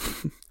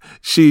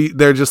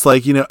 they're just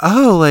like, what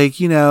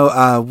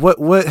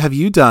have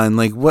you done?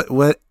 Like,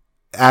 what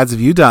ads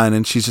have you done?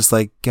 And she's just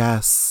like,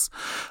 Guess,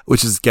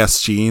 which is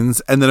Guess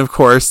Jeans. And then of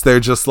course they're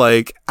just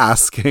like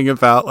asking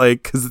about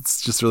like, cause it's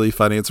just really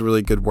funny. It's a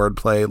really good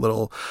wordplay,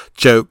 little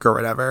joke or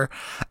whatever.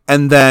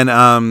 And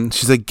then,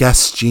 she's like,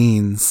 Guess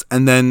Jeans.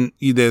 And then,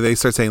 they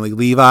start saying like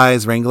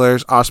Levi's,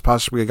 Wranglers, Osh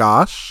Posh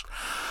Gosh.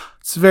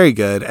 It's very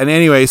good. And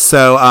anyway,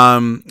 so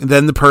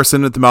then the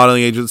person at the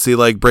modeling agency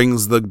like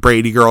brings the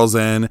Brady girls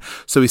in.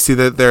 So we see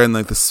that they're in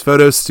like this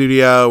photo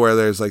studio where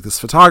there's like this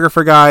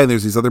photographer guy and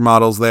there's these other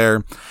models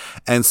there.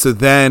 And so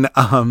then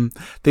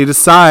they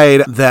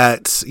decide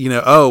that,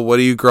 what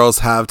do you girls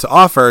have to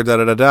offer?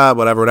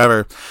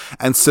 Whatever.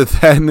 And so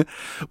then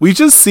we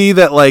just see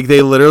that like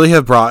they literally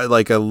have brought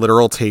like a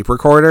literal tape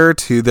recorder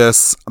to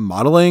this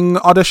modeling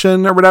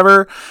audition or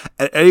whatever.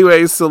 And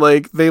anyway, so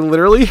like they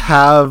literally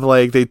have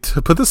like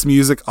put this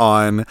music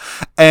on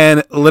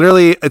and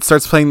literally it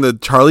starts playing the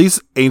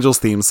Charlie's Angels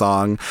theme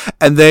song.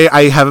 And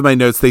I have in my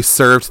notes, they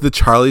served the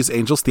Charlie's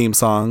Angels theme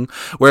song,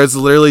 where it's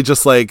literally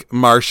just like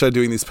Marcia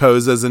doing these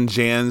poses and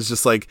Jan's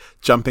just like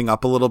jumping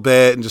up a little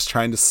bit and just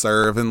trying to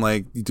serve and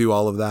like do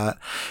all of that.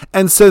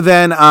 And so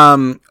then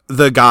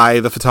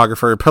the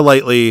photographer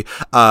politely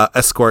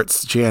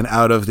escorts Jan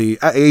out of the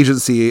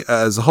agency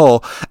as a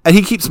whole, and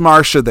he keeps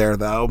Marcia there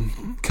though,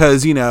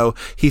 because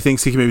he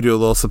thinks he can maybe do a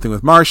little something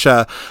with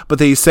Marcia.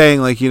 But he's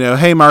saying like,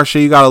 hey Marcia,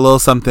 you got a little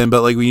something,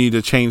 but like we need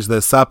to change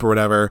this up or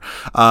whatever.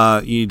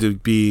 You need to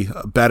be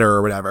better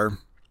or whatever.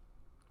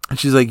 And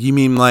she's like, you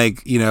mean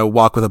like,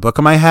 walk with a book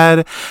on my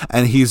head?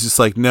 And he's just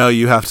like, no,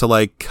 you have to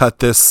like cut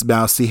this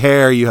mousy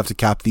hair. You have to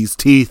cap these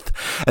teeth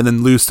and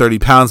then lose 30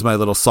 pounds, my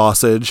little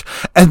sausage.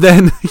 And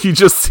then you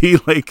just see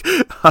like,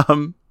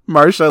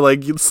 Marcia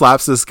like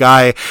slaps this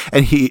guy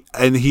and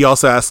he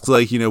also asks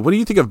like, what do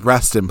you think of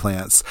breast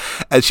implants?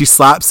 And she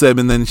slaps him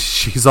and then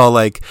she's all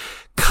like,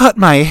 cut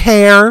my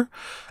hair.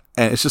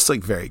 And it's just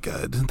like very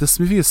good. This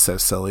movie is so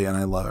silly and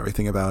I love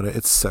everything about it.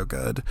 It's so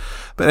good.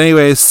 But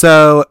anyway,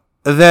 so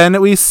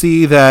then we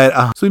see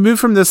that, so we move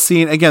from this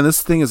scene. Again,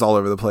 this thing is all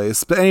over the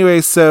place. But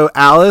anyway, so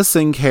Alice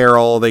and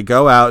Carol, they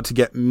go out to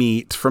get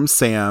meat from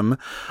Sam,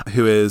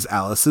 who is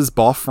Alice's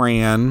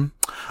boyfriend.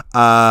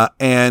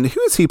 And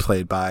who is he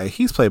played by?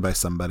 He's played by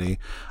somebody.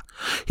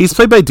 He's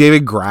played by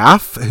David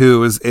Graff, who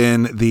was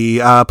in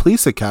the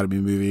Police Academy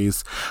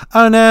movies.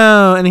 Oh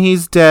no, and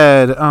he's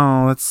dead.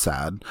 Oh, that's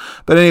sad.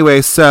 But anyway,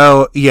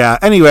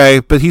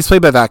 but he's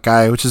played by that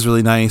guy, which is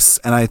really nice,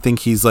 and I think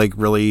he's like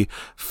really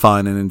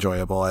fun and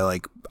enjoyable. I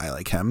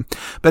like him.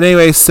 But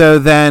anyway, so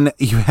then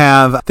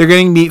they're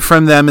getting meat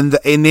from them, and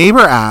a neighbor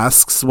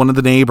asks, one of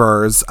the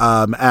neighbors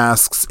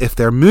asks if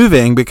they're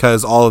moving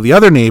because all of the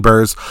other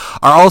neighbors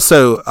are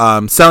also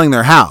selling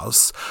their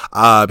house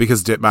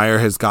because Dittmeyer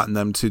has gotten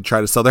them to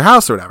try to sell their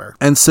house or whatever.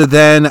 And so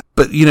then,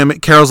 but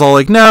Carol's all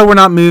like, no, we're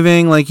not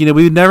moving. Like, we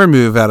would never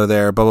move out of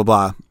there, blah, blah,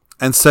 blah.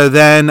 And so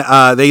then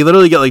they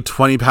literally get like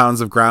 20 pounds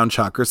of ground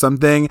chuck or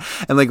something.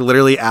 And like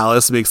literally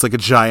Alice makes like a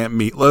giant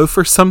meatloaf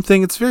or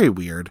something. It's very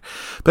weird.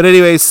 But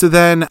anyway, so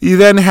then you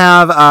then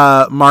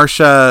have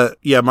Marcia.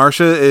 Yeah,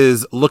 Marcia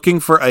is looking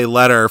for a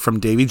letter from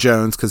Davy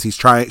Jones because she's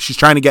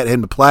trying to get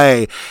him to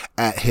play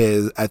at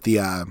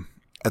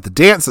the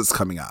dance that's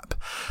coming up,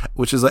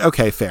 which is like,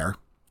 okay, fair.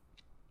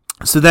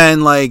 So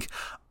then like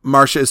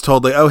Marcia is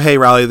told like, oh, hey,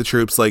 rally the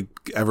troops, like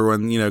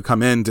everyone,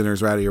 come in,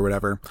 dinner's ready or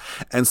whatever.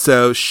 And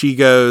so she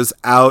goes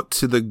out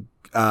to the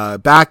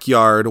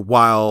backyard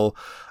while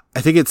I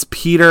think it's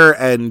Peter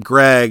and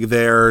Greg,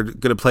 they're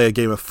going to play a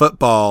game of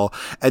football.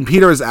 And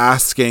Peter is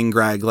asking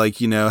Greg, like,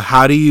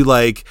 how do you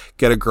like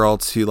get a girl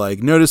to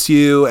like notice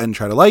you and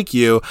try to like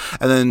you?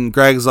 And then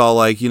Greg's all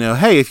like,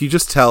 hey, if you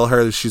just tell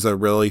her that she's a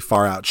really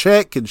far out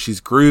chick and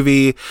she's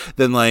groovy,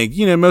 then like,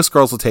 most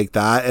girls will take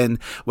that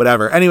and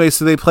whatever. Anyway,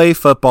 so they play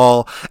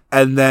football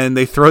and then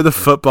they throw the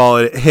football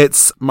and it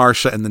hits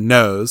Marcia in the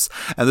nose.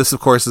 And this,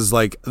 of course, is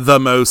like the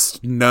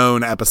most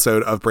known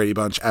episode of Brady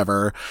Bunch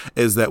ever,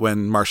 is that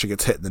when Marcia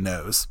gets hit in the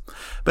nose.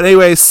 But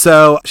anyway,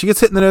 so she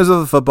gets hit in the nose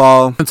with a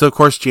football. And so, of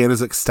course, Jan is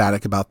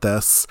ecstatic about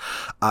this,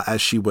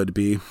 as she would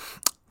be.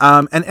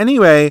 And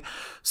anyway,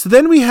 so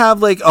then we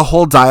have like a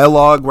whole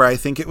dialogue where I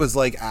think it was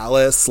like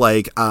Alice,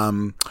 like,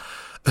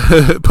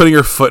 putting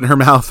her foot in her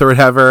mouth or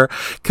whatever,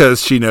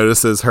 because she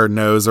notices her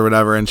nose or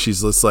whatever. And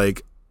she's just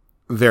like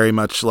very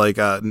much like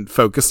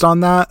focused on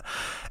that.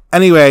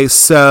 Anyway,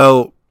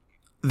 so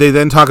they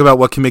then talk about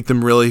what can make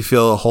them really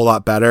feel a whole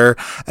lot better.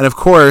 And of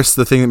course,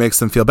 the thing that makes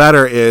them feel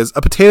better is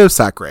a potato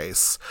sack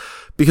race.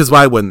 Because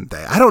why wouldn't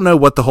they? I don't know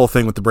what the whole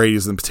thing with the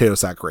Bradys and potato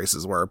sack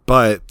races were,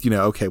 but,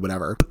 okay,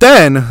 whatever. But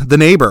then the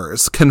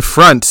neighbors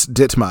confront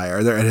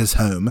Dittmeyer. They're at his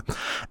home,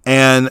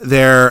 and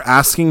they're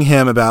asking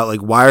him about,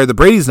 like, why are the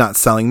Bradys not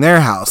selling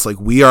their house?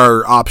 Like, we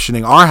are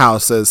optioning our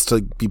houses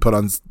to be put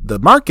on the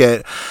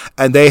market,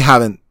 and they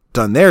haven't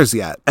done theirs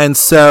yet. And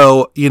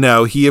so,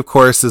 he of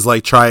course is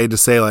like trying to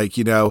say like,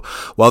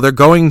 well, they're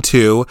going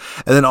to.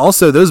 And then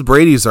also those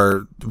Bradys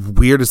are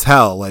weird as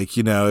hell. Like,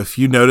 if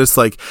you notice,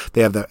 like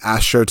they have the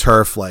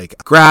AstroTurf like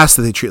grass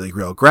that they treat like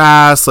real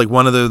grass. Like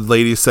one of the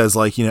ladies says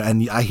like,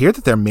 and I hear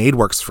that their maid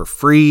works for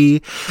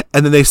free.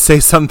 And then they say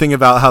something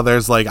about how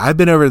there's like, I've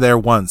been over there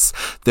once.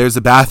 There's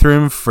a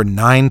bathroom for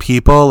 9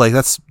 people. Like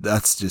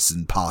that's just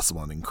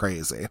impossible and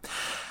crazy.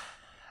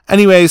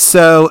 Anyway,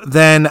 so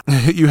then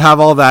you have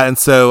all that. And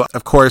so,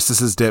 of course,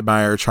 this is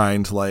Dittmeyer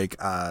trying to like,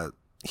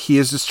 he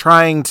is just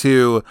trying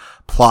to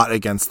plot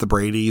against the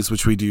Bradys,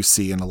 which we do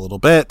see in a little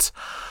bit.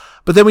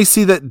 But then we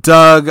see that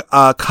Doug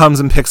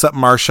comes and picks up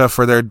Marcia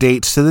for their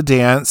date to the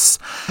dance.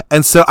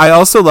 And so I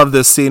also love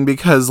this scene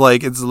because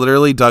like, it's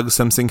literally Doug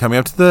Simpson coming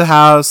up to the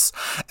house,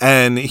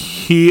 and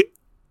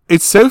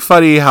it's so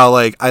funny how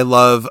like, I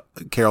love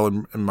Carol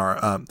and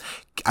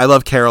I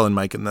love Carol and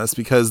Mike in this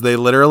because they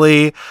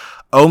literally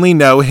only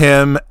know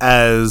him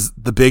as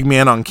the big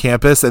man on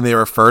campus and they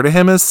refer to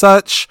him as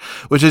such,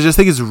 which I just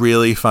think is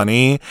really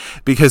funny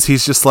because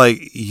he's just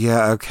like,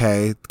 yeah,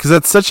 okay. Because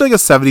that's such like a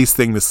 70s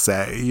thing to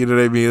say. You know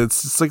what I mean?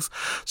 It's just like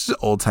just an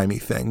old timey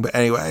thing. But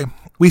anyway,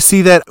 we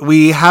see that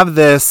we have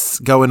this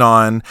going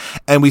on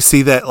and we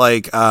see that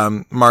like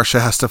Marcia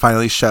has to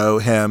finally show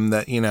him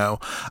that,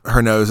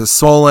 her nose is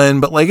swollen,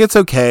 but like it's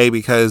okay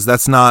because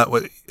that's not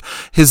what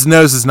his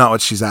nose is not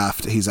what he's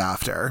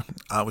after,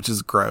 which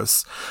is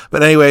gross.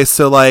 But anyway,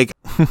 so like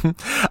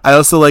I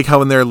also like how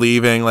when they're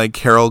leaving, like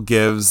Carol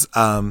gives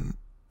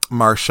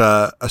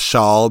Marcia a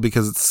shawl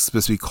because it's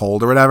supposed to be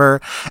cold or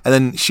whatever, and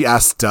then she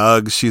asks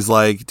Doug, she's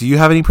like, do you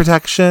have any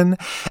protection?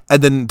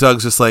 And then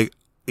Doug's just like,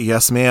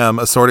 yes, ma'am,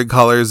 assorted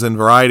colors and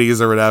varieties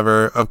or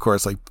whatever. Of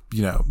course, like,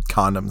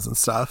 condoms and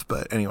stuff.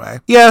 But anyway.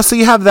 Yeah, so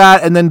you have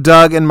that. And then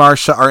Doug and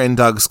Marcia are in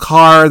Doug's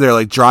car. They're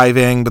like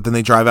driving, but then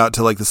they drive out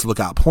to like this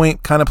Lookout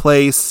Point kind of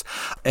place.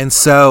 And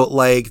so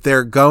like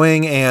they're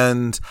going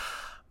and,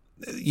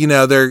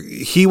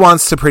 he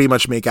wants to pretty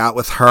much make out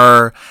with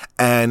her.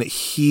 And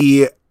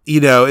he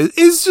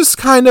is just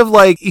kind of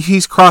like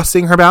he's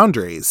crossing her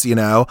boundaries,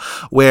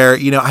 where,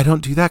 I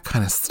don't do that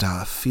kind of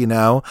stuff,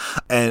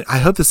 and I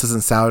hope this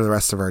doesn't sour the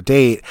rest of our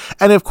date.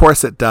 And of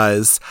course it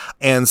does.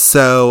 And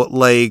so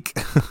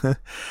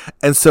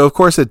of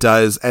course it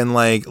does. And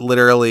like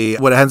literally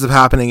what ends up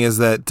happening is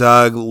that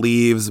Doug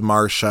leaves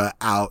Marsha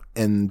out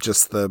in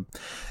just the,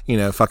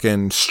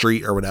 fucking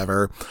street or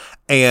whatever.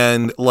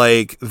 And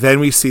like, then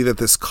we see that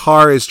this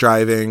car is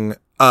driving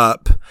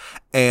up,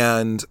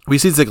 and we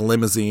see it's like a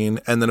limousine.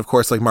 And then of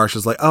course, like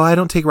Marsha's like, oh, I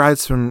don't take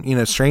rides from,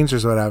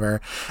 strangers or whatever.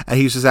 And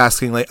he's just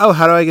asking like, oh,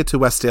 how do I get to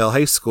Westdale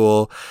High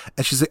School?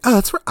 And she's like, oh,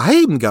 that's where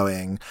I'm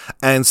going.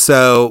 And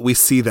so we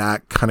see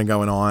that kind of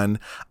going on.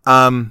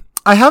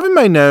 I have in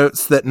my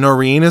notes that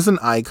Noreen is an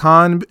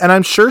icon, and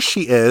I'm sure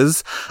she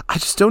is. I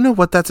just don't know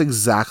what that's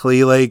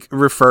exactly like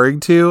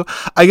referring to.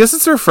 I guess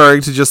it's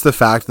referring to just the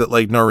fact that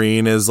like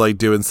Noreen is like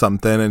doing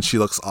something and she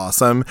looks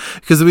awesome,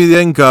 because we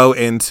then go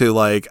into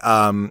like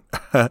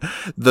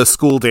the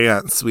school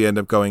dance. We end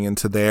up going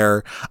into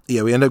there.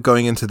 Yeah, we end up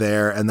going into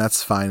there, and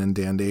that's fine and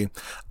dandy.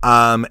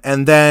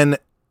 And then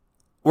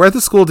we're at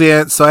the school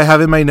dance, so I have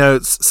in my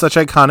notes such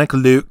iconic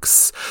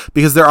looks,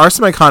 because there are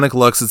some iconic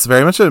looks. It's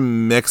very much a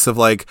mix of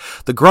like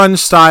the grunge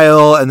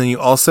style, and then you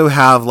also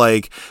have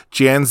like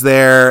Jan's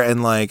there,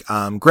 and like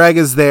Greg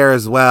is there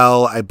as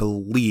well, I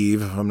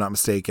believe, if I'm not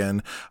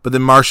mistaken. But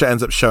then Marsha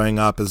ends up showing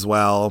up as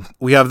well.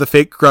 We have the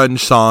fake grunge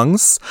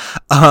songs,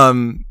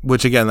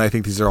 which again, I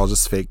think these are all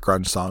just fake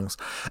grunge songs.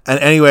 And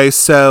anyway,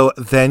 so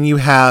then you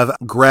have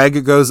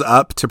Greg goes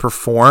up to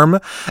perform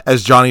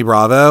as Johnny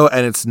Bravo,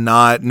 and it's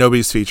not,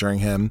 nobody's featuring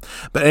him.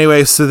 But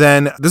anyway, so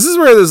then this is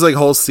where this like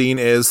whole scene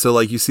is. So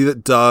like you see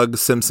that Doug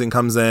Simpson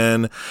comes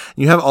in,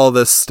 you have all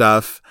this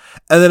stuff.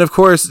 And then of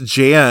course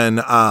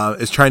Jan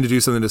is trying to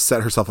do something to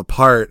set herself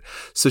apart.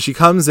 So she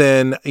comes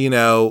in,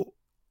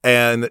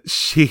 and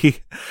she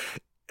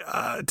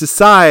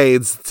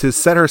decides to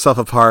set herself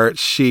apart.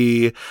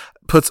 She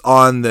puts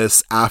on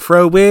this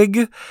afro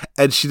wig,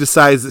 and she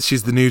decides that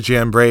she's the new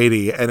Jan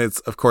Brady. And it's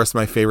of course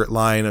my favorite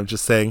line of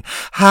just saying,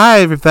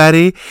 hi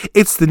everybody,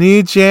 it's the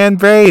new Jan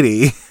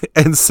Brady.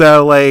 And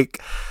so like,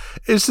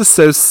 it's just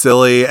so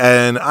silly.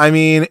 And I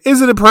mean,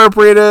 is it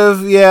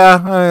appropriative?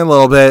 Yeah, a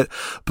little bit.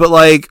 But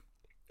like,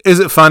 is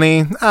it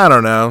funny? I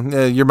don't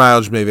know. Your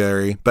mileage may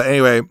vary. But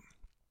anyway,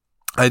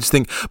 I just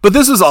think, but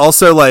this is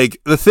also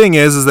like, the thing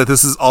is that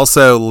this is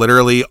also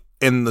literally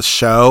in the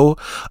show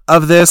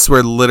of this,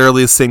 where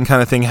literally the same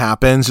kind of thing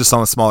happens, just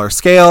on a smaller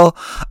scale,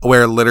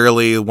 where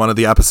literally one of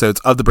the episodes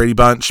of the Brady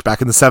Bunch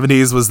back in the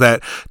 70s was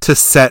that to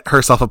set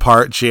herself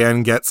apart,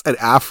 Jan gets an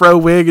afro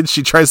wig and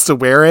she tries to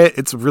wear it.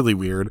 It's really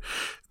weird.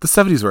 The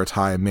 70s were a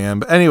time, man.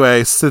 But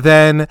anyway, so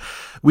then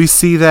we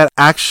see that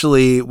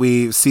actually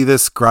we see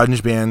this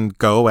grunge band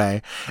go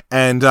away,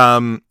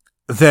 and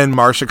then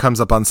Marsha comes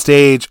up on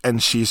stage,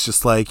 and she's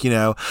just like,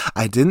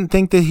 I didn't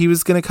think that he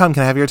was going to come.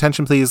 Can I have your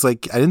attention, please?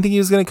 Like, I didn't think he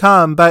was going to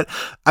come, but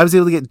I was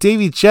able to get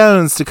Davy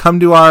Jones to come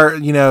to our,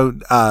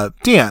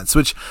 dance,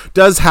 which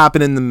does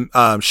happen in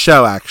the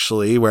show,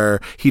 actually, where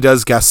he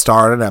does guest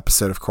star in an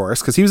episode, of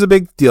course, because he was a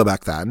big deal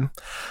back then.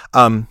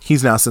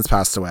 He's now since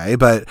passed away,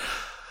 but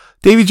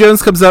Davy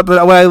Jones comes up.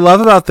 But what I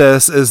love about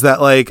this is that,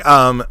 like,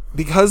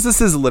 because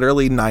this is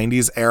literally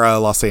 90s era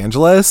Los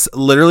Angeles,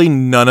 literally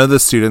none of the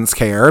students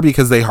care,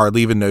 because they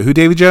hardly even know who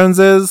Davy Jones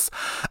is.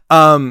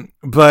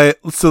 But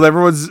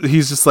so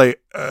he's just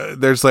like,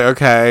 they're just like,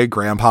 okay,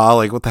 grandpa,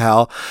 like, what the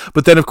hell?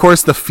 But then of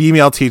course the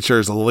female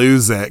teachers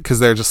lose it, because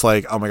they're just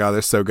like, oh my God,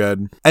 they're so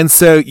good. And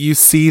so you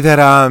see that,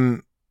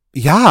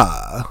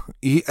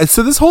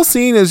 so this whole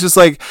scene is just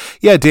like,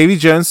 Davy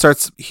Jones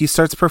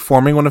starts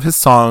performing one of his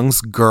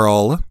songs,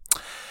 Girl.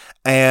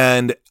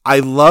 And I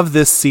love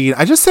this scene.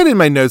 I just said in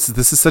my notes that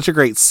this is such a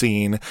great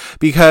scene,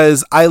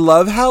 because I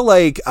love how,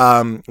 like,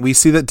 we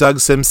see that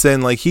Doug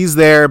Simpson, like, he's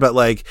there, but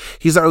like,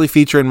 he's not really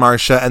featuring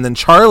Marsha. And then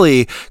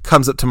Charlie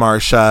comes up to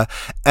Marsha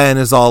and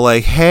is all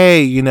like,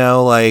 hey,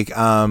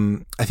 I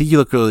think you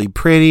look really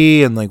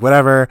pretty, and like,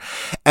 whatever.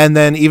 And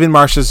then even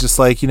Marsha's just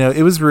like,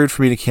 it was rude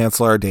for me to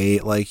cancel our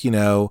date. Like,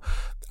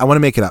 I want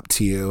to make it up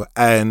to you.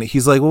 And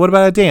he's like, well, what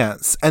about a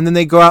dance? And then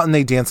they go out and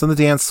they dance on the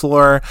dance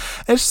floor,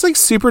 and it's just like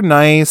super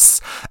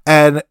nice.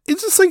 And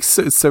it's just like,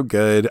 so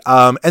good.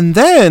 And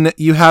then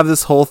you have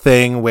this whole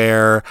thing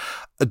where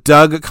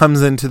Doug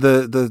comes into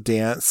the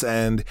dance,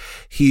 and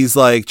he's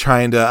like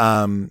trying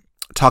to,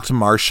 talk to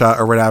Marsha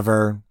or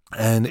whatever.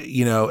 And,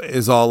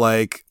 is all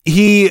like,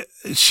 she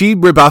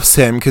rebuffs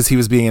him because he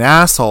was being an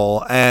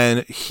asshole.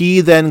 And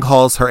he then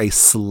calls her a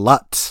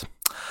slut.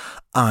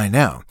 I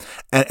know.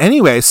 And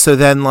anyway, so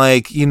then,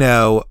 like,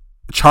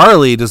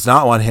 Charlie does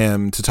not want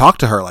him to talk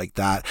to her like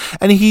that.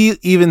 And he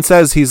even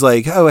says, he's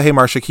like, oh, hey,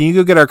 Marcia, can you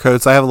go get our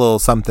coats? I have a little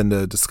something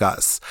to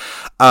discuss.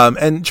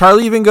 And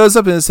Charlie even goes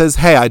up and says,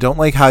 hey, I don't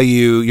like how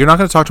you're not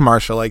going to talk to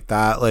Marcia like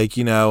that. Like,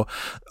 blah,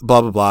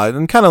 blah, blah.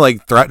 And kind of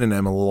like threatening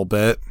him a little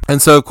bit.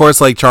 And so, of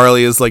course, like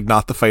Charlie is like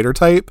not the fighter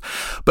type.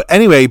 But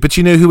anyway, but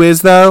you know who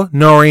is though?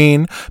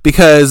 Noreen.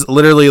 Because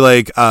literally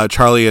like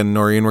Charlie and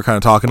Noreen were kind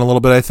of talking a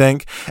little bit, I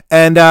think.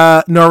 And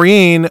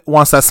Noreen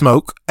wants that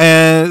smoke.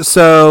 And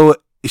so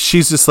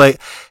she's just like,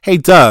 hey,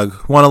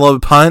 Doug, want a little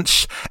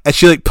punch? And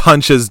she like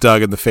punches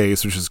Doug in the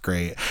face, which is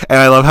great. And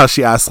I love how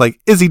she asks, like,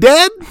 is he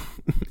dead?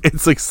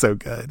 It's like so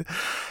good.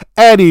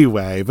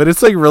 Anyway, but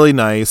it's like really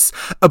nice.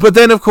 But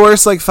then, of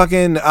course, like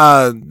fucking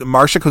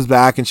Marcia comes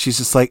back and she's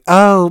just like,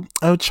 oh,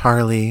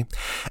 Charlie.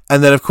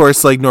 And then, of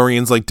course, like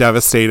Noreen's like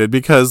devastated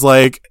because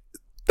like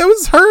that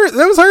was her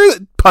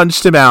that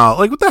punched him out.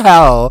 Like, what the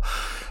hell?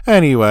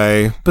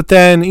 Anyway, but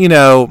then,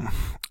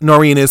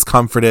 Noreen is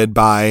comforted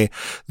by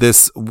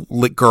this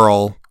lit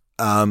girl,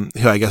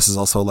 who I guess is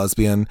also a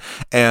lesbian.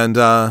 And,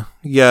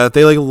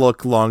 they like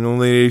look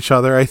longingly at each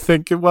other, I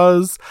think it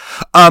was.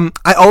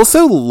 I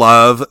also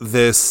love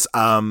this,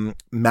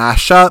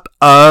 mashup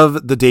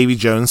of the Davy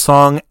Jones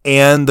song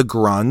and the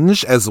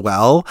grunge as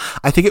well.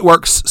 I think it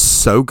works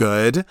so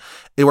good.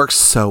 It works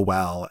so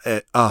well.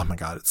 Oh my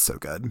God, it's so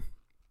good.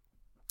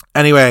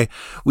 Anyway,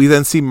 we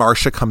then see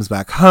Marcia comes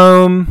back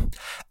home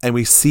and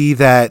we see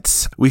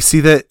that,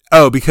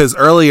 because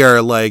earlier,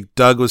 like,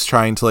 Doug was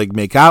trying to, like,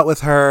 make out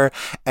with her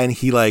and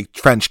he, like,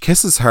 French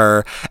kisses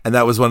her. And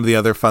that was one of the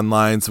other fun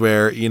lines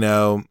where,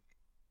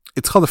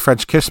 it's called a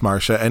French kiss,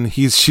 Marcia. And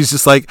she's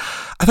just like,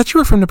 I thought you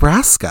were from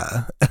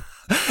Nebraska.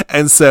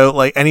 And so,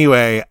 like,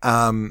 anyway,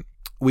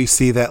 we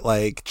see that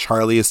like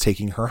Charlie is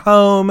taking her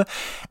home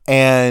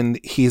and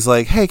he's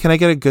like, hey, can I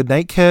get a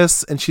goodnight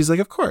kiss? And she's like,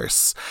 of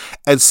course.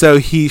 And so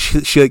she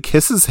like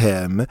kisses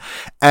him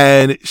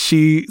and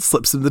she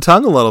slips him the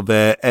tongue a little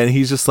bit. And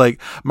he's just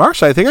like,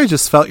 Marcia, I think I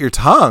just felt your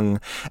tongue.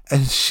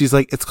 And she's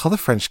like, it's called a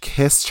French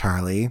kiss,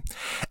 Charlie.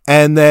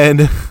 And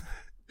then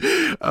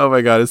oh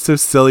my God, it's so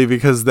silly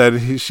because then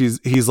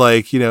he's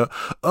like,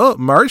 oh,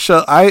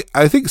 Marcia,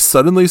 I think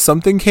suddenly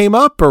something came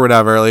up or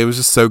whatever. Like, it was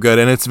just so good.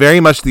 And it's very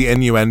much the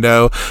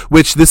innuendo,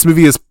 which this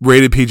movie is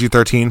rated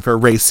PG-13 for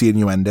racy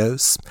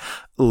innuendos.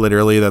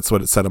 Literally, that's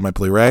what it said on my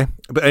Blu-ray.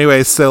 But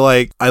anyway, so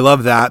like, I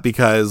love that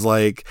because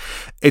like,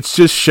 it's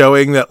just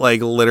showing that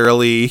like,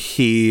 literally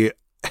he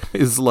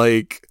is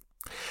like,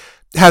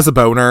 has a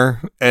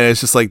boner, and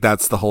it's just like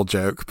that's the whole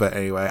joke. But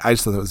anyway, I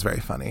just thought it was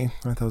very funny.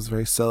 I thought it was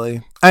very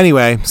silly.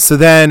 Anyway, so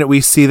then we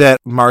see that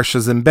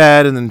Marcia's in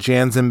bed and then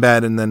Jan's in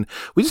bed, and then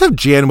we just have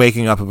Jan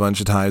waking up a bunch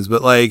of times.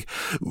 But like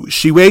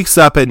she wakes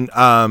up and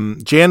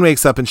Jan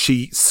wakes up and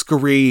she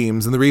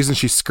screams, and the reason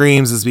she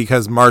screams is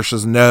because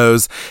Marcia's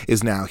nose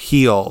is now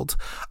healed,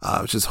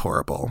 which is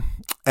horrible.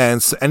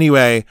 And so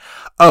anyway,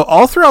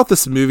 all throughout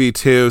this movie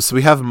too, so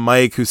we have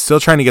Mike who's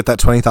still trying to get that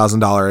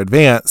 $20,000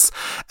 advance.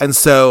 And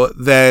so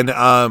then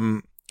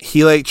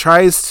he like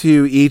tries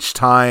to, each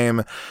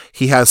time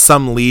he has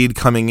some lead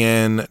coming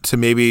in to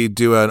maybe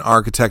do an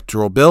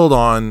architectural build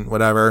on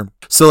whatever.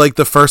 So like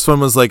the first one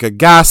was like a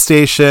gas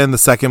station. The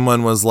second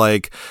one was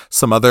like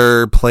some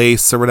other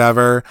place or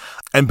whatever.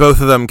 And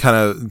both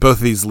of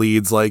these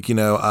leads, like,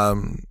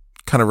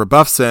 kind of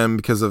rebuffs him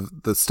because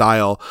of the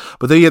style.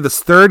 But then you have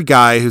this third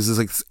guy who's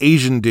this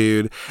Asian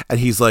dude, and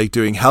he's like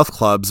doing health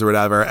clubs or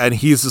whatever, and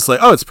he's just like,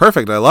 oh, it's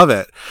perfect, I love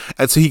it.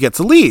 And so he gets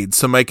a lead.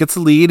 So Mike gets a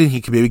lead and he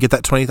can maybe get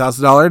that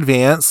 $20,000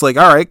 advance. Like,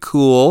 all right,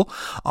 cool,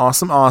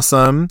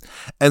 awesome.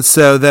 And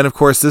so then of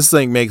course this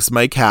thing makes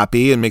Mike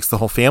happy and makes the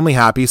whole family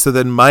happy. So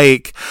then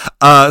Mike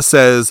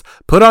says,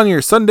 put on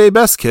your Sunday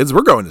best, kids,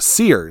 we're going to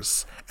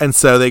Sears. And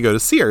so they go to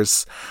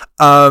Sears.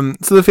 So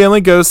the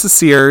family goes to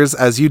Sears,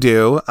 as you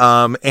do.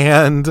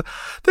 And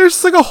there's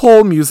just like a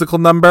whole musical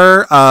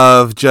number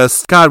of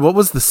just, God, what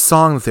was the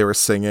song that they were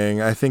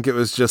singing? I think it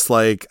was just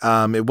like,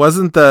 it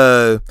wasn't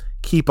the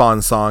Keep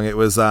On song. It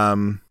was,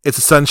 It's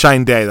a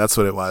Sunshine Day. That's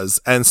what it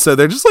was. And so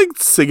they're just like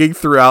singing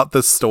throughout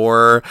the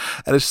store.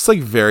 And it's just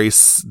like very,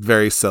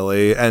 very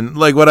silly. And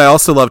like what I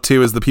also love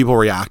too is the people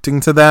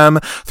reacting to them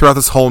throughout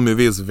this whole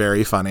movie is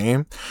very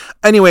funny.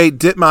 Anyway,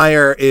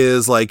 Dittmeyer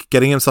is like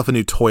getting himself a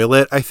new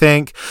toilet, I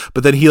think.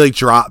 But then he like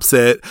drops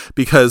it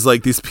because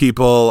like these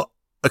people,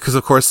 because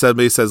of course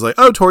somebody says like,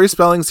 oh, Tori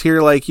Spelling's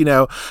here, like,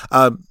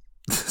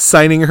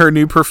 signing her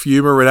new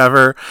perfume or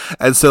whatever.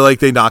 And so like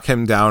they knock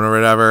him down or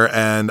whatever.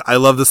 And I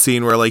love the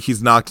scene where like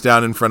he's knocked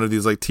down in front of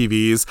these like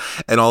TVs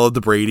and all of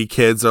the Brady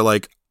kids are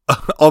like,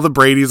 all the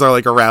Bradys are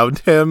like around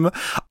him.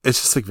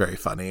 It's just like very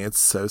funny. It's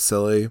so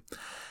silly.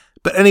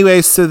 But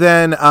anyway, so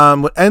then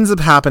what ends up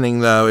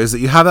happening though is that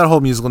you have that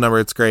whole musical number.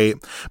 It's great.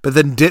 But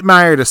then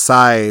Dittmeyer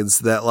decides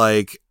that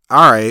like,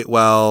 all right,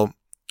 well,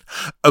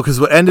 because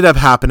what ended up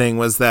happening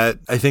was that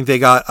I think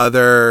they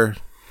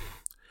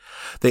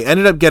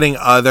ended up getting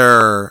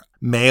other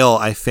mail,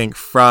 I think,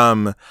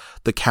 from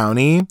the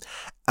county,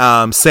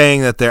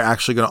 saying that they're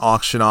actually going to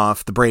auction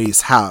off the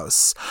Brady's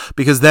house.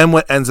 Because then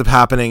what ends up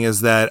happening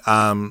is that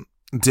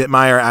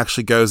Dittmeyer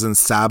actually goes and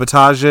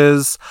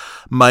sabotages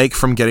Mike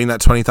from getting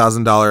that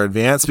 $20,000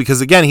 advance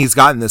because, again, he's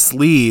gotten this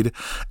lead.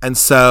 And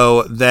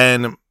so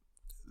then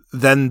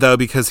though,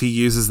 because he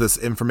uses this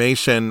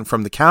information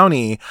from the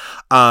county,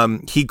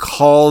 he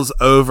calls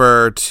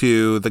over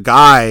to the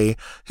guy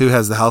who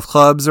has the health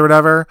clubs or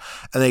whatever.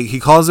 And he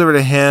calls over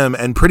to him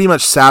and pretty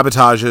much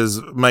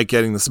sabotages Mike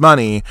getting this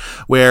money,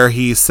 where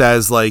he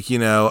says, like,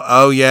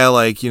 oh yeah,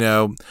 like,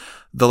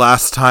 the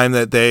last time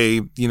that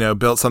they,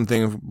 built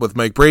something with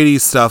Mike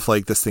Brady's stuff,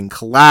 like this thing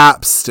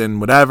collapsed and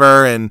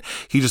whatever. And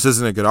he just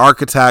isn't a good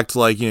architect.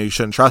 Like, you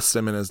shouldn't trust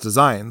him in his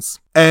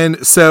designs.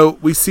 And so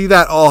we see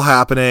that all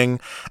happening.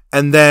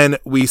 And then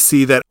we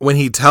see that when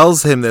he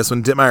tells him this,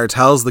 when Dittmeyer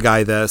tells the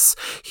guy this,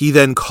 he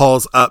then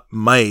calls up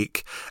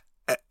Mike.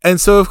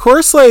 And so, of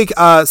course,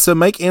 so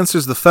Mike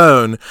answers the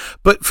phone,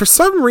 but for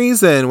some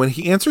reason, when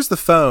he answers the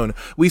phone,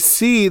 we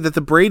see that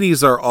the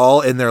Bradys are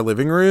all in their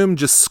living room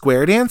just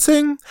square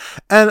dancing.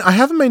 And I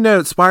have in my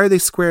notes, why are they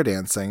square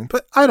dancing?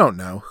 But I don't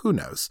know. Who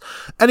knows?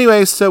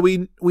 Anyway, so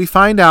we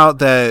find out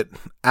that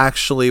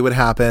actually what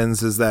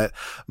happens is that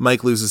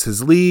Mike loses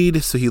his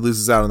lead. So he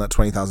loses out on that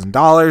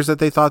 $20,000 that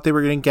they thought they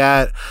were going to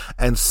get.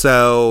 And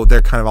so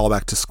they're kind of all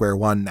back to square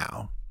one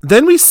now.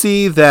 Then we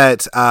see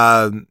that,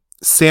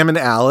 Sam and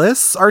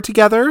Alice are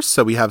together.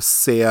 So we have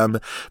Sam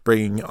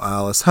bringing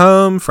Alice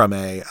home from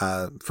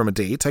a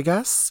date, I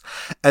guess.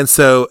 And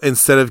so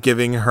instead of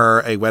giving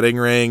her a wedding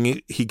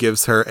ring, he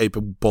gives her a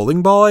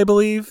bowling ball, I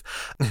believe.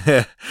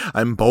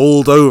 I'm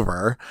bowled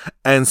over.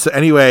 And so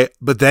anyway,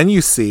 but then you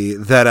see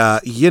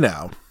that,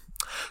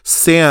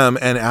 Sam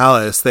and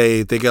Alice,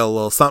 they get a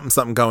little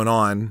something going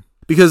on.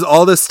 Because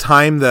all this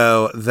time,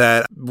 though,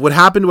 that what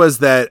happened was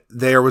that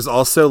there was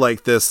also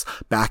like this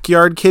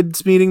backyard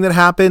kids meeting that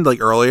happened like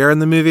earlier in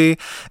the movie.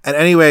 And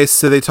anyway,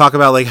 so they talk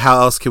about like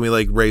how else can we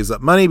like raise up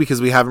money because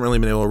we haven't really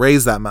been able to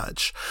raise that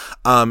much.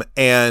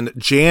 And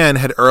Jan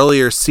had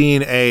earlier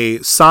seen a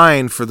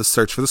sign for the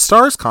Search for the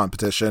Stars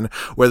competition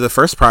where the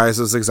first prize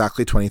was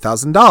exactly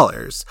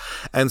 $20,000.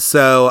 And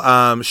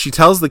so she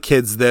tells the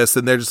kids this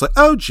and they're just like,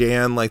 oh,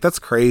 Jan, like that's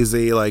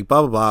crazy, like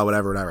blah, blah, blah,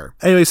 whatever.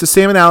 Anyway, so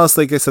Sam and Alice,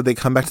 like I said, they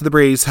come back to the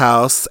Brady's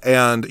house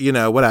and,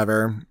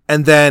 whatever.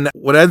 And then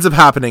what ends up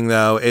happening,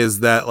 though, is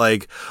that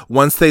like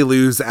once they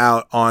lose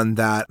out on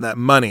that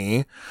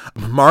money,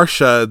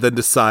 Marcia then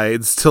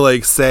decides to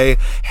like say,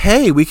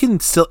 hey, we can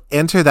still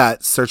enter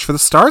that Search for the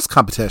Stars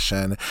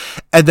competition.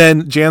 And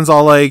then Jan's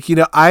all like,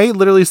 I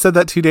literally said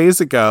that 2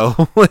 days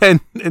ago.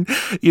 and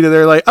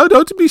they're like, oh,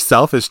 don't be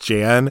selfish,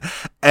 Jan.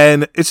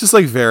 And it's just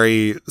like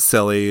very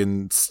silly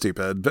and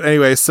stupid. But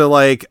anyway,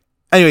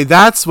 Anyway,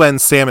 that's when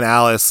Sam and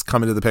Alice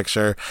come into the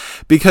picture,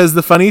 because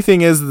the funny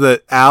thing is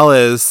that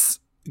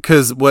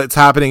because what's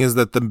happening is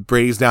that the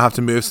Bradys now have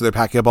to move, so they're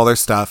packing up all their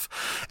stuff.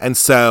 And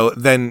so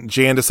then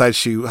Jan decides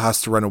she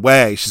has to run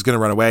away. She's going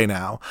to run away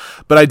now.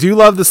 But I do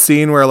love the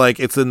scene where like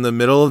it's in the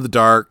middle of the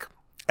dark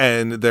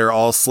and they're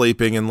all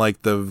sleeping in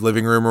like the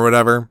living room or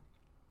whatever.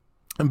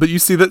 But you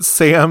see that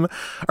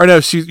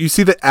you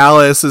see that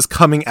Alice is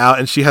coming out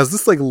and she has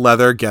this like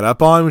leather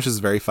getup on, which is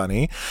very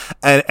funny.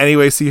 And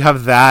anyway, so you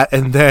have that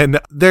and then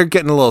they're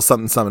getting a little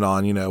something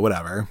on,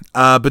 whatever.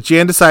 But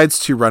Jan decides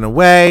to run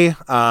away.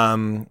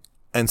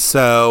 And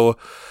so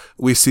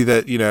we see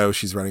that,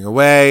 she's running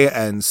away.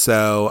 And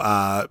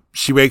so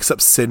she wakes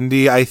up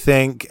Cindy, I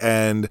think.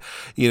 And,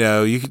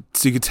 you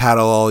could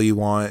tattle all you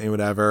want and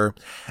whatever.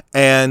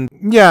 And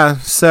yeah,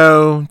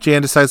 so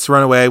Jan decides to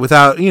run away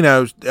without,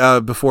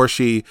 before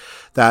she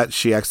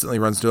accidentally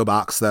runs into a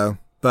box, though.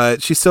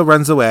 But she still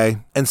runs away.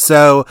 And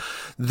so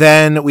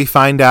then we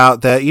find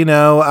out that,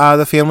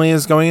 the family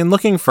is going and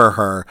looking for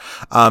her.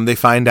 They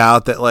find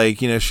out that, like,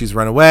 she's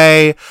run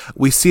away.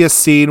 We see a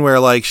scene where,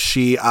 like,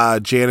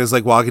 Jan is,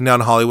 like, walking down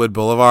Hollywood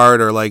Boulevard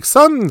or, like,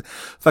 some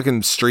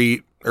fucking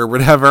street or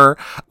whatever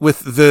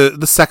with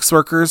the sex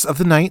workers of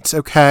the night,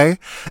 okay?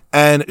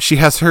 And she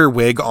has her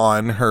wig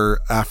on,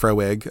 her afro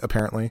wig,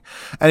 apparently.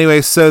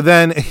 Anyway, so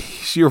then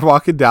you're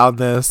walking down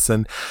this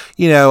and,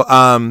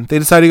 they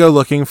decide to go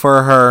looking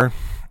for her.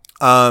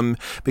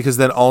 Because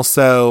then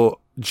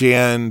also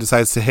Jan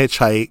decides to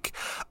hitchhike,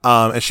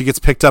 and she gets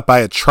picked up by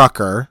a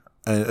trucker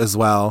as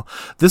well.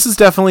 This is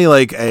definitely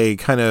like a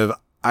kind of,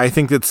 I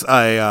think it's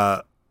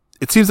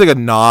it seems like a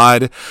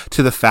nod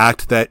to the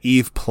fact that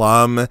Eve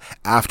Plum,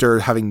 after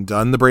having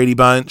done the Brady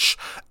Bunch,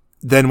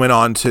 then went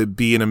on to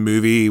be in a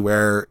movie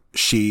where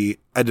she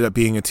ended up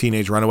being a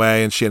teenage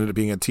runaway and she ended up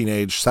being a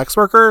teenage sex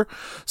worker.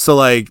 So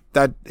like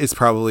that is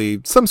probably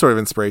some sort of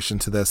inspiration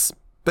to this.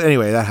 But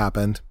anyway, that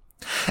happened.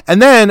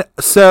 And then,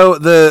 so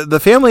the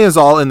family is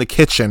all in the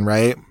kitchen,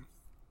 right?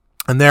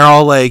 And they're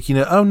all like,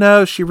 oh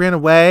no, she ran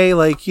away,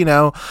 like,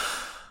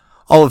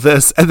 all of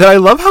this. And then I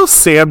love how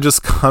Sam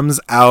just comes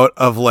out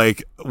of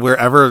like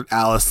wherever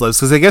Alice lives,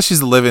 because I guess she's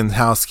the live-in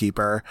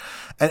housekeeper.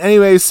 And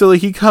anyway, so like,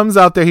 he comes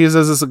out there, he has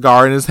a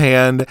cigar in his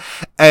hand,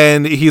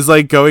 and he's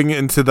like going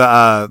into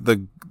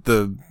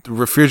the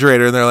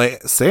refrigerator, and they're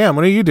like, Sam,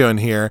 what are you doing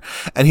here?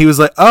 And he was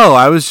like, oh,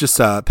 I was just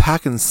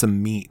packing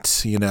some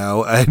meat,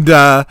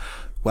 and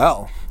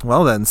Well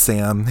then,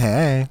 Sam.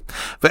 Hey.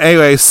 But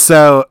anyway,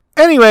 so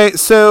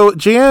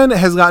Jan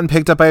has gotten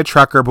picked up by a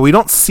trucker, but we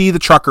don't see the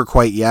trucker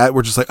quite yet.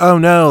 We're just like, oh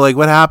no, like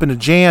what happened to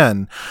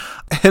Jan?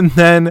 And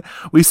then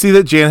we see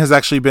that Jan has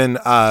actually been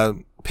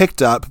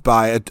picked up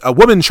by a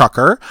woman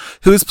trucker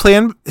who is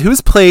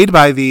played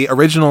by the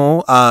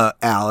original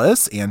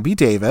Alice, Ann B.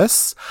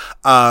 Davis,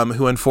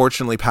 who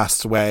unfortunately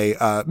passed away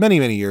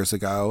many years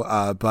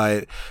ago.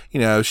 But you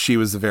know, she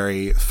was a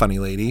very funny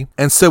lady.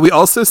 And so we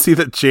also see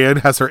that Jan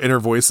has her inner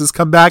voices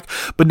come back,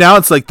 but now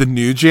it's like the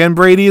new Jan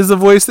Brady is the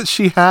voice that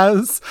she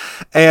has,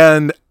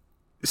 and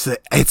so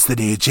it's the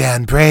new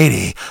Jan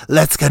Brady.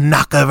 Let's go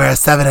knock over a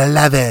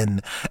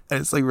 7-Eleven. And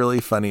it's like really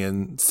funny.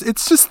 And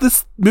it's just,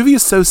 this movie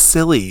is so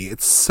silly.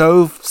 It's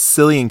so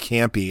silly and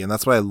campy. And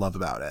that's what I love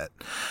about it.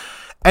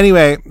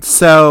 Anyway,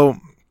 so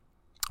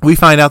we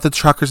find out the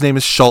trucker's name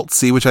is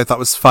Schultze, which I thought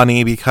was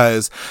funny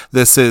because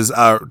this is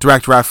a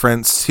direct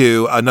reference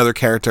to another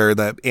character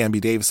that Ann B.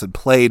 Davis had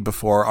played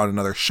before on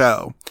another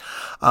show.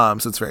 So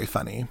it's very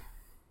funny.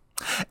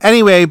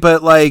 Anyway,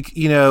 but like,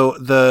 you know,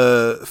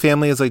 the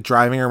family is like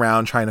driving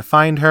around trying to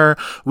find her.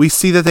 We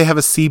see that they have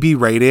a CB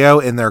radio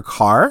in their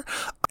car.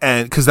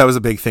 And because that was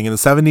a big thing in the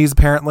 70s,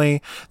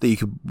 apparently, that you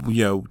could,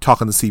 you know,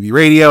 talk on the CB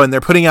radio, and they're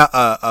putting out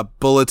a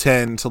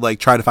bulletin to like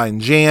try to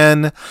find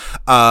Jan.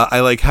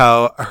 I like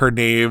how her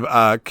name,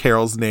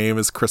 Carol's name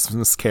is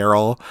Christmas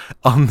Carol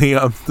on the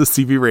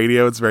CB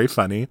radio. It's very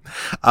funny.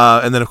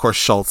 And then of course,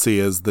 Schultze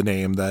is the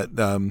name that,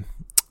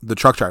 the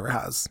truck driver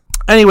has.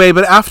 Anyway,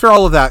 but after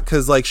all of that,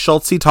 because like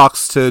Schultze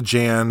talks to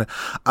Jan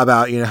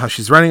about, you know, how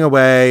she's running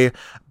away,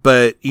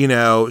 but, you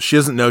know, she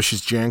doesn't know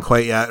she's Jan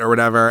quite yet or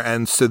whatever.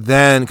 And so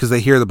then, because they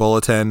hear the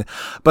bulletin,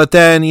 but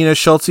then, you know,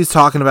 Schultze's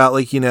talking about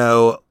like, you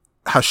know,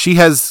 how she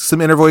has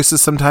some inner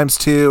voices sometimes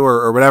too,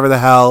 or whatever the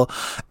hell.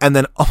 And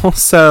then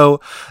also,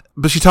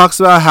 but she talks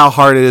about how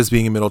hard it is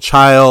being a middle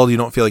child. You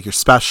don't feel like you're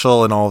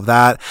special and all of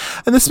that.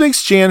 And this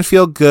makes Jan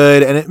feel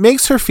good, and it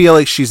makes her feel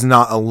like she's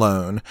not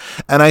alone.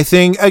 And I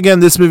think, again,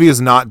 this movie is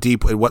not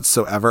deep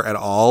whatsoever at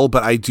all,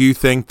 but I do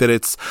think that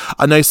it's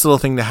a nice little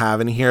thing to have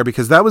in here,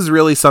 because that was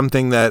really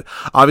something that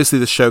obviously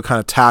the show kind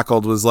of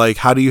tackled, was like,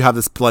 how do you have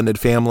this blended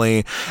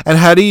family, and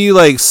how do you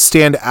like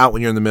stand out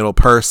when you're in the middle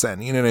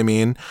person? You know what I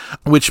mean?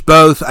 Which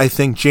both, I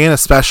think Jan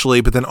especially,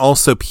 but then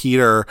also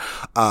Peter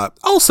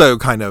also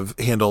kind of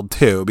handled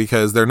too,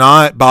 because they're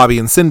not Bobby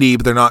and Cindy,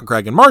 but they're not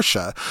Greg and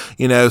Marcia,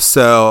 you know?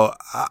 So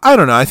I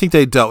don't know. I think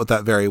they dealt with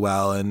that very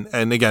well. And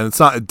again, it's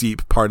not a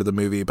deep part of the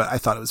movie, but I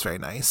thought it was very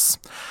nice.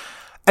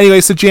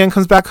 Anyway, so Jan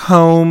comes back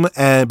home,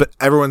 but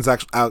everyone's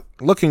actually out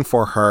looking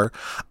for her.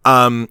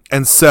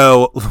 And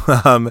so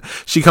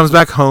she comes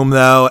back home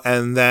though,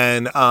 and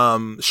then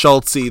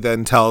Schultze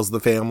then tells the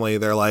family,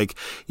 they're like,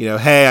 you know,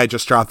 hey, I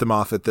just dropped Jan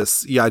off at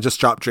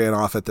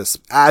this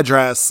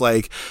address.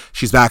 Like,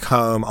 she's back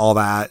home, all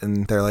that.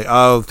 And they're like,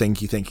 oh,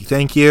 thank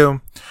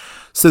you.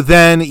 So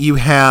then you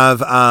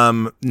have,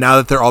 now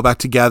that they're all back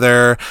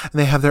together, and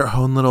they have their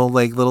own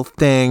little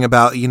thing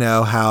about, you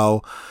know,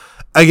 how,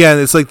 again,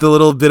 it's like the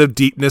little bit of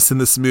deepness in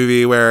this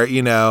movie where,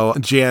 you know,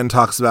 Jan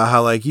talks about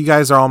how, like, you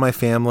guys are all my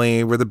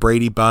family. We're the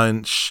Brady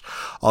Bunch,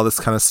 all this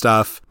kind of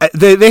stuff.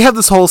 They have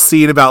this whole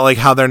scene about, like,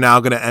 how they're now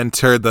going to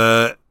enter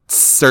the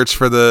Search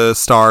for the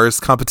Stars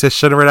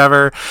competition or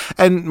whatever.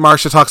 And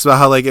Marcia talks about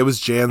how, like, it was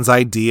Jan's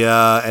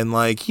idea and,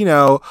 like, you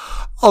know,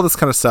 all this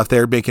kind of stuff.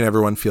 They're making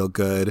everyone feel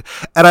good.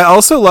 And I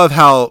also love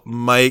how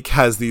Mike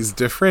has these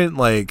different,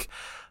 like,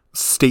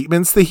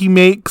 statements that he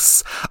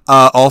makes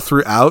all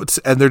throughout,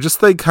 and they're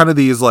just like kind of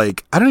these,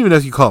 like, I don't even know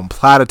if you call them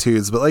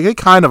platitudes, but like they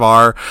kind of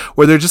are,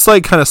 where they're just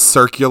like kind of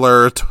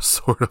circular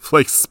sort of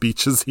like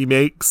speeches he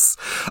makes.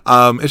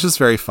 It's just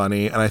very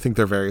funny, and I think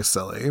they're very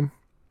silly.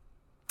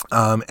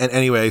 And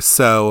anyway,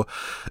 so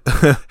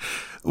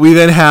we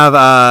then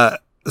have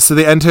so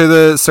they enter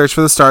the Search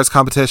for the Stars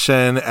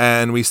competition,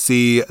 and we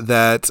see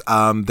that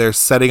they're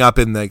setting up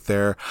in like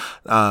their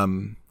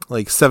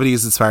like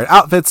 70s inspired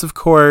outfits, of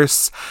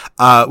course.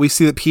 We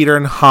see that Peter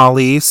and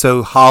Holly,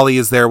 so Holly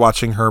is there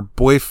watching her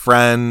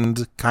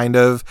boyfriend, kind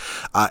of,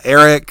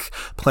 Eric,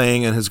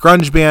 playing in his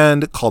grunge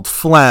band called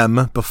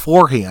Phlegm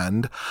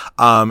beforehand.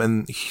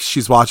 And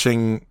she's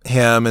watching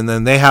him, and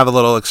then they have a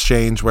little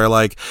exchange where,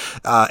 like,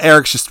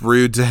 Eric's just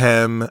rude to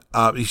him.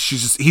 He's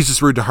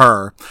just rude to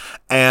her.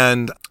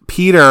 And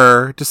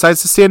Peter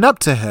decides to stand up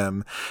to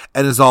him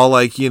and is all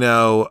like, you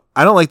know,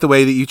 I don't like the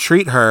way that you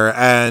treat her.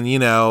 And, you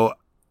know,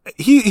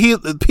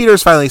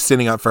 Peter's finally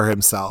standing up for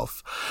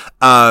himself.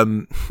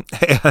 And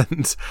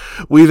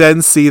we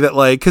then see that,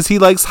 like, cause he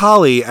likes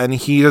Holly and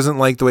he doesn't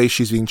like the way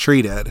she's being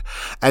treated.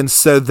 And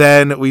so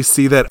then we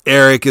see that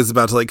Eric is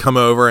about to like come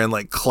over and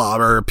like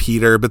clobber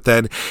Peter, but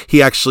then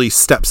he actually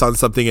steps on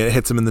something and it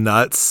hits him in the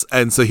nuts.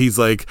 And so he's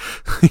like,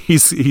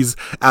 he's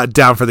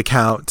down for the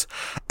count.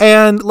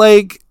 And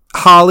like,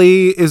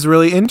 Holly is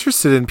really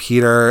interested in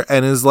Peter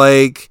and is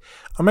like,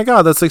 oh my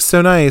God, that's like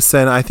so nice.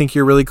 And I think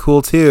you're really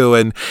cool too.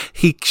 And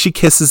she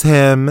kisses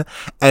him,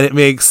 and it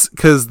makes,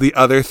 because the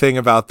other thing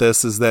about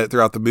this is that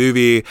throughout the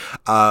movie,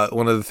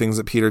 one of the things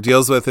that Peter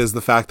deals with is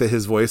the fact that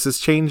his voice is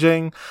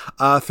changing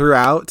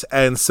throughout.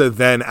 And so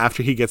then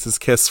after he gets his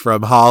kiss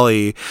from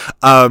Holly,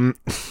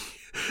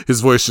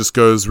 his voice just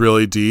goes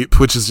really deep,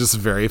 which is just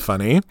very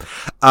funny.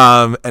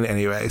 And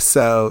anyway,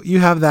 so you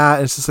have that,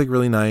 and it's just like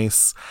really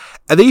nice.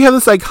 And then you have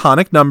this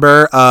iconic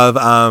number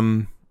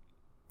of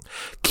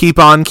Keep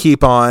On,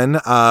 Keep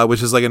On,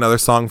 which is like another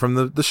song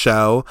from the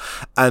show.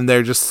 And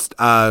they're just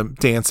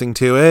dancing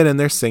to it, and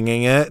they're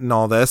singing it and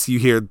all this. You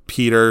hear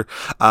Peter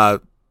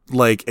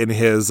like in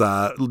his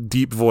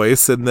deep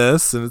voice in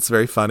this, and it's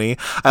very funny.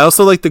 I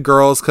also like the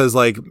girls because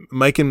like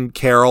Mike and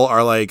Carol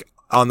are like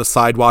on the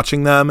side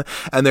watching them,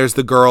 and there's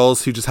the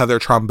girls who just have their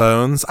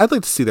trombones. I'd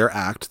like to see their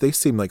act. They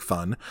seem like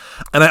fun.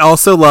 And I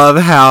also love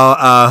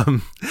how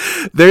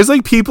there's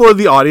like people in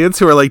the audience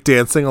who are like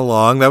dancing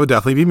along. That would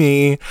definitely be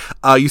me.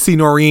 You see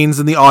Noreen's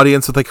in the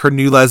audience with like her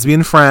new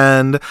lesbian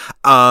friend,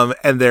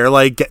 and they're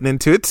like getting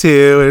into it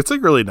too, and it's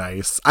like really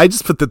nice. I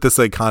just put that this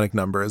iconic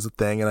number is a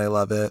thing, and I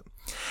love it.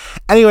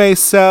 Anyway,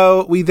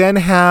 so we then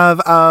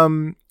have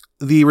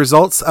the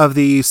results of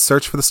the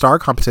Search for the Star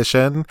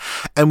competition,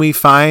 and we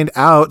find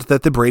out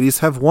that the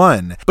Bradys have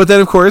won. But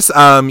then, of course,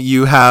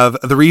 you have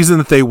the reason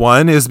that they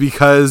won is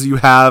because you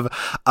have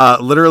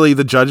literally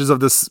the judges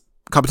of this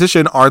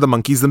competition are the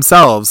monkeys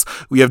themselves.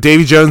 We have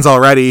Davy Jones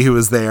already, who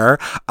was there,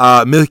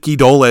 Mickey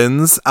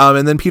Dolenz,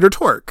 and then Peter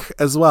Tork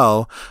as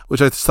well,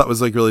 which I thought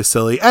was like really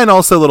silly. And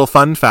also a little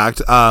fun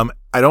fact,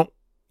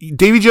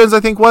 Davy Jones, I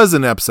think, was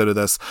in an episode of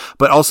this,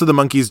 but also the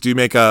monkeys do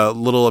make a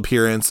little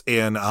appearance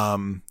in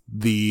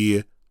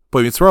the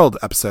Boy Meets World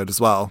episode as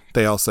well.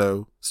 They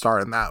also star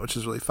in that, which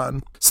is really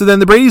fun. So then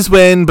the Bradys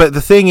win, but the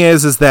thing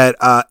is that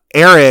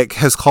Eric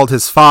has called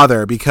his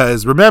father,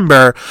 because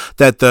remember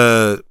that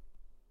the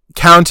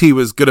county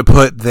was going to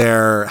put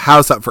their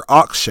house up for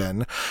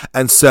auction,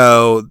 and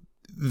so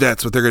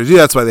that's what they're going to do.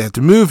 That's why they have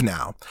to move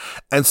now.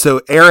 And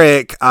so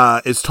Eric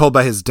is told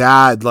by his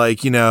dad,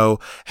 like, you know,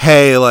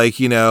 hey, like,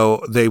 you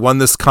know, they won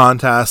this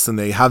contest and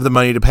they have the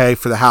money to pay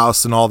for the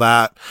house and all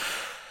that.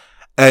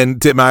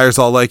 And Dittmeyer's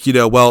all like, you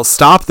know, well,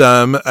 stop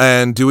them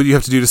and do what you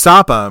have to do to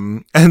stop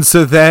them. And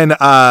so then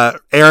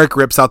Eric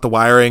rips out the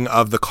wiring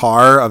of the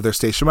car of their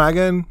station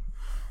wagon.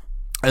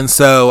 And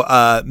so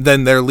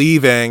then they're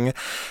leaving,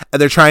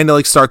 and they're trying to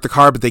like start the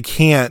car, but they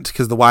can't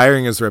because the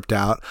wiring is ripped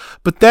out.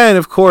 But then,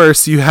 of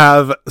course, you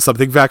have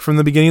something back from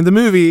the beginning of the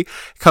movie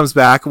comes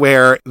back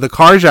where the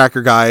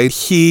carjacker guy,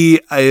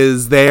 he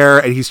is there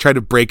and he's trying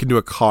to break into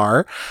a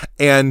car,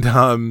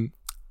 and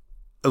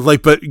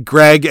but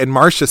Greg and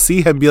Marcia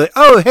see him, be like,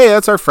 oh, hey,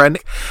 that's our friend,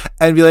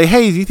 and be like,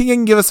 hey, do you think you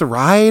can give us a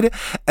ride?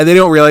 And they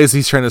don't realize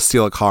he's trying to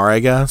steal a car, I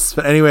guess.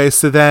 But anyway,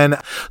 so then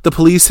the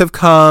police have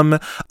come,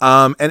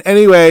 and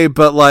anyway,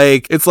 but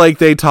like, it's like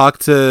they talk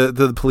to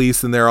the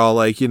police, and they're all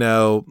like, you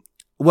know,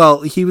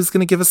 well, he was going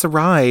to give us a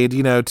ride,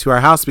 you know, to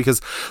our house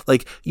because,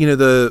 like, you know,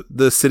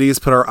 the city has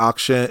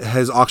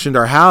auctioned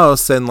our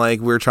house, and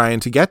like we're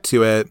trying to get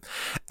to it.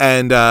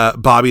 And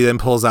Bobby then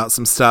pulls out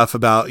some stuff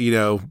about, you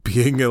know,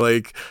 being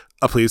like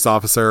a police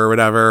officer or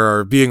whatever,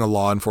 or being a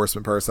law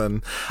enforcement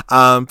person.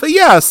 But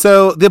yeah,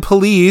 so the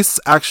police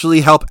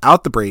actually help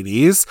out the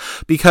Bradys,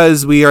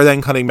 because we are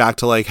then cutting back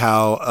to like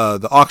how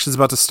the auction's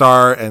about to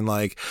start, and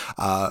like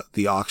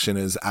the auction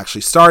is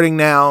actually starting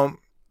now,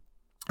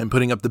 and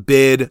putting up the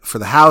bid for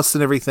the house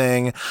and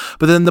everything.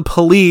 But then the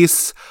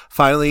police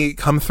finally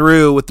come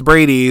through with the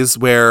Bradys,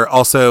 where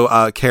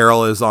also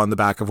Carol is on the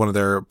back of one of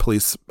their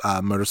police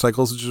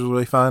motorcycles, which is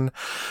really fun.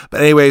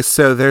 But anyway,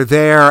 so they're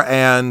there,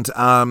 and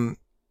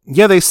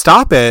yeah, they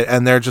stop it,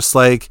 and they're just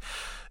like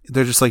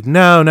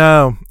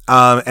no.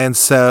 And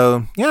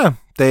so yeah,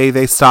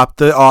 they stop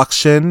the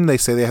auction. They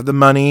say they have the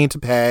money to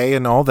pay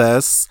and all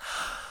this.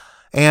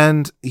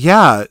 And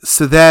yeah,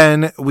 so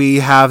then we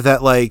have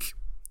that, like,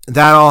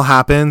 that all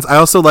happens. I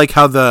also like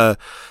how the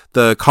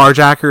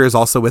carjacker is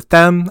also with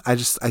them. I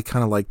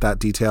kind of like that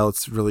detail.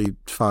 It's really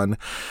fun.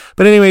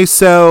 But anyway,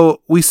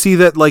 so we see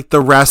that like the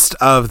rest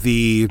of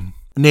the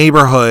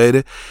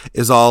neighborhood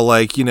is all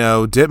like, you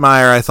know,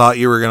 Dittmeyer, I thought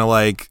you were going to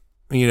like,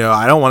 you know,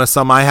 I don't want to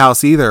sell my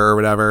house either or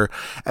whatever.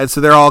 And so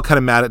they're all kind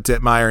of mad at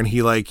Dittmeyer, and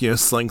he like, you know,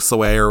 slinks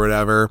away or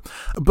whatever.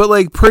 But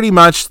like pretty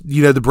much,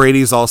 you know, the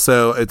Bradys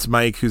also, it's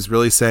Mike who's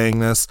really saying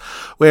this,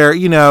 where,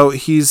 you know,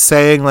 he's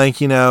saying like,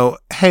 you know,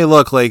 hey,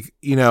 look, like,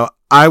 you know,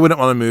 I wouldn't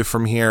want to move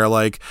from here.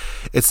 Like,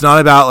 it's not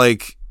about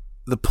like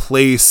the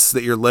place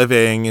that you're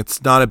living.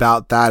 It's not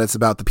about that. It's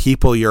about the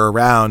people you're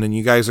around, and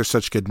you guys are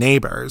such good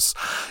neighbors,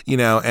 you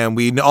know, and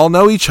we all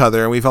know each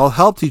other, and we've all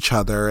helped each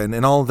other,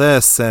 and all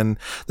this, and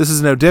this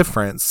is no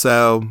different.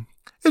 So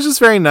it's just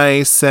very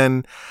nice.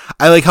 And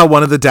I like how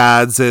one of the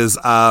dads is,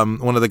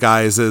 one of the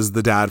guys is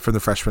the dad from the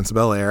Fresh Prince of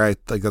Bel-Air. I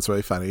think that's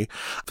really funny.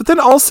 But then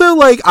also,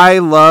 like, I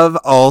love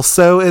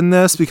also in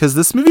this, because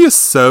this movie is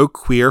so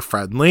queer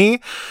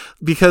friendly,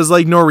 because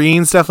like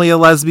Noreen's definitely a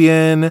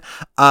lesbian,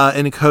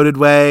 in a coded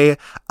way.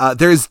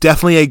 There's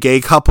definitely a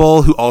gay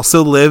couple who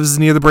also lives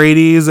near the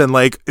Bradys and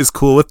like is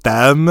cool with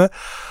them.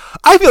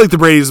 I feel like the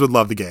Bradys would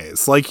love the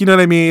gays. Like, you know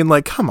what I mean?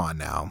 Like, come on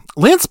now.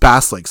 Lance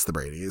Bass likes the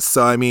Bradys.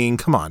 So, I mean,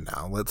 come on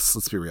now.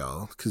 Let's be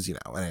real. Because, you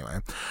know, anyway.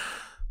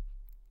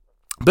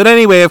 But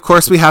anyway, of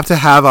course, we have to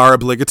have our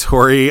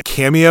obligatory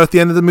cameo at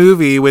the end of the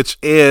movie, which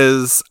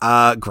is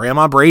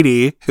Grandma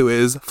Brady, who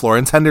is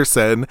Florence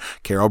Henderson,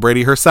 Carol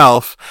Brady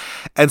herself.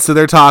 And so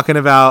they're talking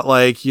about,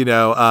 like, you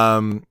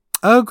know,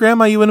 oh,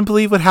 Grandma, you wouldn't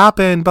believe what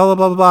happened, blah, blah,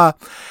 blah, blah,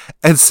 blah.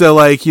 And so,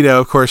 like, you know,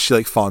 of course, she,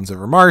 like, fawns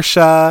over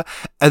Marcia.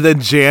 And then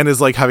Jan is,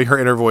 like, having her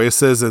inner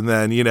voices. And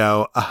then, you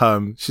know,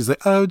 she's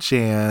like, oh,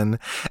 Jan.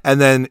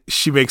 And then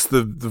she makes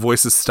the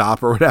voices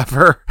stop or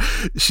whatever.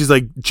 She's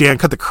like, Jan,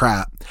 cut the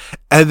crap.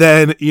 And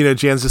then, you know,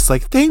 Jan's just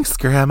like, thanks,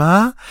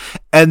 Grandma.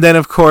 And then,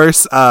 of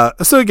course,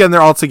 so again,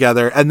 they're all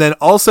together. And then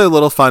also a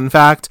little fun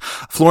fact,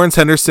 Florence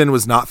Henderson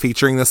was not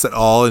featuring this at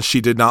all. And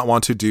she did not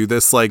want to do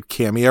this, like,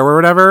 cameo or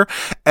whatever.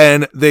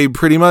 And they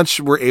pretty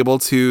much were able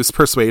to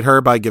persuade her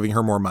by giving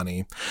her more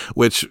money,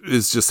 which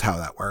is just how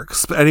that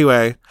works. But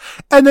anyway,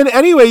 and then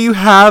anyway, you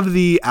have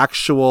the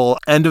actual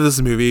end of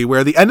this movie,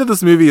 where the end of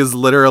this movie is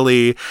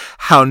literally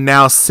how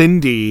now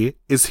Cindy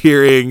is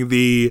hearing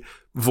the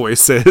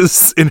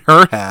voices in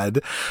her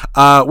head,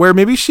 where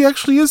maybe she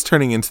actually is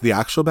turning into the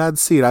actual bad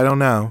seed. I don't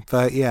know,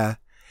 but yeah.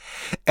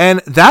 And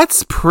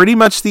that's pretty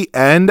much the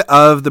end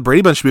of the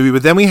Brady Bunch movie.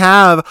 But then we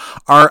have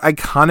our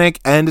iconic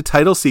end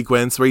title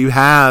sequence where you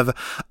have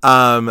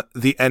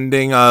the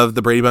ending of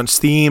the Brady Bunch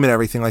theme and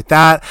everything like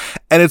that.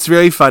 And it's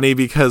very funny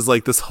because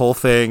like this whole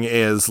thing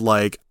is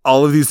like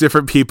all of these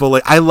different people.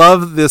 Like I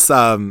love this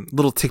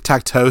little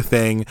tic-tac-toe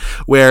thing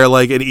where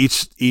like in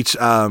each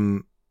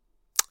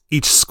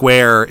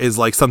square is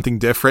like something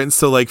different.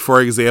 So like, for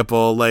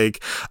example,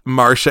 like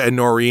Marcia and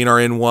Noreen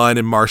are in one,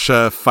 and Noreen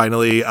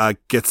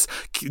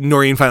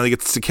finally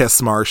gets to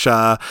kiss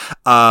Marcia.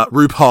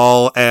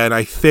 RuPaul and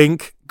I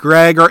think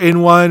Greg are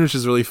in one, which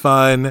is really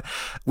fun.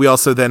 We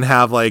also then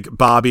have like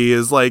Bobby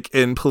is like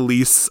in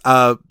police,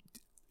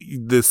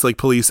 this like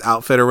police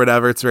outfit or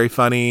whatever. It's very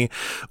funny.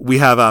 We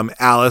have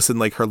Alice in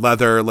like her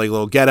leather like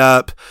little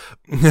getup.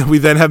 We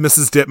then have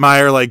Mrs.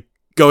 Ditmeyer like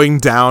going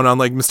down on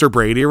like Mr.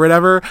 Brady or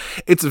whatever.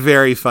 It's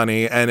very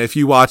funny. And if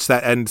you watch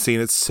that end scene,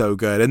 it's so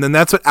good. And then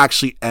that's what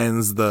actually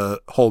ends the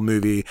whole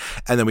movie.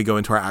 And then we go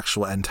into our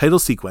actual end title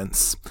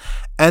sequence.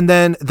 And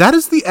then that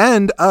is the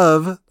end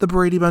of the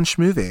Brady Bunch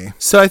movie.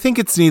 So I think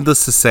it's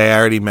needless to say, I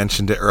already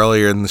mentioned it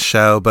earlier in the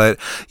show, but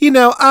you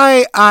know,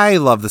 I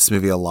love this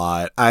movie a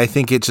lot. I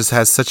think it just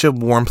has such a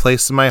warm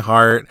place in my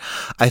heart.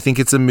 I think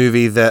it's a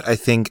movie that I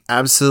think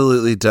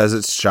absolutely does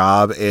its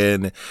job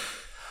in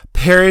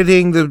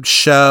parodying the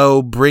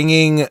show,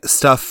 bringing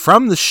stuff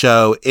from the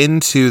show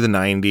into the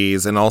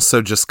 90s, and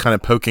also just kind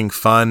of poking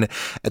fun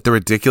at the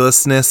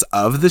ridiculousness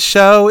of the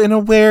show in a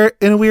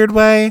weird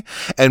way.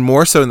 And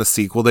more so in the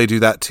sequel, they do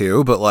that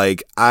too. But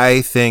like,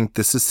 I think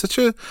this is such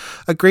a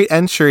great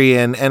entry,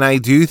 and I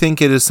do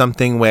think it is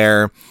something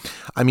where,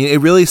 I mean,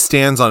 it really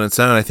stands on its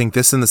own. I think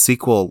this and the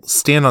sequel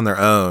stand on their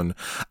own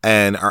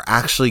and are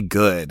actually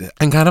good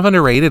and kind of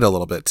underrated a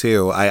little bit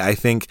too. I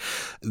think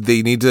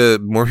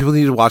more people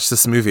need to watch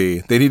this movie.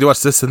 They need to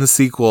watch this and the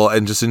sequel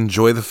and just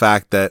enjoy the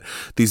fact that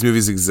these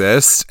movies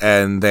exist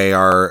and they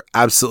are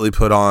absolutely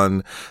put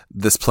on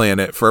this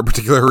planet for a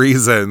particular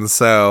reason.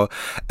 So,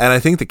 and I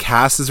think the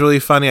cast is really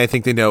funny. I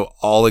think they know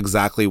all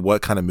exactly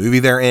what kind of movie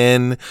they're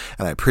in,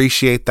 and I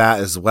appreciate that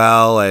as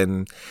well.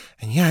 And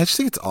yeah, I just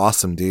think it's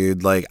awesome,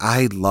 dude. Like,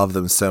 I love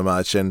them so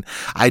much. And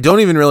I don't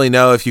even really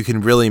know if you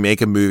can really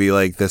make a movie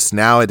like this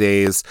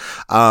nowadays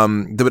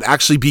that would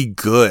actually be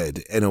good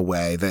in a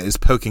way that is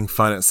poking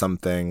fun at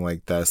something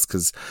like this,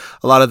 because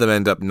a lot of them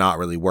end up not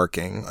really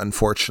working,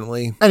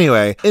 unfortunately.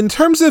 Anyway, in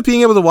terms of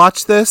being able to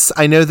watch this,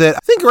 I know that I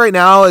think right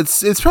now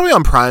it's probably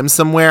on Prime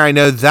somewhere. I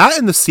know that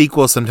and the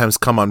sequel sometimes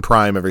come on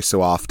Prime every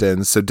so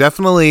often. So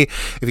definitely,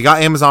 if you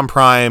got Amazon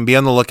Prime, be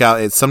on the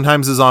lookout. It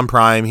sometimes is on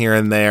Prime here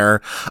and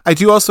there. I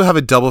do also have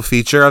a double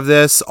feature of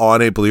this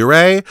on a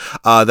Blu-ray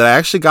that I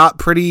actually got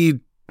pretty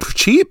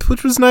cheap,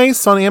 which was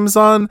nice, on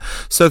Amazon.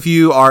 So if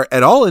you are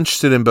at all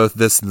interested in both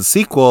this and the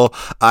sequel,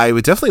 I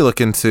would definitely look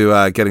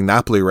into getting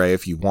that Blu-ray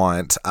if you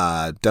want.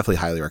 Definitely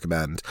highly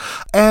recommend.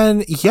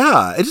 And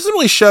yeah, it doesn't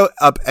really show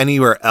up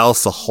anywhere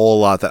else a whole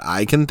lot that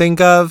I can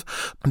think of.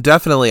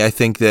 Definitely, I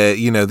think that,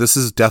 you know, this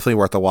is definitely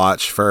worth a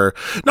watch for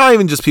not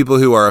even just people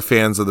who are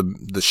fans of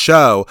the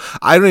show.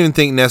 I don't even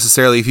think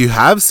necessarily if you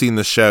have seen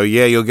the show,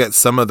 yeah, you'll get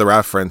some of the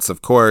reference,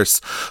 of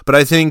course. But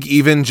I think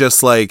even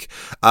just like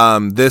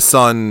this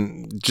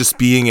on just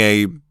being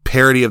a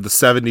parody of the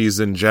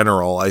 70s in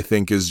general, I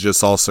think is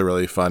just also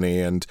really funny.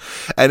 And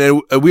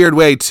in a weird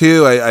way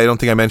too, I don't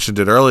think I mentioned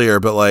it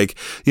earlier, but like,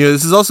 you know,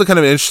 this is also kind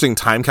of an interesting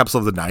time capsule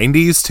of the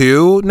 90s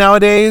too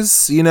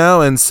nowadays, you know?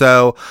 And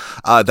so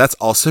that's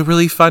also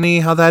really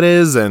funny how that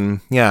is.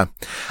 And yeah,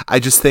 I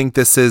just think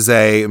this is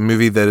a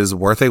movie that is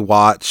worth a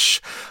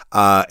watch.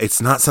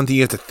 It's not something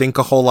you have to think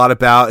a whole lot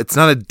about. It's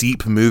not a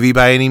deep movie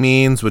by any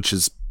means, which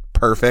is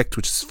perfect,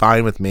 which is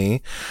fine with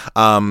me,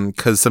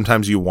 because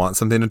sometimes you want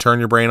something to turn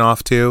your brain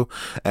off to,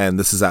 and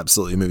this is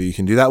absolutely a movie you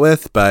can do that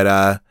with.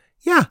 But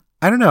yeah,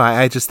 I don't know.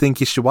 I just think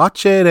you should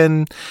watch it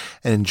and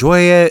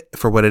enjoy it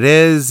for what it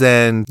is.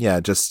 And yeah,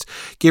 just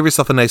give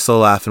yourself a nice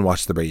little laugh and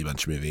watch the Brady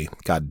Bunch movie.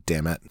 God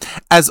damn it.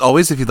 As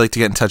always, if you'd like to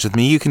get in touch with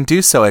me, you can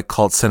do so at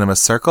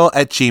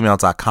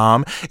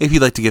cultcinemacircle@gmail.com. If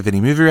you'd like to give any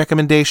movie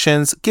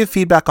recommendations, give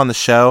feedback on the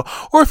show,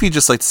 or if you'd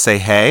just like to say,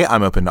 hey,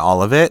 I'm open to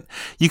all of it.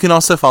 You can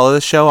also follow the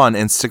show on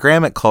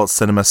Instagram at Cult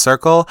Cinema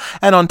Circle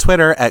and on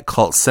Twitter at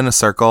Cult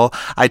Cinecircle.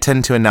 I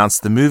tend to announce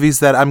the movies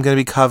that I'm going to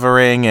be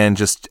covering and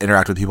just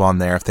interact with people on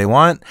there if they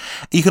want.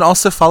 You can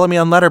also follow me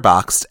on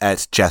Letterboxd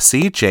at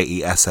Jesse,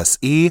 Jesse,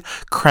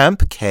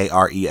 Kremp,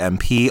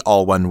 Kremp,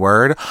 all one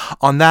word.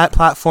 On that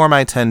platform,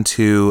 I tend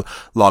to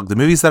log the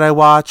movies that I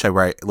watch. I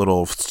write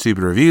little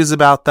stupid reviews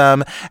about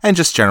them and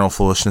just general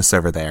foolishness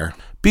over there.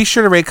 Be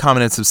sure to rate,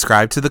 comment, and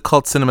subscribe to the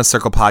Cult Cinema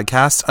Circle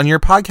podcast on your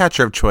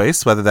podcatcher of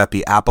choice, whether that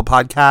be Apple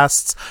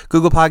Podcasts,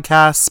 Google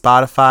Podcasts,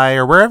 Spotify,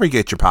 or wherever you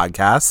get your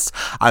podcasts.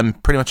 I'm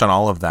pretty much on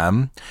all of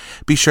them.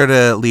 Be sure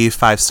to leave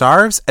 5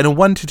 stars and a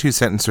 1 to 2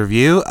 sentence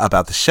review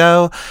about the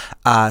show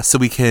so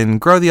we can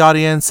grow the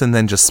audience and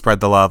then just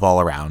spread the love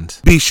all around.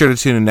 Be sure to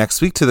tune in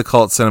next week to the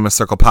Cult Cinema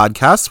Circle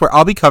podcast, where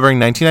I'll be covering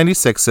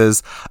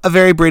 1996's A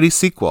Very Brady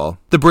sequel.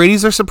 The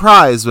Bradys are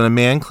surprised when a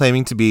man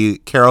claiming to be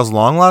Carol's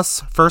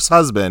long-lost first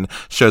husband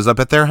shows up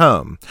at their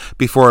home.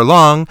 Before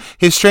long,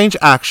 his strange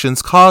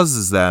actions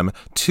causes them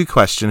to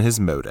question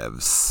his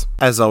motives.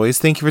 As always,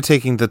 thank you for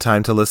taking the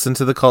time to listen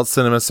to the Cult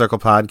Cinema Circle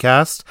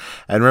podcast.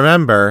 And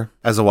remember,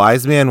 as a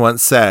wise man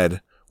once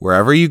said,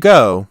 wherever you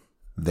go,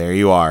 there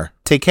you are.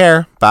 Take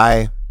care.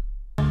 Bye.